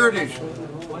atheist charities.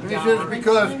 And he says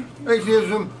because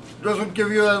atheism doesn't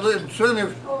give you that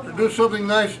incentive to do something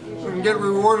nice and get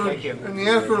rewarded in the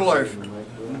afterlife.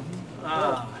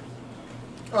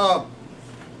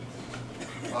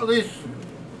 These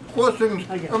questions,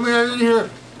 I mean, I didn't hear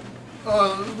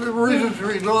the reasons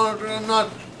for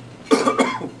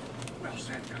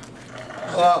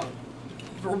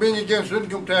for being against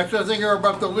income tax. I think are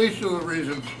about the least of the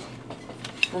reasons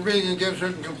for being against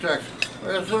income tax.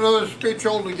 That's another speech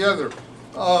altogether.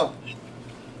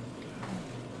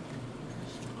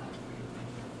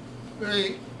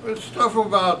 The stuff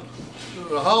about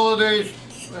the holidays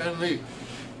and the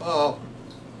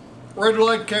red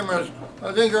light cameras,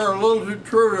 I think are a little too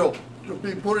trivial to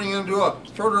be putting into a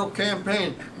federal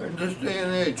campaign in this day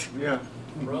and age. Yeah.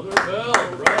 Brother Bill,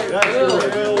 right?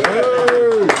 That's Bill.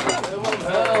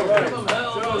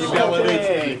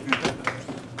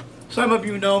 Some of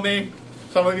you know me,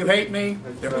 some of you hate me.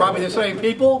 They're probably the same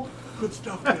people. Good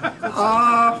stuff.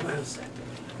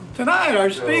 Tonight, our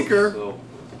speaker,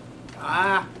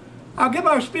 I'll give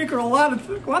our speaker a lot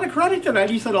of credit tonight.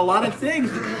 He said a lot of things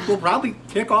that will probably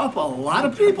tick off a lot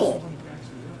of people,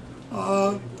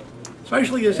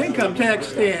 especially his income tax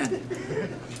stand.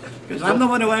 Because I'm the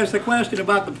one who asked the question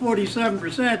about the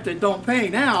 47% that don't pay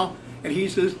now, and he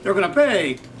says they're going to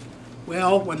pay.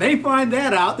 Well, when they find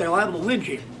that out, they're liable to lynch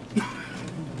him.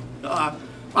 But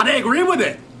I agree with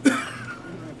it.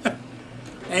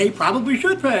 They probably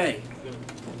should pay,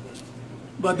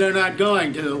 but they're not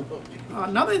going to.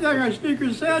 Another thing our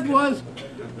speaker said was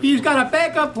he's got a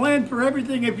backup plan for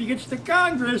everything if he gets to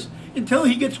Congress until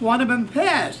he gets one of them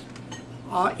passed.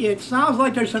 It sounds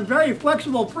like there's some very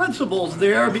flexible principles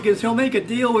there because he'll make a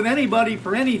deal with anybody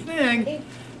for anything,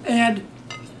 and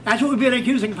that's what we've been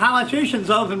accusing politicians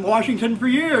of in Washington for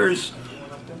years.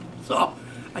 So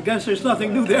I guess there's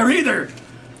nothing new there either.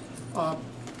 The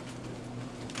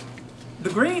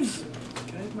Greens,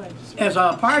 as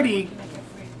a party,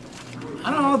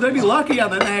 I don't know, they'd be lucky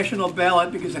on the national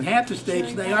ballot because in half the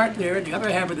states they aren't there, and the other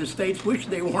half of the states wish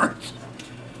they weren't.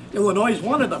 Illinois is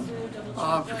one of them.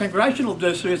 For congressional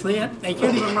districts, they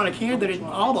can't even run a candidate in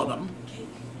all of them.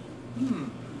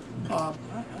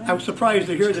 I was surprised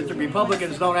to hear that the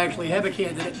Republicans don't actually have a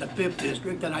candidate in the 5th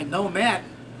district, and I know that.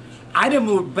 I'd have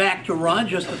moved back to run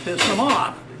just to piss them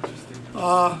off.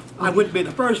 I wouldn't be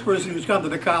the first person who's come to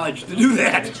the college to do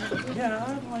that. Yeah,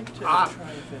 I'd like to try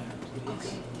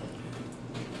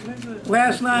that.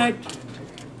 Last night,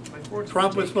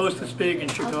 Trump was supposed to speak in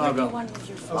Chicago.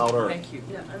 Louder. Thank you.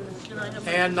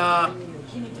 And I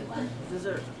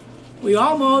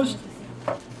almost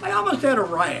had a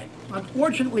riot.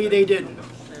 Unfortunately, they didn't.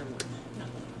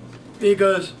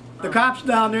 Because the cops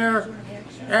down there,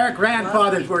 their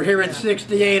grandfathers were here in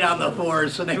 '68 on the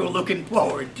force, and they were looking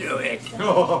forward to it.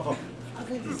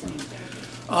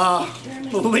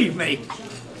 Believe me.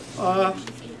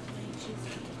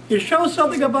 It shows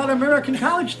something about American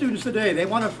college students today. They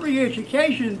want a free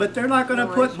education, but they're not going to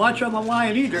put much on the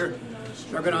line either.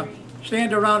 They're going to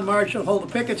stand around March and hold a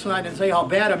picket sign and say how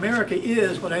bad America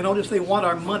is, but I notice they want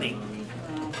our money.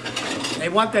 They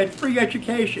want that free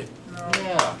education.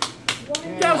 Yeah.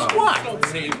 Guess what?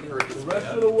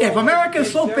 If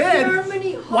America's so bad,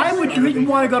 why would you even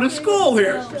want to go to school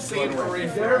here? Think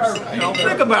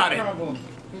about it.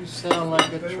 You sound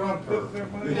like a Trumper.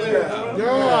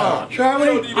 Yeah.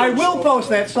 Charlie, I will post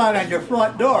that sign on your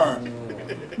front door.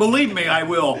 Believe me, I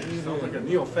will. Sounds like a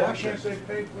neo-fascist.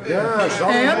 Yeah,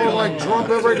 sounds more like Trump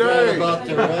every day. About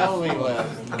the rally last.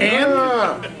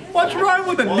 And what's wrong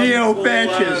with a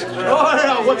neo-fascist? Oh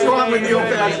yeah, what's wrong with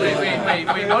neo-fascism? Wait.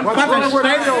 What's wrong with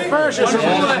neo-fascism?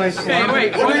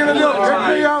 Wait. What are you going to do, kick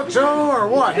me out too, or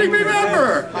what?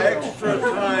 Remember! Extra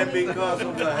time because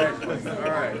of the heckling. All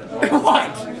right.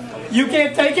 What? You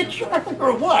can't take it, Charlie,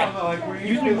 or what?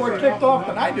 You seem more ticked off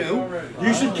than I do.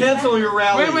 You should cancel your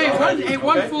rally. Wait,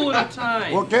 one fool at a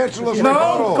time. We'll cancel this.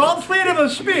 No, called freedom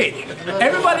of speech.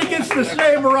 Everybody gets the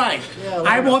same right.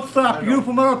 I won't stop you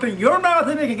from opening your mouth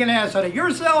and making an ass out of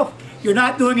yourself. You're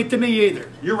not doing it to me either.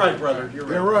 You're right, brother. You're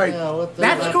right. Yeah,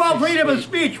 That's called freedom of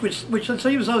speech, which it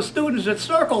seems those students at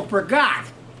Circle forgot.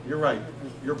 You're right.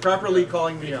 You're properly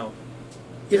calling me out.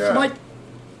 It's like,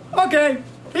 okay,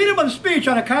 freedom of speech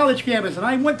on a college campus, and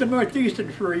I went to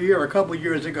Northeastern for a year, a couple of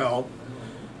years ago,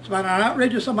 spent an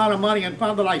outrageous amount of money and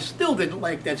found that I still didn't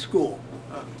like that school.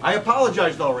 I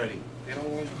apologized already.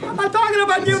 I'm not talking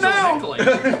about you now.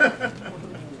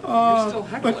 You're still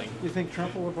heckling. You think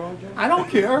Trump will apologize? I don't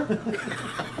care.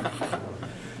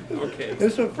 Okay.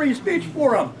 It's a free speech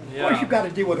forum. Of course, you've got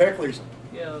to deal with hecklers.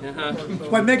 Yeah.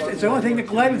 It's the only thing that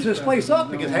gladdens this place up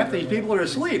because half these people are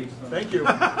asleep. Thank you.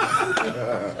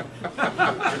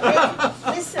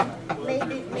 Listen,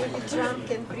 maybe Trump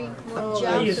can bring more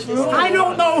jobs to this. I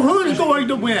don't know who's going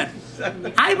to win.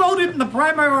 I voted in the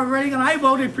primary already, and I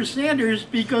voted for Sanders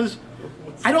because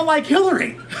I don't like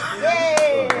Hillary.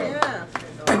 Yay!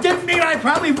 It didn't mean I'll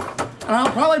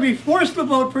probably be forced to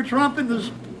vote for Trump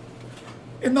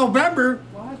in November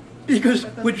because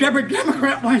whichever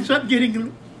Democrat winds up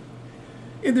getting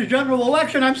in the general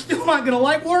election, I'm still not going to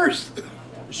like worse.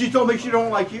 She told me she don't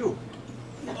like you.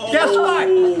 Guess what?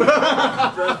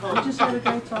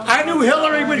 I knew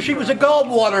Hillary when she was a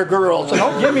Goldwater girl, so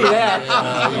don't give me that.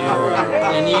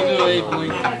 And you do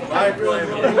Abe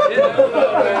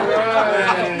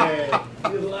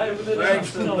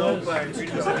Thanks. No thanks.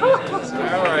 All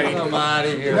right. I'm out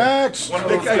of here. Next. One of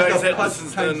those guys that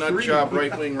listens to Nut Job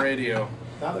Right Wing Radio.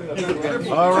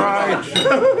 All right.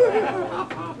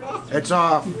 It's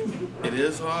off. It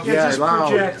is off? Yeah, just loud.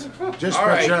 project. Just All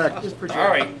right. project. Just project. All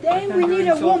right. Then we need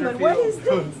a woman. What is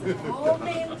this? All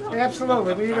men talk.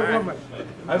 Absolutely, we need a woman.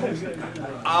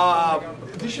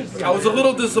 I was a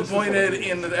little disappointed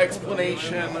in the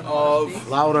explanation of...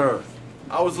 Louder.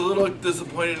 I was a little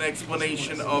disappointed in the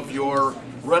explanation of your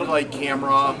red light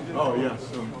camera. Oh, yes.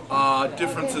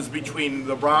 Differences between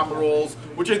the ROM rules,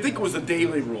 which I think was the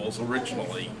daily rules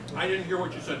originally. I didn't hear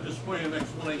what you said. Disappointed an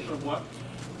explanation of what?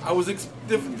 I was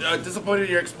disappointed in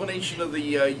your explanation of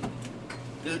the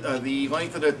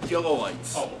length of the yellow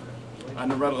lights on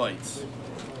the red lights,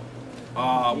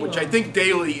 which I think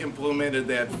Daley implemented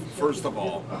that first of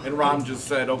all, and Ron just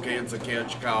said, okay, it's a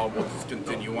cash cow, we'll just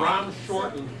continue on. Ron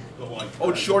shortened the light.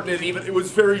 Oh, shortened it even. It was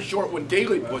very short when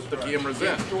Daley put the cameras in.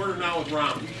 It's shorter now with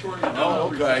Ron. He shortened it now.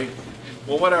 Oh, okay.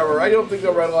 Well, whatever. I don't think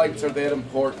the red lights are that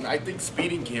important. I think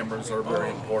speeding cameras are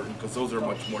very important because those are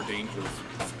much more dangerous.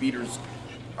 Speeders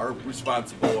are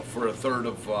responsible for a third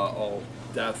of all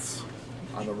deaths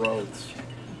on the roads.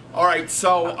 All right,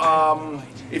 so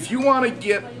if you want to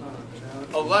get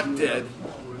elected,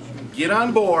 get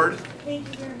on board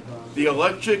the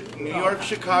electric New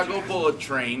York-Chicago bullet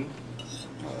train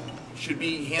should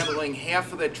be handling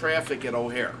half of the traffic at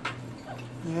O'Hare.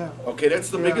 Yeah. Okay, that's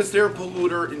the biggest air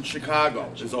polluter in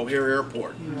Chicago, is O'Hare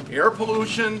Airport. Air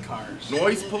pollution,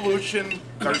 noise pollution,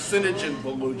 carcinogen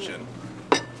pollution,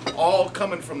 all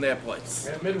coming from that place.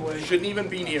 And Midway. Shouldn't even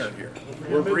be near here.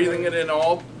 We're breathing it in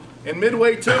all, and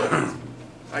Midway too.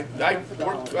 I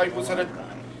was at an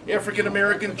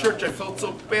African-American church. I felt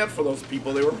so bad for those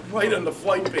people. They were right on the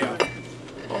flight path.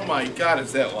 Oh my God,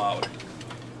 is that loud.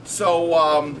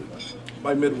 So,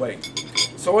 by Midway.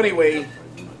 So anyway,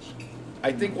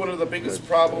 I think one of the biggest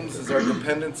problems is our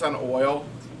dependence on oil.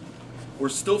 We're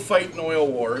still fighting oil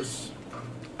wars.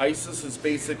 ISIS is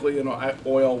basically an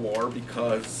oil war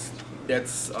because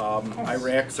that's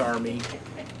Iraq's army,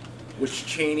 which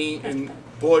Cheney and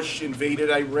Bush invaded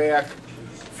Iraq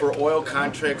for oil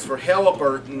contracts for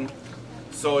Halliburton,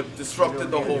 so it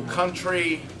disrupted the whole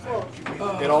country.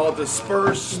 It all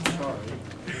dispersed.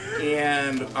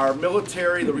 And our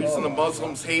military, the reason the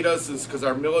Muslims hate us is because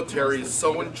our military is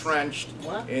so entrenched,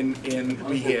 and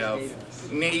we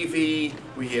have Navy,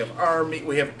 we have Army,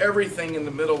 we have everything in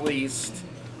the Middle East,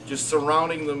 just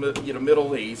surrounding the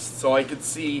Middle East. So I could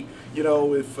see,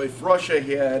 if Russia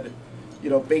had,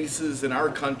 bases in our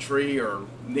country or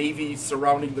Navy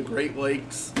surrounding the Great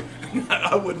Lakes,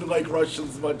 I wouldn't like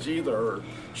Russians much either, or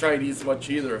Chinese much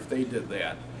either if they did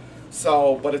that.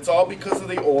 So, but it's all because of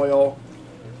the oil.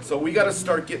 So we got to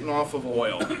start getting off of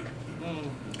oil.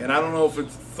 And I don't know if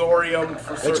it's thorium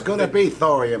for certain. It's going to be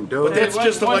thorium, dude. But that's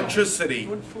just electricity.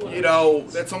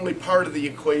 That's only part of the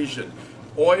equation.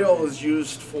 Oil is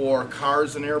used for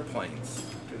cars and airplanes,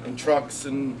 and trucks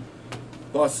and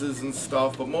buses and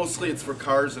stuff, but mostly it's for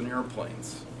cars and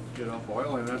airplanes. Get off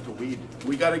oil and not to weed.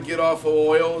 We got to get off of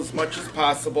oil as much as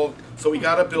possible. So we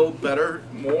got to build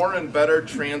more and better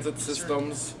transit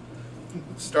systems.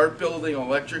 Start building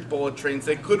electric bullet trains.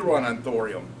 They could run on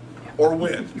thorium, or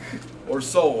wind, or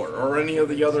solar, or any of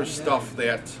the other stuff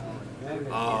that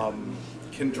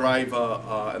can drive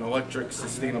an electric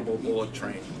sustainable bullet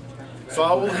train. So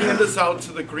I will hand this out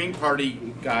to the Green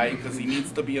Party guy because he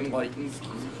needs to be enlightened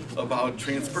about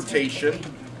transportation.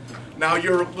 Now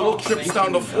your little trips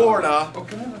down to Florida,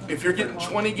 if you're getting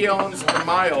 20 gallons per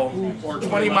mile, or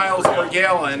 20 miles per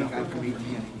gallon,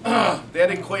 that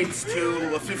equates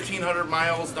to 1,500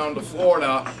 miles down to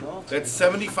Florida. That's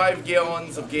 75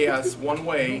 gallons of gas one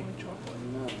way,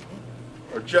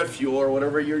 or jet fuel, or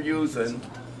whatever you're using.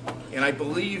 And I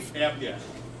believe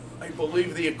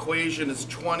the equation is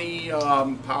 20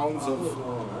 pounds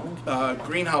of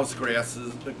greenhouse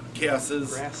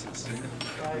gases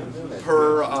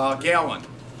per gallon,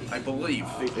 I believe.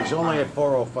 He's only at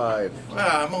 4:05.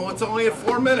 Well, it's only at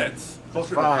 4 minutes.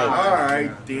 5. All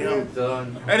right,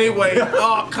 damn. Anyway,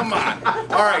 oh, come on.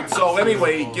 All right, so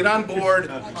anyway, get on board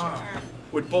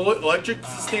with electric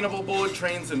sustainable bullet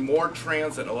trains and more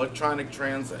transit, electronic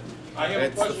transit.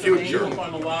 It's the future.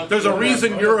 There's a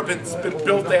reason Europe has been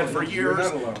built that for years,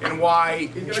 and why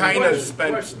China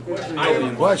spent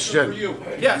billions. Question.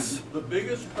 Yes. The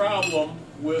biggest problem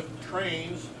with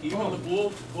trains, even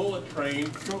the bullet train,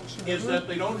 is that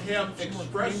they don't have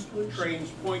express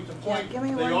trains point to point.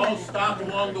 They all stop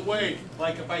along the way.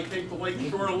 Like if I take the Lake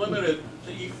Shore Limited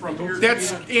to eat from here.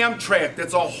 That's Amtrak.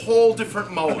 That's a whole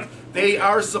different mode. They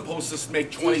are supposed to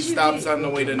make 20 stops on the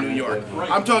way to New York.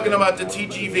 I'm talking about the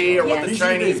TGV or what the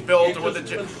Chinese built, or what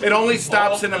it only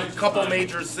stops in a couple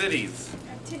major cities.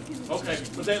 Okay,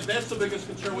 but that's the biggest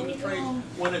concern with the train,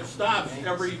 when it stops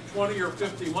every 20 or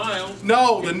 50 miles.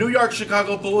 No, the New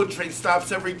York-Chicago bullet train stops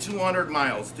every 200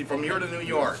 miles from here to New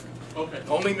York. Okay.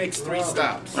 Only makes 3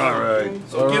 stops. All right.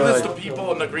 So give this to people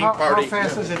in the Green Party. How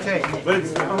fast does it take? But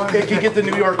it can get to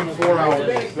New York in 4 hours.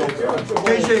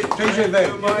 TGV.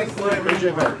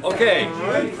 Okay.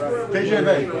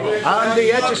 TGV. On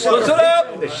the edge of Listen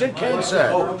up. The Shinkan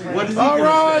said. All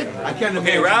right.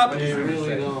 Okay, Rob.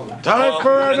 Time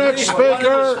for our next One of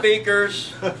the speaker.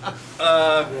 speakers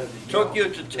took you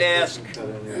to task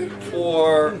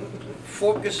for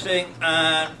focusing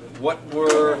on what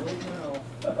were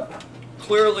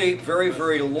clearly very,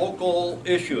 very local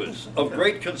issues of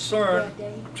great concern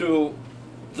to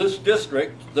this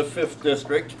district, the 5th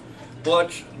district,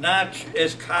 but not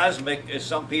as cosmic as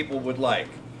some people would like.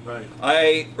 Right.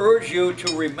 I urge you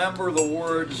to remember the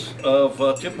words of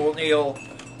Tim O'Neill,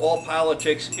 all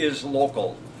politics is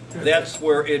local. That's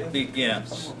where it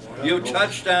begins. You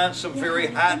touched on some very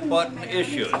hot button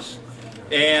issues,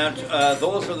 and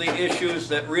those are the issues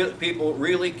that people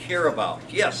really care about.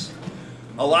 Yes,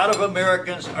 a lot of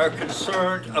Americans are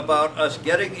concerned about us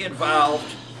getting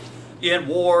involved in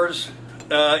wars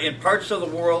in parts of the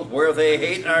world where they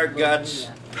hate our guts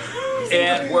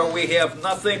and where we have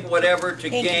nothing whatever to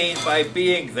gain by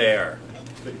being there.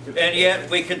 And yet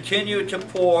we continue to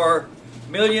pour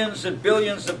millions and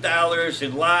billions of dollars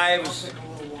in lives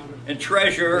and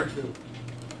treasure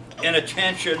and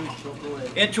attention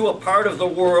into a part of the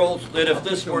world that if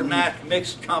this were not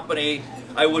mixed company,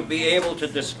 I would be able to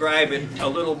describe it a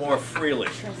little more freely.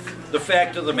 The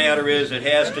fact of the matter is it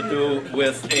has to do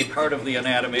with a part of the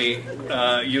anatomy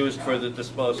used for the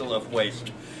disposal of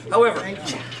waste. However,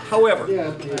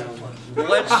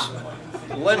 let's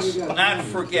not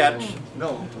forget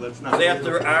that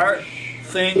there are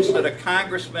things that a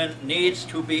congressman needs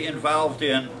to be involved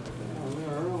in,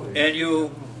 and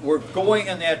you were going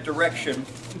in that direction,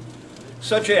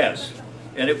 such as,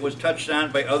 and it was touched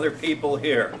on by other people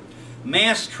here,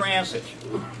 mass transit.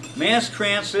 Mass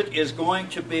transit is going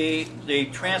to be the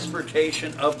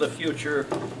transportation of the future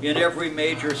in every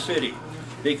major city,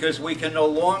 because we can no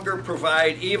longer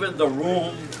provide even the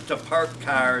room to park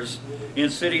cars in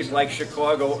cities like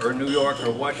Chicago or New York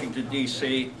or Washington,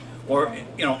 D.C., or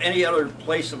any other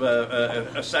place of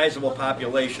a sizable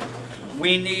population.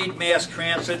 We need mass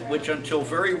transit, which until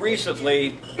very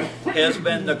recently has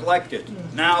been neglected.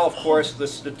 Now, of course, the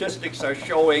statistics are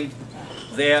showing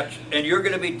that, and you're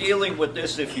going to be dealing with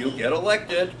this if you get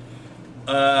elected,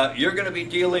 you're going to be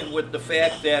dealing with the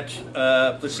fact that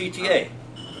the CTA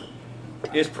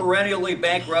is perennially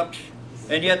bankrupt,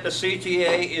 and yet the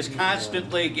CTA is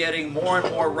constantly getting more and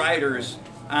more riders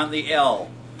on the L.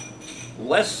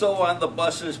 Less so on the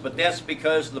buses, but that's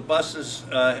because the buses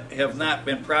have not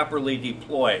been properly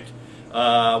deployed.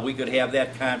 We could have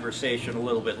that conversation a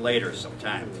little bit later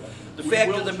sometime. The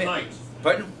fact of the matter,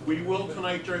 pardon? We will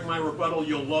tonight during my rebuttal.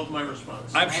 You'll love my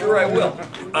response. I'm sure I will,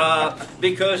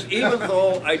 because even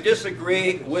though I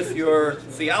disagree with your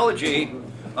theology,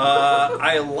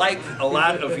 I like a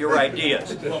lot of your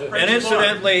ideas. And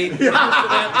incidentally,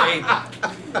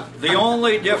 the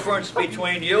only difference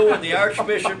between you and the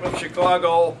Archbishop of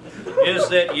Chicago is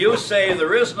that you say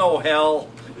there is no hell,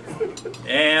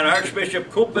 and Archbishop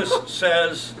Kupis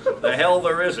says the hell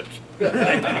there isn't.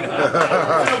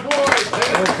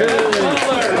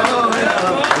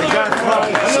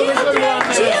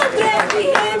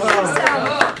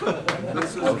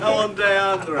 Calm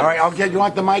down. All right, you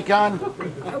want the mic on?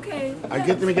 Okay.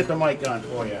 Let me get the mic on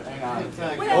for you. Hang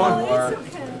on. Well,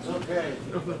 it's okay.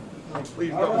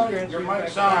 Please don't. Your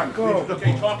mic's on. Go.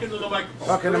 Okay, talk into the microphone.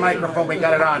 Talk in the microphone. We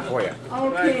got it on for you.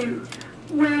 Okay.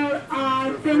 Well,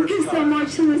 thank you so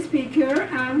much to the speaker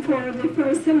and for the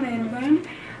First Amendment.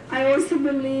 I also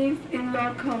believe in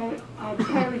local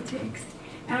politics,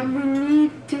 and we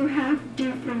need to have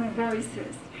different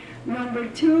voices. Number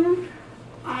two,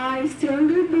 I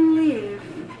strongly believe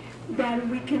that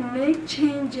we can make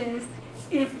changes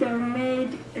if they're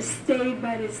made state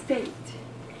by state.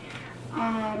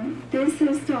 This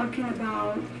is talking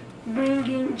about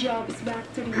bringing jobs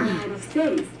back to the United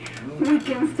States. We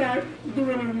can start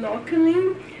doing it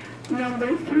locally.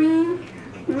 Number three,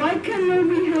 why cannot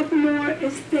we have more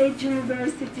state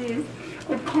universities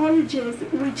or colleges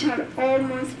which are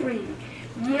almost free?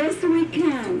 Yes, we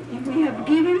can. If we have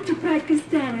given to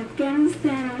Pakistan,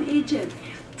 Afghanistan, and Egypt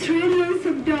trillions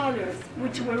of dollars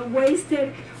which were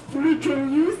wasted, we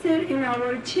can use it in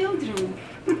our children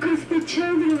because the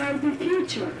children are the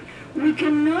future. We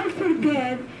cannot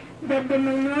forget that the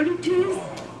minorities,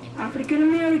 African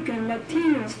American,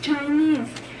 Latinos, Chinese,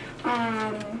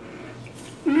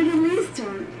 Middle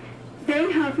Eastern,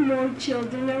 they have more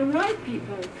children than white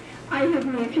people. I have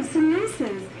nephews and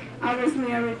nieces. I was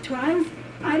married twice.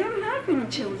 I don't have any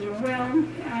children. Well,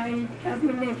 I have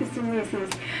my nephews and nieces.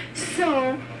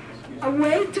 So, a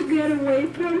way to get away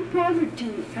from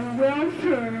poverty and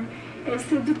welfare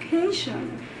is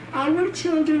education. Our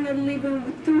children are living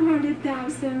with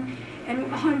 $200,000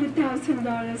 and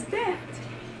 $100,000 debt.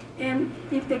 And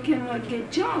if they cannot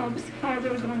get jobs, how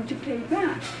they're going to pay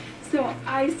back? So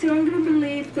I strongly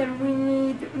believe that we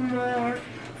need more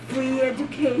free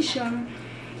education.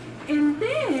 And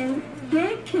then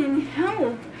they can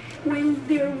help when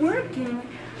they're working,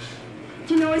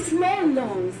 small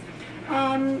loans.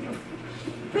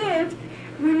 Fifth,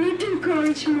 we need to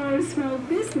encourage more small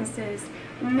businesses.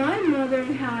 My mother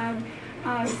had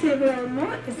several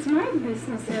small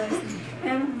businesses,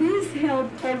 and this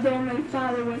helped, although my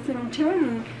father was an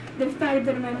attorney, the fact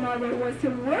that my mother was a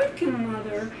working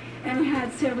mother and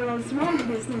had several small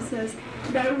businesses,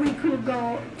 that we could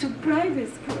go to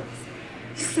private schools.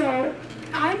 So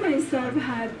I myself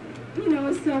had,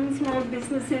 some small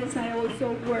businesses. I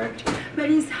also worked, but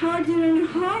it's harder and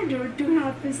harder to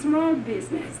have a small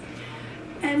business.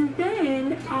 And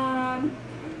then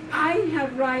I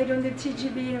have ride on the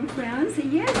TGV in France.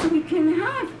 Yes, we can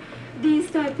have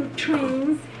these type of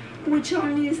trains which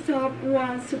only stop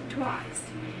once or twice.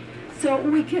 So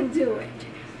we can do it.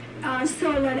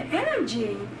 Solar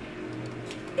energy.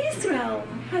 Israel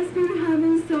has been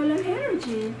having solar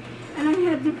energy. And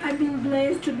I've been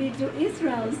blessed to be to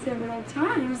Israel several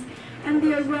times, and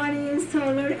they're running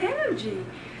solar energy.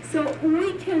 So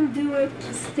we can do it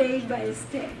state by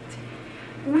state.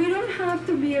 We don't have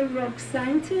to be a rock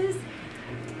scientist.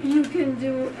 You can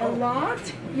do a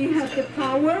lot. You have the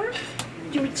power.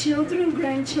 Your children,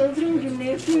 grandchildren, your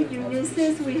nephew, your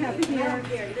nieces. We have here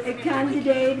a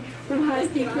candidate who has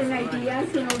different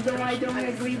ideas, and although I don't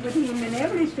agree with him and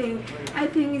everything, I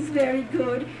think it's very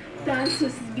good. Thanks to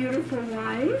his beautiful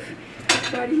wife,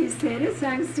 but he said,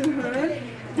 thanks to her,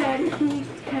 that he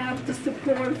had the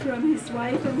support from his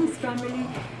wife and his family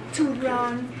to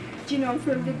run,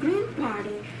 from the Green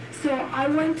Party. So I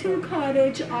want to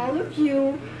encourage all of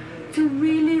you to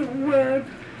really work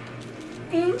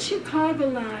in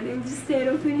Chicagoland, in the state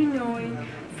of Illinois,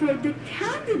 for the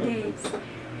candidates.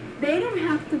 They don't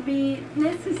have to be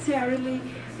necessarily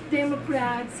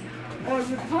Democrats or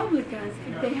Republicans.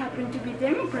 If they happen to be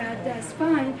Democrat, that's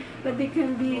fine, but they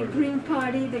can be Green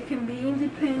Party, they can be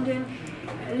independent,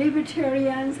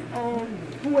 libertarians, or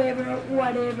whoever,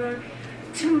 whatever,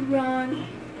 to run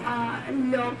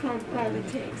local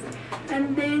politics.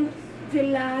 And then the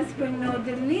last but not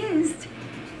the least,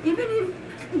 even if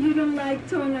you don't like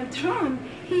Donald Trump,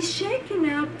 he's shaking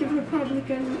up the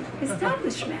Republican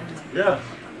establishment. Yeah.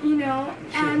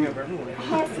 And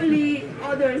hopefully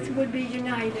others would be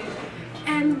united.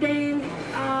 And then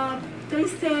they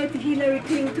said Hillary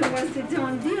Clinton was a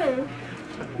done deal.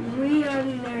 We are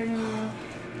learning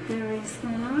there is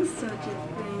not such a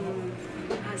thing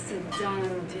as a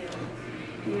done deal.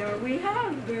 Here we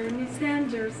have Bernie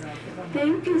Sanders.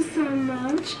 Thank you so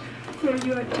much for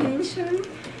your attention.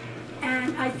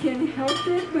 And I can't help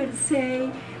it but say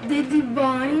the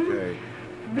divine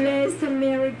bless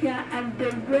America and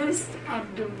the rest of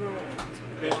the world.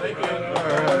 Okay, thank you.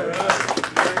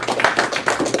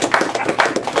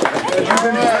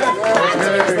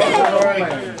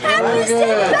 Happy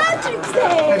St. Patrick's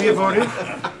Day! Have you voted?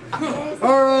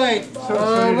 All right,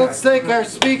 let's take our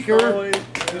speaker.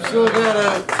 We still got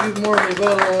a few more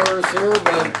rebuttal hours here,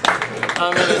 but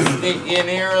I'm going to sneak in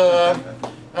here.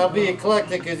 I'll be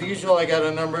eclectic as usual. I got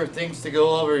a number of things to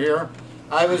go over here.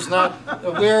 I was not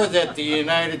aware that the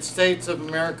United States of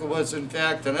America was in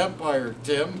fact an empire,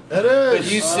 Tim. It is.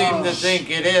 But you seem to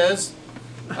think it is.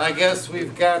 I guess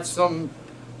we've got some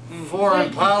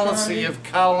foreign policy of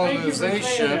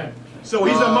colonization. So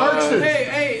he's a Marxist.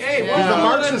 Hey, He's a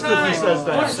Marxist if he says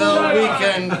that. So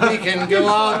we can go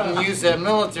out and use that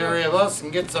military of us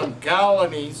and get some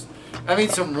colonies. I mean,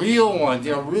 some real ones,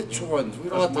 you know, rich ones. We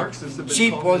don't want the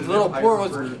cheap ones, little poor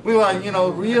ones. We want, you know,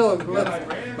 real.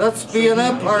 Let's be an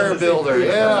empire builder.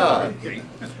 Yeah.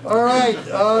 All right.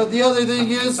 The other thing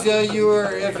is, you were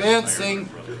advancing.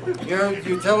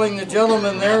 You're telling the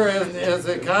gentleman there, as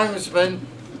a congressman,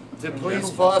 to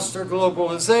please foster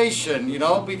globalization. You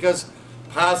know, because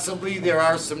possibly there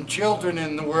are some children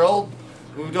in the world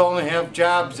who don't have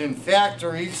jobs in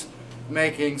factories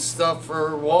making stuff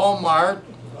for Walmart.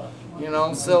 You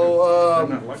know, so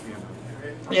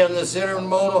in this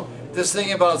intermodal, this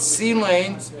thing about sea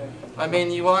lanes, I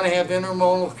mean, you want to have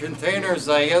intermodal containers,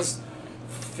 I guess,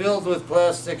 filled with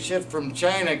plastic shit from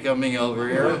China coming over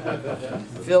here,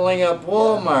 filling up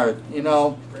Walmart, you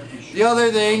know. The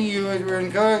other thing, you're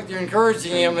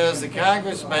encouraging him as a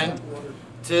congressman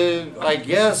to, I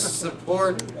guess,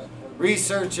 support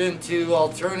research into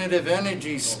alternative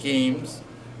energy schemes,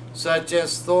 such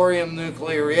as thorium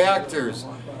nuclear reactors.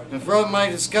 And from my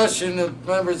discussion with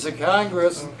members of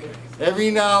Congress,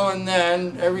 every now and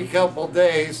then, every couple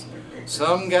days,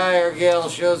 some guy or gal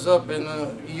shows up in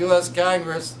the U.S.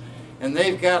 Congress and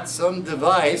they've got some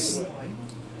device,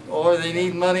 or they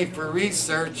need money for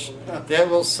research that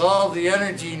will solve the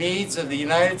energy needs of the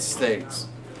United States.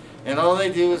 And all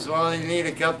they do is, well, they need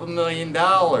a couple $1 million.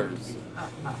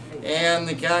 And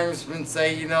the congressmen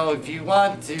say, you know, if you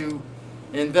want to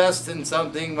invest in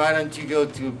something, why don't you go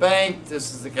to a bank?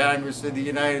 This is the Congress of the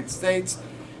United States,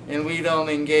 and we don't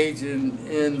engage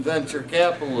in venture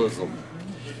capitalism.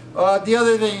 The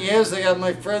other thing is, I got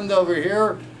my friend over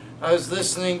here. I was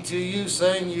listening to you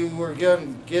saying you were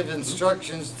going to give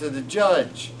instructions to the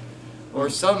judge, or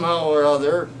somehow or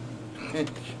other,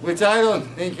 which I don't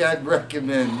think I'd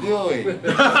recommend doing. If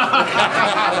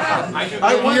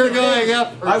you're going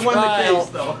up for trial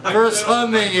for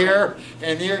something here,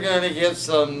 and you're going to give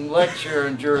some lecture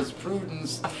in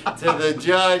jurisprudence to the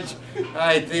judge,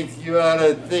 I think you ought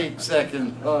to think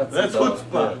second thoughts. That's what's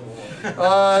fun.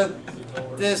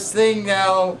 This thing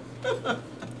now,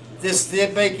 this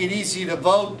did make it easy to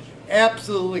vote?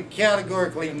 Absolutely,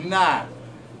 categorically not.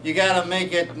 You got to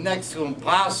make it next to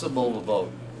impossible to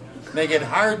vote. Make it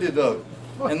hard to vote.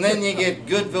 And then you get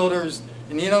good voters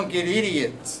and you don't get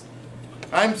idiots.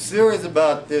 I'm serious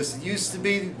about this. It used to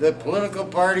be the political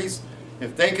parties,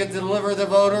 if they could deliver the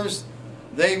voters,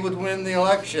 they would win the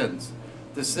elections.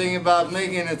 This thing about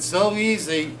making it so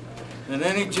easy that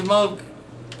any jamoke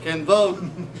can vote,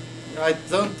 I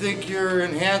don't think you're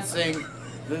enhancing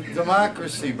the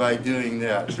democracy by doing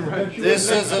that. This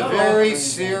is a very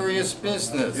serious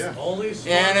business.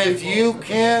 And if you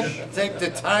can't take the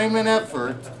time and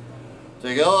effort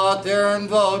to go out there and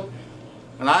vote,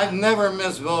 and I've never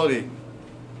missed voting,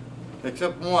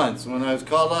 except once when I was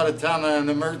called out of town on an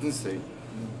emergency,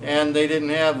 and they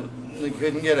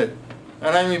couldn't get it.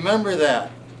 And I remember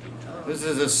that. This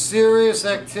is a serious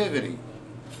activity.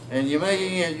 And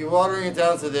you're watering it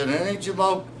down so that any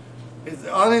jamoke is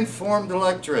uninformed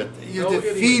electorate. You're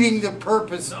defeating the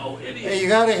purpose. You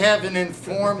got to have an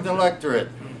informed electorate.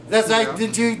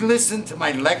 Did you listen to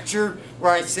my lecture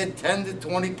where I said 10 to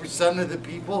 20% of the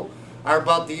people are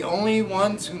about the only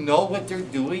ones who know what they're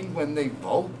doing when they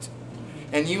vote?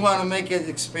 And you want to make it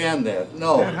expand that?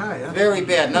 No, very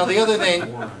bad. Now the other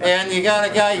thing, and you got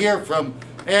a guy here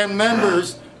and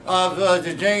members of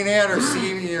the Jane Adder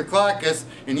Senior Caucus,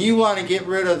 and you want to get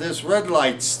rid of this red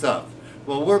light stuff.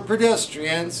 Well, we're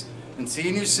pedestrians and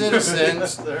senior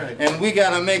citizens, and we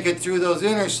got to make it through those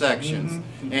intersections.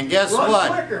 And guess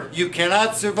what? You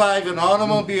cannot survive an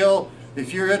automobile.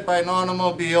 If you're hit by an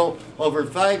automobile over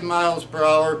 5 miles per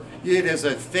hour, it is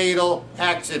a fatal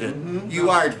accident. You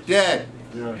are dead.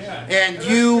 And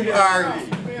you are,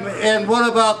 and what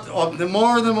about the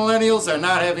more of the millennials are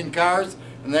not having cars,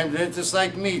 and they're just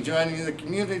like me, joining the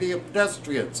community of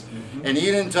pedestrians. And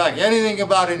you didn't talk anything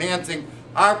about enhancing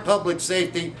our public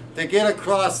safety to get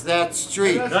across that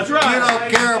street. That's right. You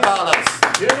don't care about us.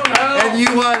 And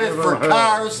you want it for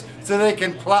cars so they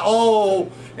can plow. Oh,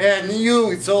 and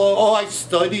I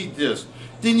studied this.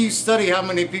 Didn't you study how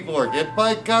many people are hit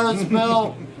by cars,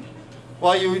 Mel?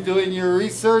 While you were doing your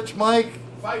research, Mike?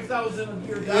 5,000 of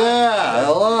your died. Yeah,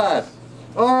 a lot.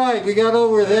 All right, we got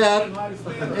over that.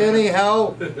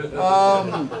 Anyhow,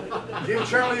 Give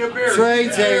Charlie a beer.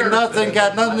 Trades ain't nothing,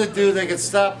 got nothing to do. They can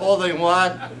stop all they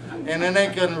want, and it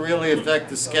ain't going to really affect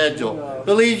the schedule.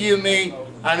 Believe you me,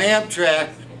 on Amtrak,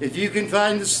 if you can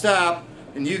find a stop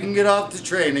and you can get off the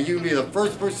train, and you can be the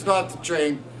first person off the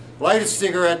train, light a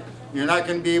cigarette, you're not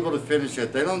going to be able to finish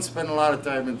it. They don't spend a lot of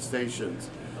time in stations.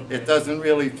 It doesn't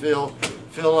really fill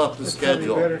up the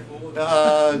schedule.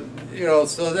 You know,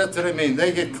 so that's what I mean.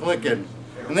 They get clicking.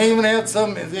 And they even have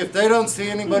some, if they don't see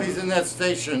anybody's in that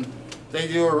station, they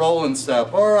do a rolling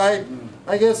stop. All right,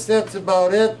 I guess that's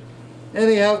about it.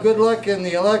 Anyhow, good luck in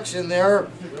the election there.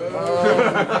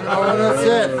 That's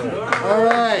it. All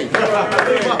right.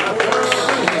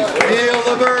 Neil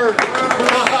the Bird.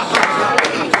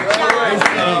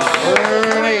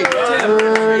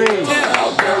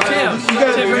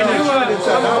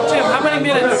 Tim, how many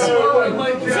minutes?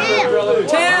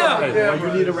 Tim! You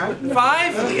need a wrap?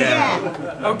 5?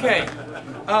 Yeah. Okay.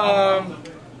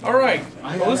 All right.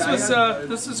 Well,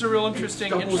 this is a real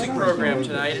interesting program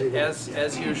tonight,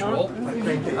 as usual.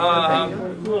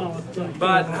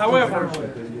 But however,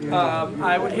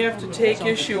 I would have to take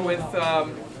issue with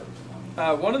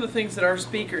one of the things that our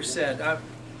speaker said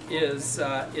is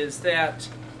that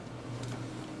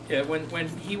when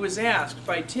he was asked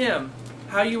by Tim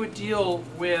how you would deal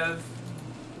with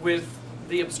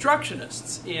the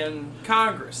obstructionists in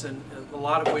Congress, and a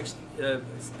lot of which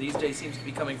these days seems to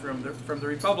be coming from the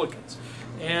Republicans,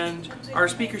 and our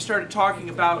speaker started talking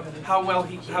about how well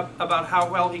he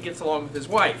gets along with his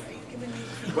wife.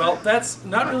 Well, that's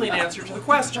not really an answer to the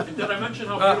question. Did I mention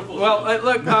how beautiful?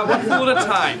 Look, one fool at a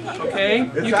time. Okay,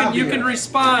 you can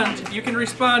respond. You can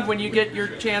respond when you get your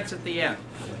chance at the end.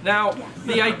 Now,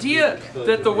 the idea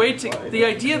that the way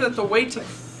to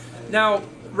now,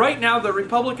 right now, the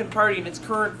Republican Party in its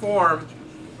current form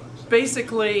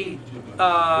basically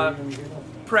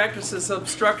practices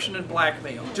obstruction and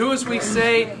blackmail. Do as we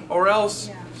say, or else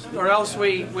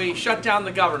we shut down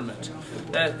the government.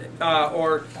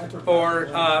 Or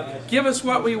give us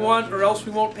what we want, or else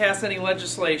we won't pass any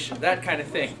legislation. That kind of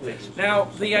thing.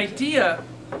 Now, the idea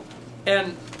that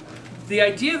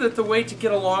the way to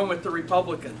get along with the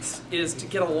Republicans is to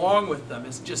get along with them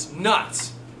is just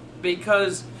nuts,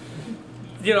 because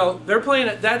you know they're playing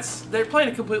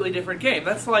a completely different game.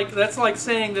 That's like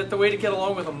saying that the way to get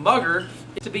along with a mugger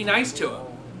is to be nice to him.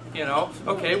 You know,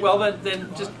 okay, well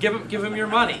then just give him your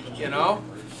money. You know.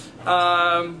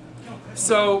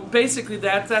 So basically,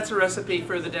 that's a recipe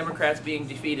for the Democrats being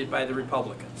defeated by the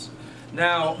Republicans.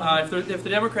 Now, if the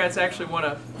Democrats actually want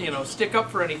to, stick up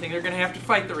for anything, they're going to have to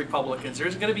fight the Republicans. There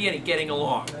isn't going to be any getting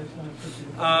along.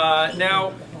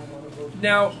 Now,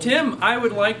 Tim, I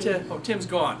would like to. Oh, Tim's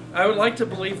gone. I would like to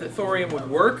believe that thorium would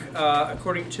work.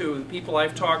 According to the people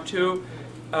I've talked to,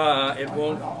 it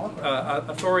won't.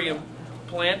 A thorium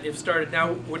plant, if started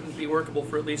now, wouldn't be workable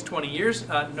for at least 20 years.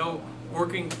 No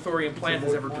working thorium plant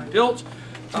has ever been built.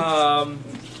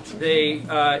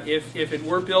 If it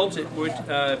were built, it would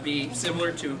be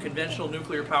similar to conventional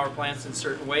nuclear power plants in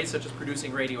certain ways, such as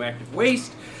producing radioactive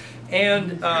waste.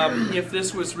 And if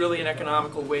this was really an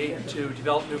economical way to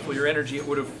develop nuclear energy, it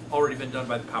would have already been done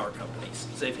by the power companies.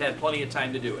 So they've had plenty of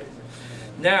time to do it.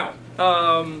 Now,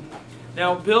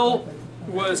 Bill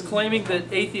was claiming that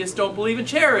atheists don't believe in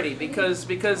charity because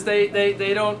they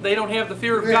don't have the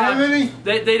fear of God.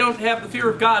 They don't have the fear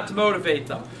of God to motivate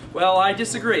them. Well, I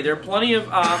disagree. There are plenty of.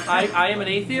 I am an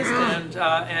atheist, and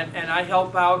I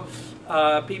help out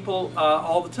people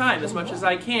all the time as much as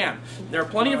I can. There are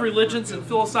plenty of religions and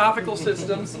philosophical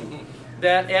systems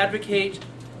that advocate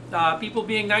people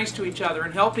being nice to each other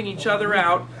and helping each other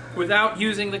out without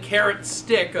using the carrot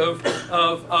stick of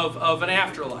an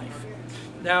afterlife.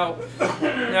 Now,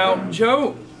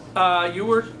 Joe, you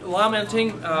were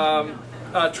lamenting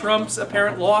Trump's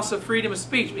apparent loss of freedom of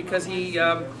speech because he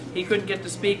couldn't get to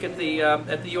speak at the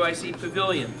UIC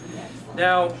pavilion.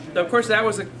 Now, of course, that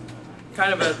was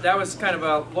kind of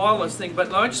a lawless thing.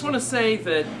 But I just want to say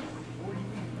that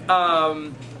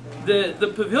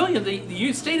the pavilion,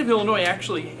 the state of Illinois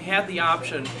actually had the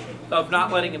option of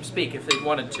not letting him speak if they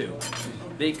wanted to,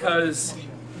 because.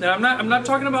 Now, I'm not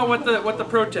talking about what the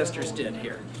protesters did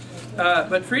here,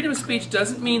 but freedom of speech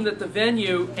doesn't mean that the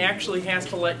venue actually has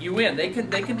to let you in. They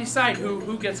can decide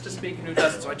who gets to speak and who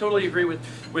doesn't. So I totally agree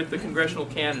with the congressional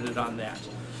candidate on that.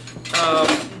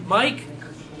 Mike,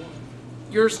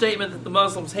 your statement that the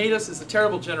Muslims hate us is a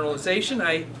terrible generalization.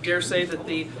 I dare say that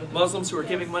the Muslims who are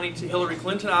giving money to Hillary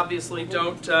Clinton obviously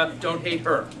don't hate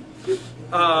her.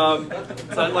 So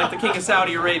like the King of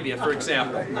Saudi Arabia, for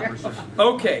example.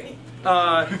 Okay.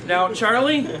 Now,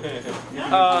 Charlie, you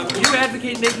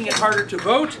advocate making it harder to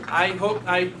vote.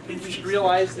 I think you should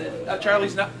realize that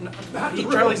Charlie's not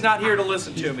here to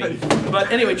listen to me.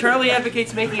 But anyway, Charlie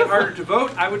advocates making it harder to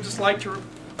vote. I would just like to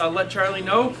let Charlie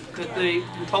know that the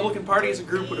Republican Party as a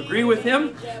group would agree with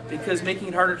him, because making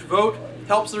it harder to vote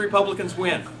helps the Republicans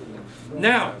win.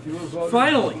 Now,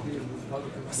 finally,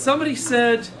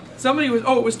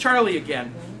 it was Charlie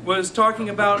again, was talking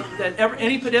about that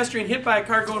any pedestrian hit by a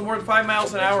car going more than 5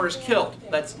 miles an hour is killed.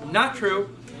 That's not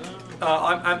true.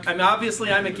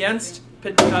 I'm against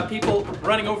people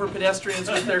running over pedestrians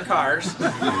with their cars,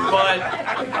 but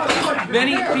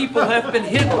many people have been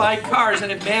hit by cars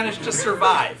and have managed to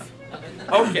survive.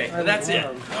 Okay, that's it.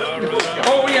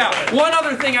 Oh yeah, one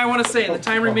other thing I want to say in the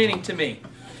time remaining to me.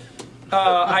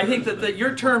 I think that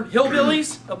your term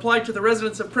hillbillies applied to the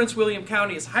residents of Prince William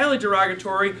County is highly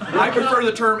derogatory. I prefer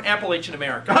the term Appalachian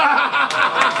America.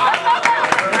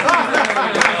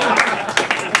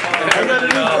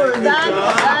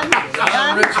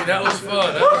 Richie, that was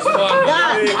fun.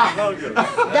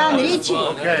 Done, Richie.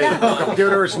 Okay, the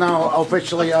computer is now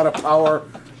officially out of power.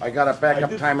 I got a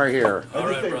backup timer here. All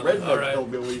right, brother. All right.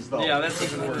 Yeah, that's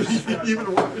even worse.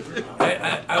 Even worse.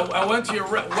 I went to your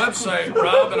website,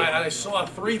 Rob, and I saw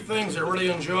 3 things I really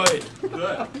enjoyed.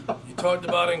 Good. You talked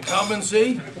about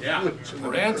incumbency, Yeah.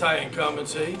 or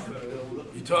anti-incumbency.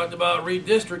 You talked about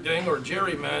redistricting or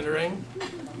gerrymandering.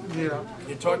 Yeah.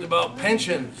 You talked about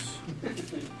pensions.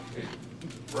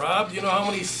 Rob, do you know how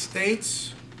many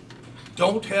states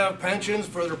don't have pensions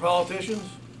for their politicians?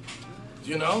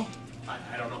 Do you know? I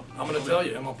don't know. I'm going to tell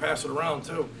you. I'm going to pass it around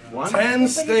too. What? 10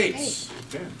 states.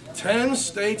 10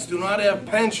 states do not have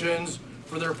pensions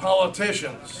for their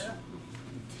politicians.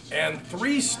 And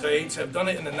 3 states have done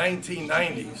it in the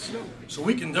 1990s. So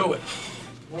we can do it.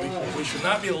 We should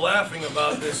not be laughing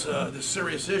about this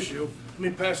serious issue. Let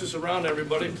me pass this around to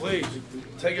everybody, please.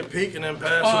 Take a peek and then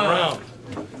pass it around.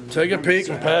 Take a peek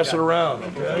and pass it around.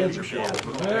 Okay?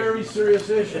 Very serious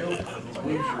issue.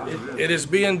 It is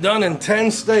being done in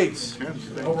 10 states.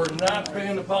 But we're not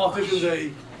paying the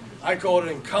politicians I call it an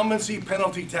incumbency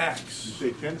penalty tax. You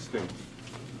say 10 states.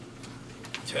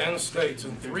 10 states,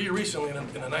 and 3 recently in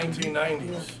the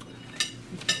 1990s.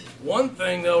 One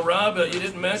thing though, Rob, you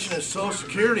didn't mention is Social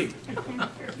Security.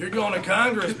 You're going to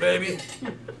Congress, baby.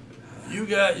 You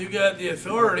got the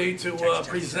authority to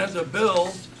present a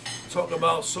bill talking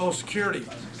about Social Security.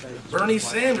 Bernie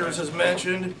Sanders has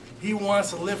mentioned he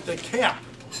wants to lift the cap.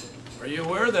 Are you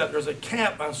aware that there's a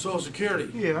cap on Social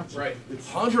Security? Yeah. Right. It's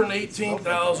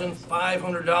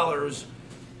 $118,500.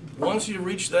 Once you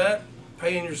reach that,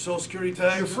 paying your Social Security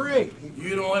tax, You're free.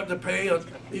 you don't have to pay. You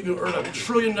can earn $1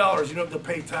 trillion. You don't have to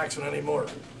pay tax on it anymore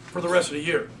for the rest of the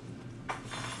year.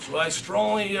 So I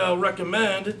strongly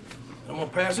recommend. I'm going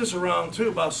to pass this around too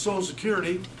about Social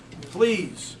Security.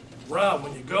 Please, Rob,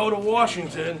 when you go to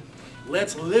Washington,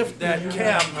 let's lift that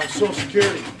cap on Social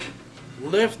Security.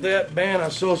 Lift that ban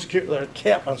on Social Security, that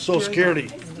cap on Social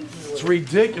Security. It's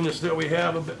ridiculous that we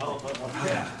have a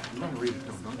cap.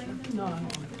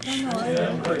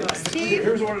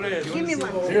 Here's what it is. Give me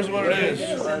one. Here's what it is.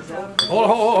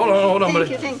 Hold on,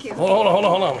 buddy. Thank you. Hold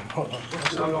on.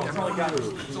 It's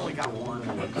only got one.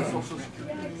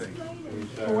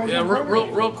 Yeah,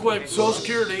 real quick, Social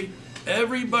Security,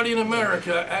 everybody in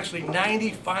America, actually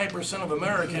 95% of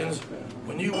Americans,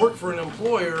 when you work for an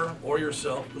employer or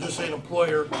yourself, we'll just say an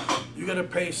employer, you got to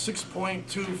pay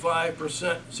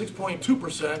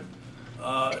 6.2%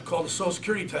 called the Social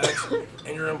Security tax,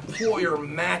 and your employer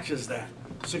matches that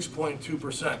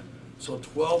 6.2%. So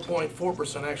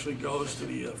 12.4% actually goes to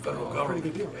the federal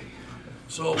government.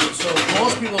 So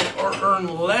most people earn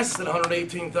less than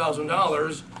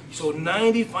 $118,000. So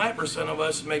 95% of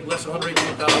us make less than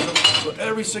 $118,000. So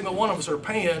every single one of us are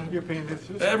paying. You're paying this.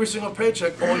 Every single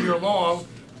paycheck all year long.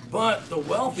 But the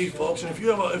wealthy folks, and if you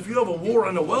have a war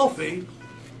on the wealthy,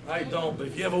 I don't. But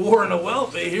if you have a war on the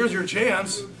wealthy, here's your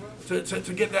chance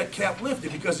to get that cap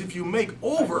lifted. Because if you make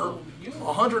over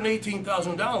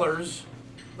 $118,000,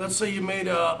 let's say you made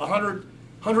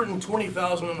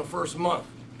 $120,000 in the first month.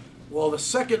 Well, the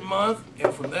second month,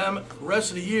 and from them, the rest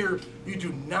of the year, you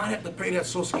do not have to pay that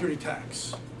Social Security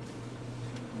tax.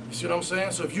 You see what I'm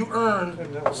saying? So if you earn,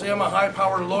 say I'm a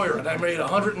high-powered lawyer, and I made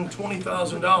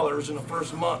 $120,000 in the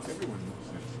first month,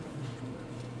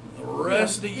 the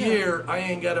rest of the year, I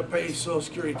ain't got to pay Social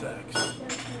Security tax.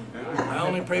 I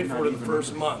only paid for it in the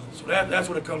first month. So that's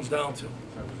what it comes down to.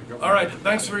 All right,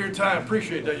 thanks for your time.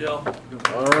 Appreciate that, y'all.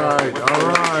 All right.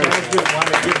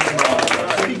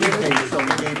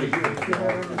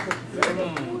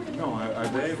 No, I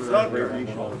So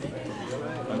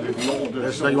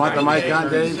you want the mic on,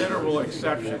 Dave? Considerable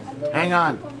exception. Hang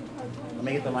on. Let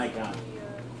me get the mic on.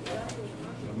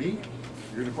 Me?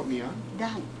 You're gonna put me on?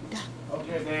 Done.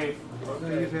 Okay, Dave.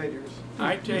 You've had yours.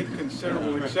 I take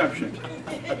considerable exception to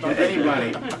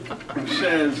anybody who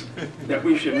says that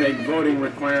we should make voting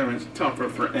requirements tougher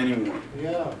for anyone.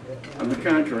 On the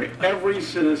contrary, every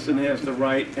citizen has the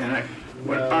right, and I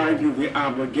would argue the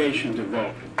obligation to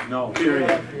vote. No.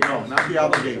 Period. No, not the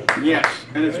obligation. Yes,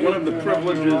 and it's one of the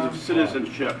privileges of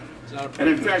citizenship. And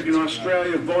in fact, in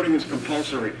Australia, voting is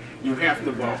compulsory. You have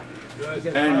to vote.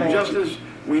 And just as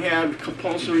we have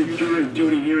compulsory jury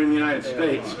duty here in the United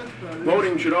States,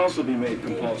 voting should also be made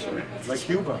compulsory. Like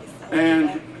Cuba.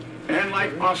 And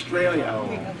like Australia.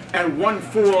 And one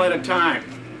fool at a time.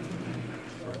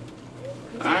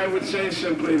 I would say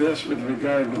simply this with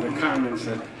regard to the comments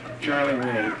that Charlie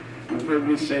made. You've heard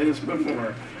me say this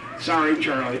before. Sorry,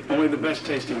 Charlie, only the best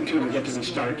tasting tuna get to be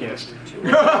Starkist.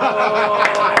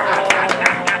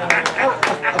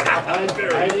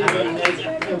 I didn't make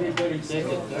everybody take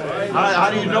it. How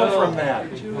do you know from that?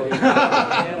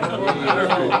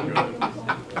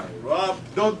 Rob,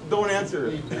 don't answer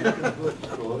it.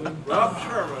 Rob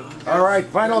Sherman. All right,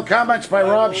 final comments by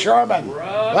Rob Sherman.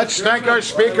 Let's thank our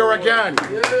speaker again.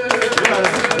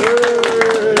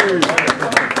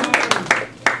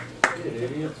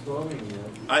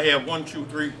 I have 1, 2,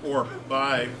 3, 4,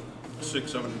 5,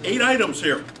 6, 7, 8 items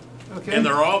here. Okay. And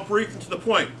they're all brief and to the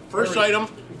point. First item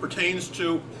pertains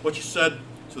to what you said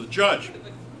to the judge.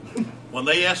 When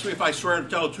they ask me if I swear to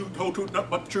tell the truth, whole truth, nothing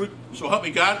but the truth, so help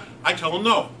me God, I tell them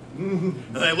no. And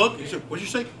they look, he said, what'd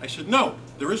you say? I said, no,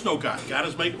 there is no God. God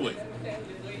is make-believe.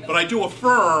 But I do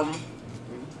affirm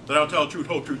that I'll tell the truth,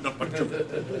 whole truth, nothing but the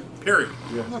truth. Period.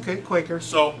 Yeah. Okay, Quaker.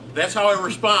 So that's how I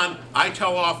respond. I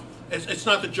tell off. It's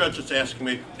not the judge that's asking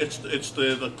me. It's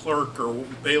the clerk or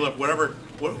bailiff,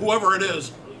 whoever it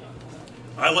is.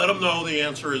 I let them know the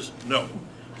answer is no.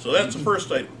 So that's the first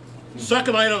item.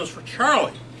 Second item is for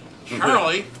Charlie.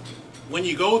 Charlie, when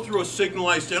you go through a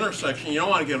signalized intersection, you don't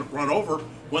want to get run over.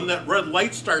 When that red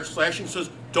light starts flashing, it says,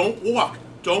 don't walk,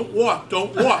 don't walk,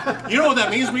 don't walk. You know what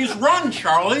that means? It means run,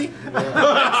 Charlie. That's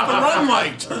the run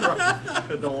light.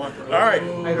 Don't walk. All right.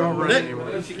 I don't run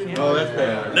anywhere. Oh, that's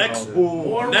bad.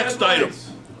 Next item.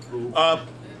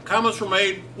 Comments were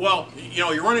made, well, you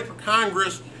know, you're running for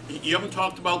Congress, you haven't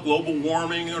talked about global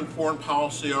warming and foreign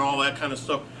policy and all that kind of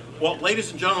stuff. Well,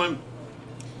 ladies and gentlemen,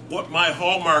 what my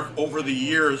hallmark over the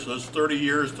years, as 30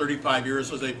 years, 35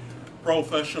 years as a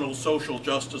professional social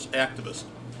justice activist,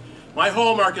 my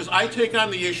hallmark is I take on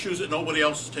the issues that nobody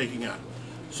else is taking on.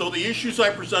 So the issues I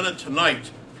presented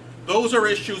tonight, those are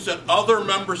issues that other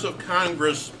members of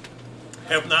Congress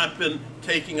have not been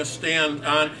taking a stand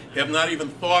on, have not even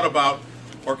thought about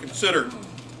or considered.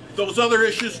 Those other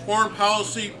issues, foreign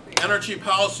policy, energy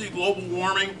policy, global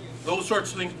warming, those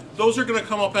sorts of things, those are going to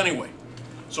come up anyway.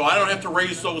 So I don't have to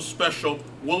raise those special.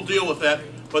 We'll deal with that.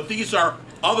 But these are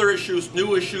other issues,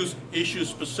 new issues, issues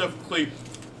specifically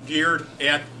geared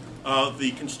at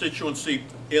the constituency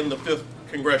in the 5th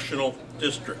Congressional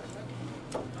District.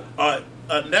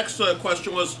 Next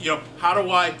question was, you know, how do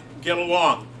I get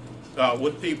along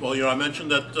with people? You know, I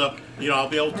mentioned that, you know, I'll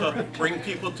be able to bring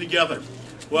people together.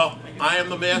 Well, I am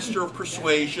the master of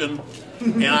persuasion,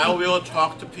 and I will be able to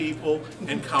talk to people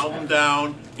and calm them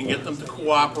down and get them to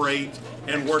cooperate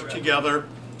and work together.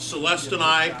 Celeste and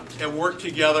I have worked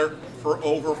together for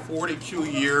over 42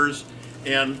 years,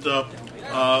 and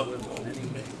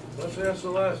Let's ask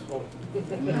Celeste. all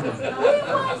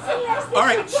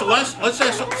right, Celeste, let's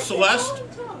ask Celeste.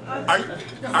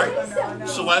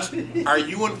 Celeste, are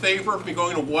you in favor of me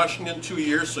going to Washington 2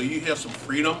 years so you have some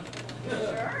freedom?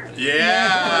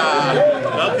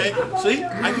 Yeah. Okay. See,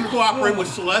 I can cooperate with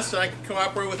Celeste, and I can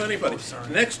cooperate with anybody.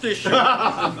 Next issue,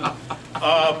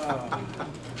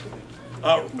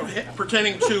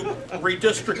 pertaining to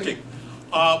redistricting.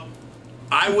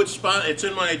 I would sponsor. It's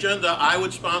in my agenda. I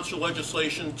would sponsor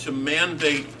legislation to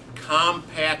mandate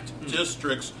compact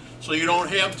districts, so you don't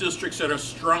have districts that are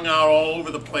strung out all over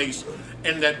the place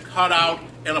and that cut out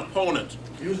an opponent.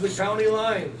 Use the county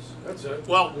lines. That's it.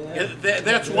 Well,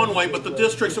 that's one way, but the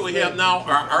districts that we have now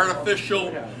are artificial,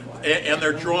 and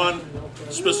they're drawn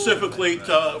specifically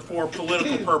for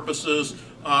political purposes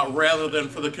rather than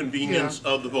for the convenience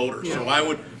of the voters. So I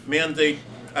would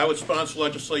sponsor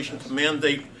legislation to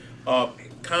mandate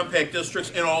compact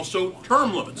districts and also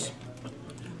term limits.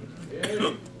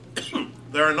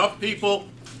 There are enough people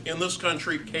in this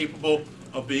country capable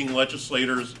of being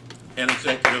legislators and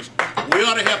executives. We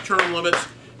ought to have term limits.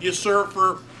 You serve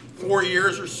for 4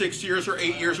 years or 6 years or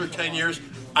 8 years or 10 years.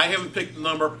 I haven't picked the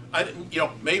number.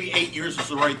 Maybe 8 years is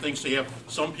the right thing, so you have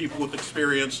some people with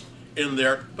experience in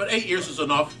there. But 8 years is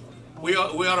enough. We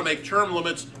ought to make term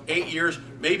limits 8 years,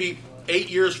 maybe 8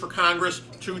 years for Congress,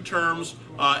 2 terms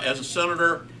as a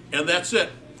senator, and that's it.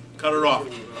 Cut it off.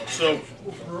 So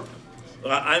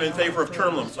I'm in favor of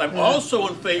term limits. I'm also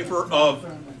in favor of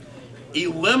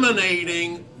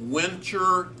eliminating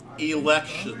winter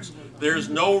elections. There's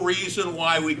no reason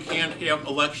why we can't have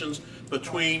elections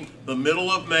between the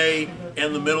middle of May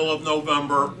and the middle of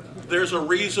November. There's a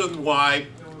reason why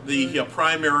the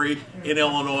primary in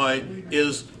Illinois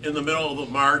is in the middle of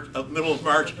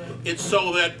March. It's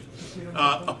so that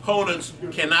opponents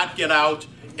cannot get out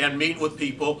and meet with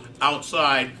people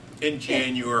outside in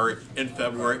January and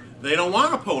February. They don't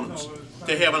want opponents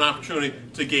to have an opportunity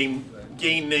to gain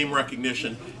name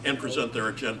recognition and present their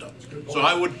agenda. So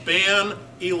I would ban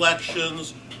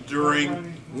elections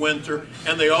during winter,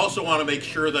 and they also want to make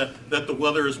sure that the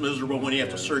weather is miserable when you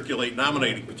have to circulate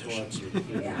nominating petitions.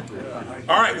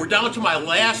 All right, we're down to my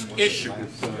last issue.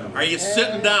 Are you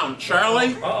sitting down?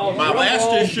 Charlie, my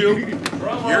last issue.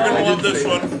 You're going to love this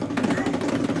one.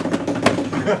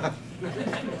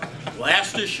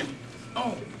 Last issue.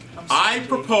 I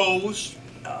propose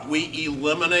we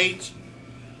eliminate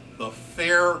the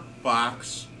fare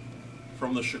box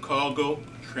from the Chicago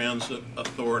Transit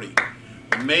Authority.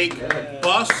 Make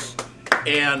bus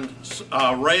and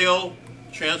rail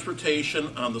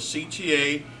transportation on the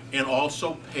CTA and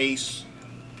also PACE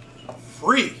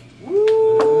free. Now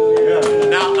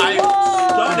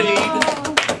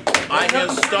I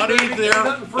have studied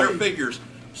their figures.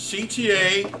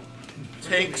 CTA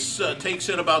takes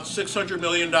in about $600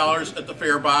 million at the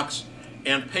fare box,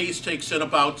 and PACE takes in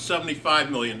about $75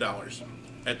 million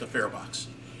at the fare box.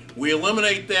 We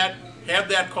eliminate that, have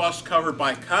that cost covered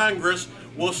by Congress.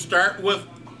 We'll start with,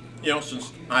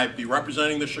 since I'd be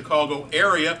representing the Chicago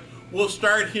area, we'll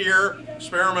start here,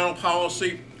 experimental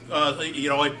policy, what do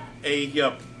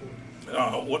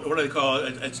they call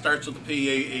it? It starts with the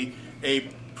P, a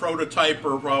prototype,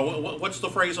 or what's the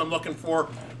phrase I'm looking for?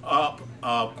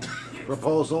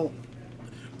 Proposal?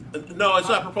 No, it's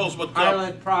not proposal, but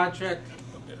pilot project.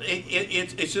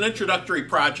 It's an introductory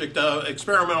project,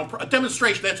 experimental,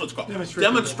 demonstration, that's what it's called.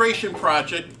 Demonstration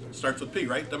project, starts with P,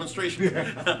 right? Demonstration.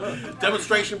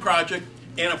 Demonstration project,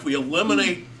 and if we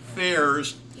eliminate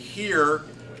fares here,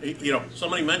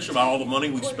 somebody mentioned about all the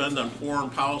money we spend on foreign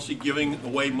policy, giving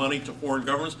away money to foreign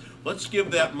governments. Let's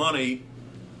give that money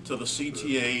to the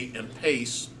CTA and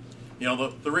PACE.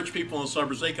 The rich people in the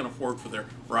suburbs, they can afford for their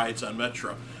rides on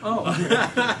Metro.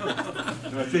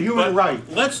 It's a human right.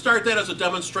 Let's start that as a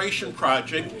demonstration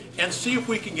project and see if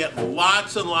we can get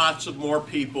lots and lots of more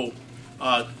people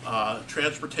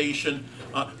transportation.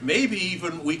 Maybe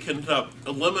even we can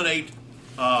eliminate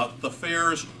the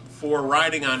fares for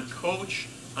riding on coach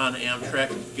on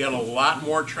Amtrak, get a lot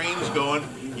more trains going.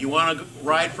 You want to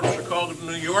ride from Chicago to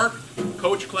New York,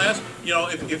 coach class,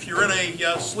 if you're in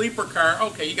a sleeper car,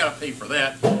 okay, you got to pay for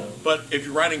that. But if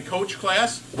you're riding coach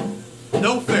class,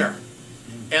 no fare.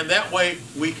 And that way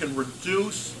we can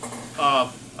reduce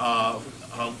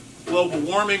global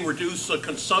warming, reduce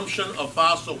consumption of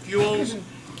fossil fuels,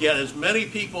 get as many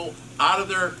people out of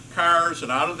their cars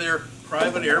and out of their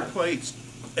private airplanes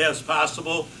as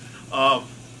possible. By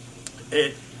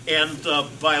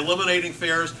eliminating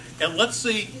fares, and let's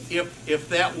see if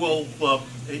that will.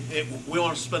 We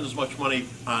want to spend as much money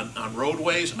on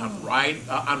roadways, on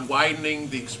widening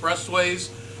the expressways,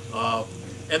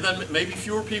 and then maybe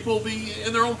fewer people will be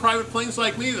in their own private planes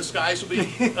like me. The skies will be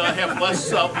have less,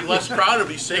 be less crowded,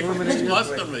 be safer, less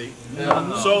than me.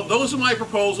 So those are my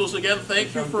proposals. Again,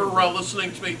 thank you for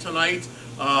listening to me tonight.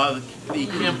 The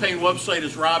campaign website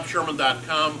is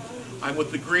robsherman.com. I'm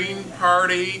with the Green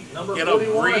Party. Number Get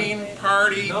 41. a Green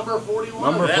Party. Number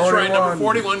 41. That's 41. Right, number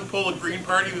 41. Pull a Green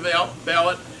Party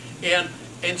ballot. And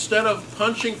instead of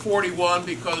punching 41,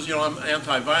 because I'm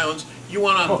anti-violence, you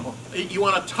want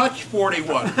to touch 41. You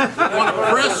want to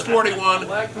press 41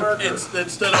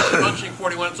 instead of punching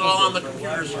 41. It's all on the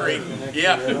computer screen.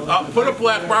 Yeah. Put a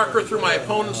black marker through my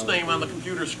opponent's name on the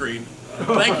computer screen.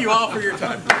 Thank you all for your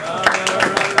time.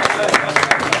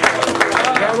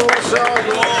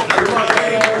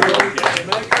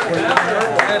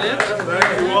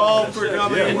 Thank you all for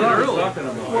coming.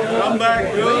 Come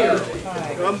back good.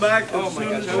 Come back as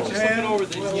soon as you can.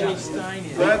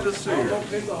 Glad to see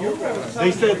you.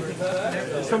 They said,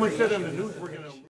 someone said on the news we're going to